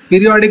ideal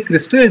periodic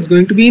crystal, it's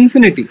going to be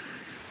infinity.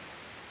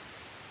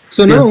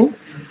 So now,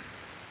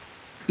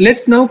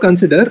 let's now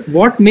consider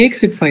what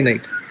makes it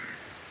finite.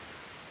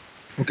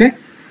 Okay?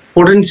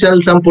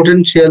 Some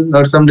potential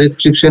or some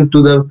restriction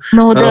to the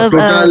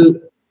total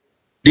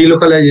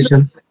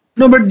delocalization.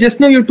 No, but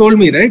just now you told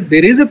me, right?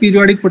 There is a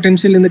periodic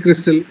potential in the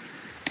crystal.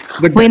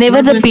 But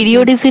whenever the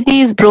periodicity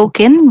is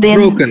broken,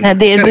 then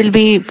there will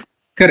be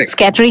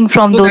scattering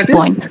from those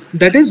points.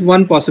 That is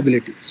one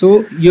possibility.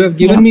 So you have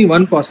given me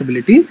one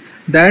possibility,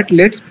 that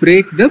let's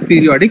break the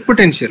periodic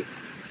potential.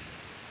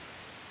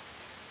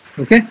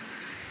 Okay.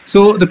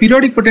 So the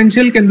periodic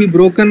potential can be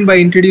broken by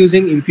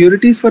introducing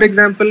impurities, for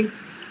example,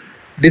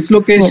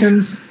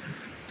 dislocations,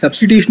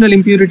 substitutional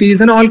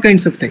impurities, and all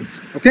kinds of things.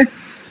 Okay.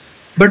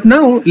 But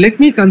now let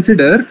me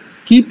consider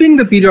keeping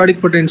the periodic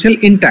potential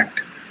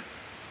intact.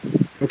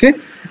 Okay.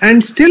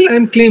 And still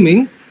I'm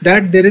claiming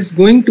that there is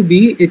going to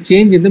be a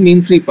change in the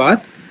mean free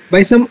path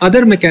by some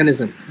other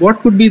mechanism.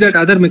 What could be that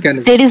other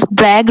mechanism? There is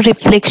Bragg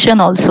reflection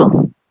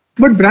also.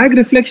 But Bragg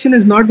reflection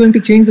is not going to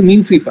change the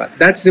mean free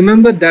path.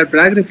 Remember that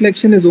Bragg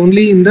reflection is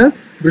only in the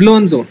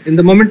Brillouin zone, in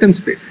the momentum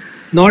space,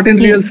 not in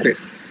real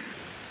space.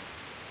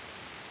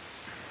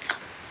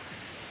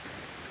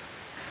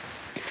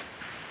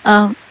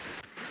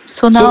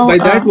 So now, by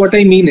that what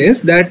I mean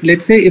is that,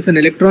 let's say if an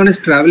electron is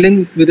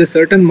traveling with a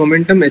certain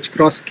momentum h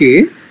cross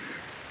k,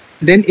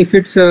 then if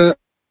it's a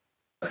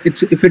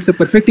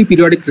perfectly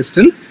periodic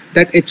crystal,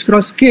 that h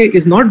cross k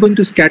is not going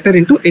to scatter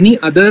into any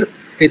other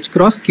h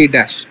cross k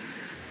dash.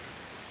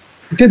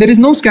 Okay, there is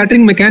no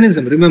scattering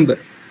mechanism, remember.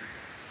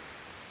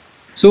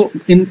 So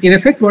in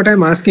effect what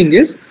I'm asking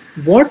is,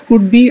 what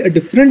could be a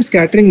different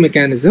scattering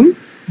mechanism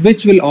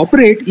which will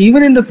operate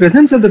even in the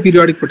presence of the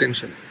periodic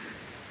potential?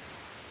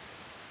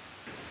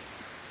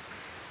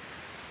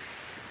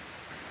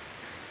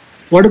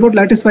 What about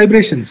lattice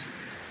vibrations?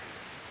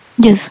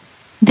 yes,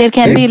 there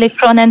can be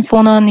electron and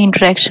phonon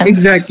interactions.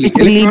 Exactly,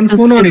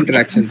 electron-phonon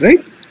interaction,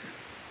 right?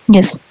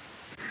 Yes.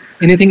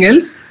 Anything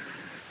else?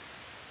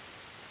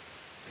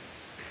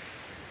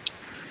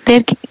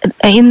 There,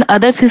 in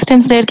other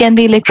systems, there can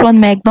be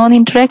electron-magnon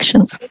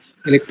interactions.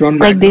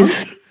 Electron-magnon. Like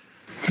this.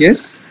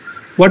 Yes.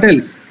 What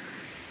else?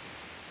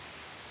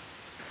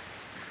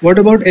 What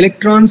about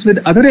electrons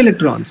with other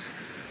electrons?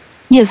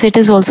 Yes, it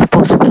is also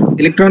possible.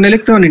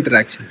 Electron-electron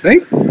interaction,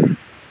 right?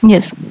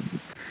 Yes.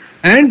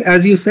 And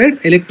as you said,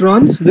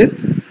 electrons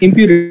with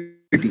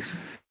impurities,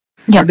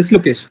 or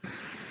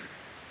dislocations.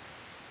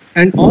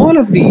 And all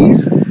of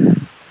these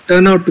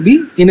turn out to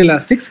be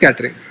inelastic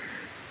scattering.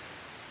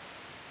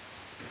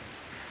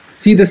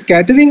 See, the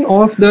scattering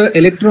of the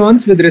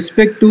electrons with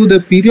respect to the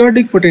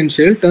periodic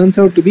potential turns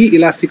out to be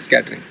elastic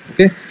scattering.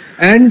 Okay,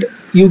 and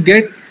you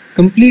get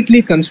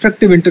completely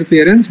constructive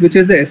interference, which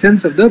is the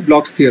essence of the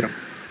Bloch's theorem,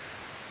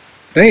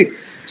 right?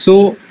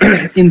 So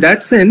in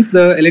that sense,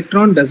 the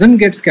electron doesn't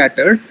get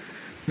scattered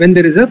when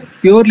there is a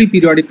purely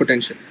periodic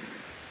potential.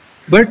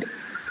 But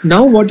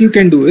now what you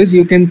can do is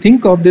you can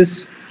think of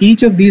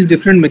each of these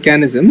different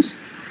mechanisms,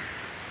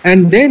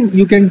 and then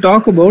you can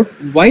talk about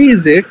why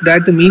is it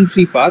that the mean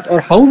free path,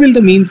 or how will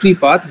the mean free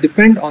path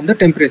depend on the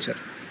temperature.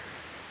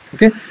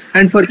 Okay,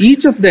 and for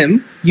each of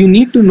them you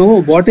need to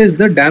know what is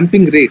the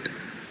damping rate.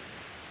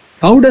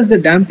 How does the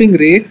damping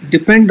rate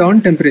depend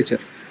on temperature?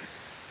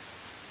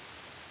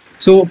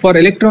 So for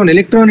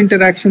electron-electron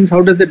interactions,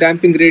 how does the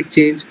damping rate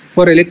change?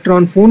 For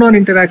electron-phonon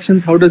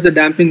interactions, how does the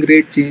damping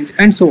rate change?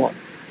 And so on.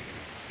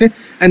 Okay?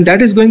 And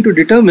that is going to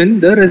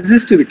determine the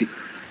resistivity.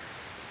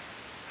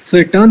 So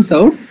it turns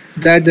out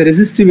that the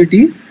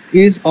resistivity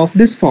is of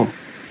this form.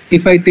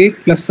 If I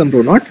take plus some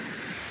rho naught.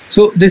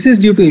 So this is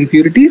due to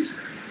impurities.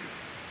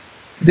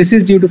 This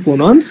is due to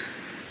phonons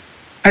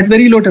at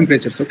very low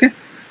temperatures. Okay?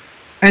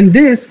 And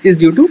this is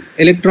due to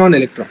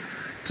electron-electron.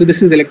 So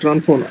this is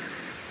electron-phonon.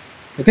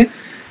 Okay?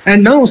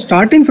 And now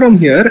starting from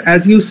here,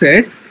 as you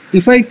said,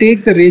 if I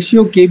take the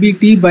ratio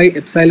kBT by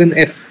epsilon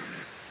f,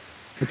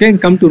 okay,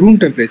 and come to room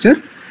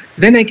temperature,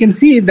 then I can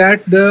see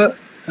that the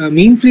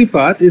mean free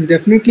path is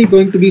definitely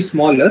going to be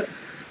smaller,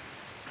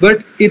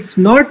 but it's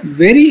not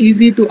very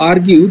easy to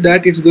argue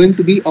that it's going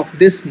to be of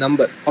this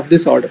number, of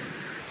this order.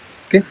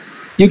 Okay,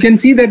 you can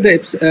see that the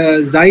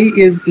xi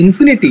is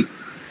infinity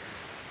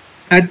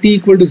at t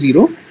equal to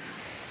 0,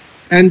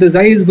 and the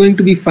xi is going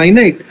to be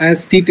finite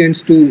as t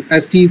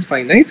is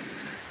finite.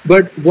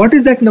 But what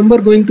is that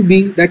number going to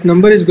be? That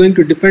number is going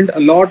to depend a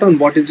lot on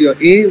what is your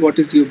A, what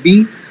is your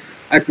B,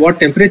 at what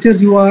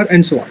temperatures you are,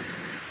 and so on.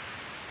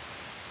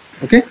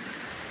 Okay?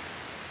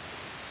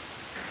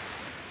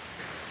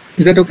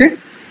 Is that okay?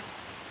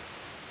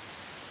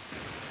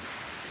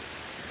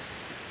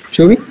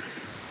 Shall we?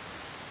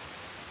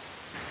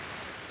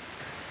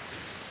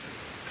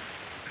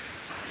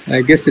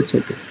 I guess it's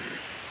okay.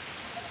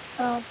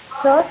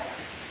 Sir?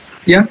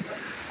 Yeah?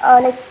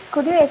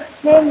 Could you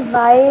explain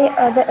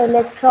why the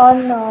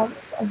electron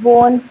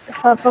won't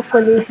suffer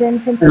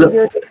collisions in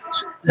periodic?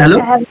 Hello?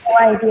 I have no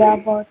idea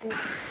about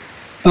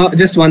it.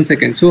 Just 1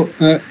 second. So,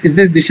 is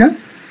this Disha?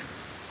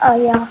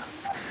 Yeah.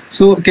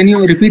 So, can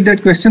you repeat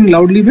that question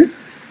loudly bit?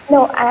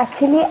 No,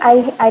 actually,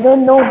 I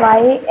don't know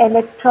why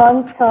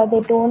electrons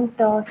they don't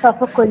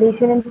suffer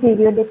collision in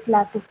periodic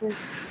lattices.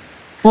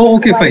 Oh,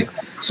 okay, fine.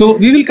 So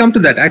we will come to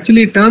that.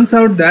 Actually, it turns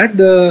out that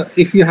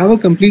if you have a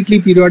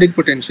completely periodic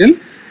potential,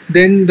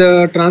 then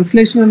the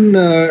translation,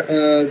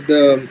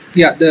 the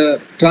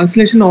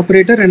translation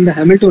operator and the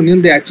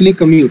Hamiltonian, they actually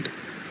commute.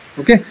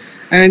 Okay,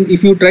 and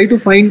if you try to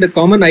find the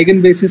common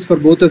eigenbasis for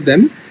both of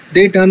them,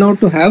 they turn out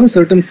to have a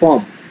certain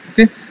form.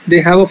 Okay,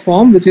 they have a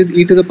form which is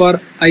e to the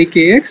power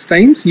ikx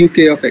times uk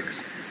of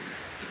x.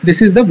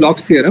 This is the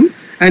Bloch's theorem,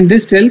 and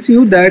this tells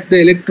you that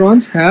the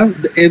electrons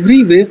have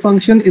every wave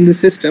function in the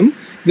system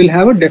will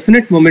have a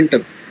definite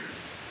momentum.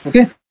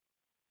 Okay,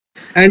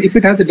 and if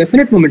it has a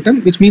definite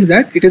momentum, which means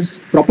that it is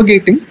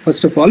propagating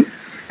first of all,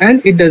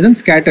 and it doesn't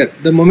scatter,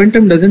 the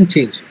momentum doesn't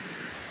change.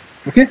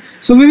 Okay,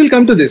 so we will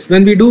come to this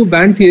when we do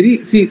band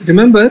theory. See,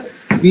 remember,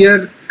 we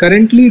are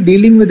currently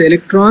dealing with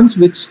electrons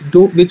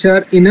which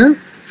are in a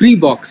free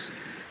box,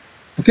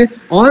 okay,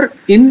 or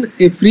in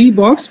a free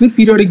box with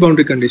periodic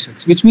boundary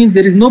conditions, which means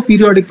there is no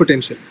periodic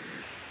potential.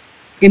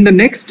 In the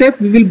next step,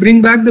 we will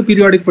bring back the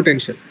periodic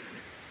potential.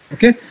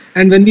 Okay,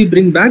 and when we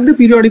bring back the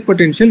periodic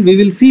potential, we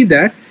will see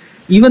that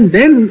even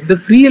then the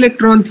free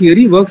electron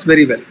theory works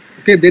very well.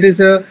 Okay, there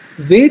is a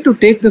way to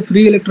take the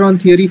free electron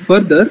theory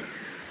further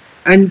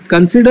and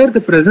consider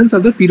the presence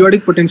of the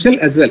periodic potential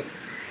as well.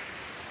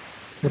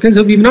 Okay,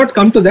 so we've not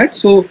come to that.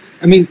 So,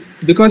 I mean,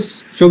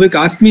 because Shobik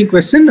asked me a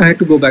question, I had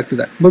to go back to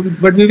that.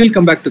 But we will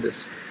come back to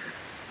this.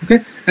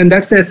 Okay, and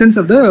that's the essence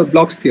of the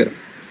Bloch's theorem.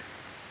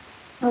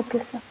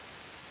 Okay, sir.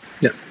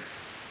 Yeah.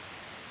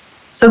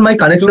 Sir, my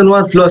connection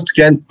was lost.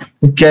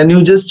 Can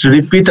you just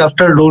repeat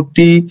after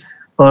roti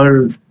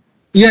or?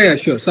 Yeah,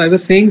 sure. So I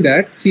was saying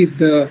that, see,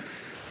 the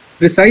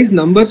precise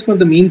numbers for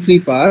the mean free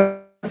path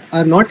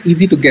are not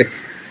easy to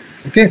guess.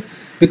 Okay,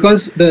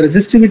 because the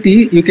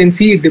resistivity, you can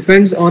see it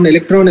depends on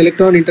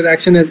electron-electron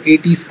interaction as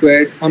AT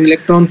squared, on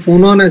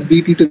electron-phonon as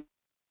BT to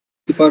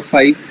the power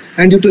 5,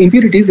 and due to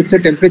impurities, it's a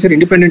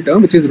temperature-independent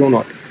term, which is rho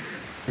naught.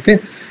 Okay,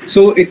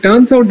 so it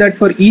turns out that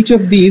for each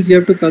of these, you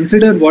have to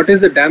consider what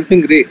is the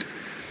damping rate.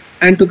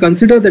 And to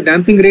consider the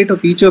damping rate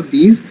of each of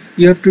these,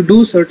 you have to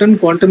do certain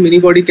quantum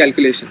mini-body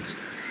calculations.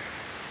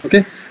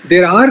 Okay,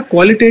 there are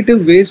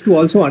qualitative ways to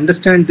also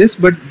understand this,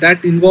 but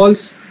that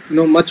involves,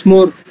 much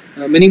more,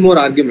 many more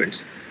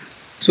arguments.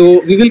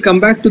 So we will come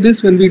back to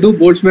this when we do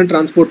Boltzmann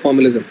transport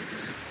formalism,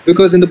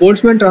 because in the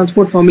Boltzmann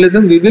transport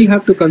formalism, we will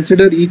have to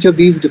consider each of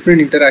these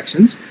different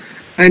interactions,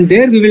 and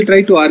there we will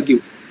try to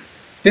argue,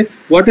 okay,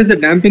 what is the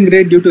damping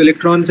rate due to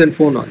electrons and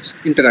phonons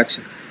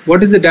interaction?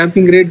 What is the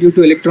damping rate due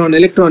to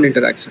electron-electron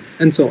interactions,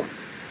 and so on.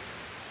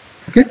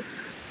 Okay?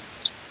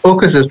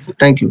 Okay, sir.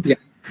 Thank you. Yeah.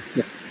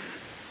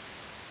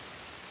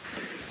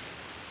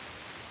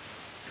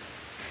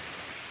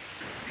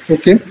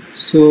 Okay,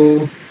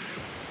 so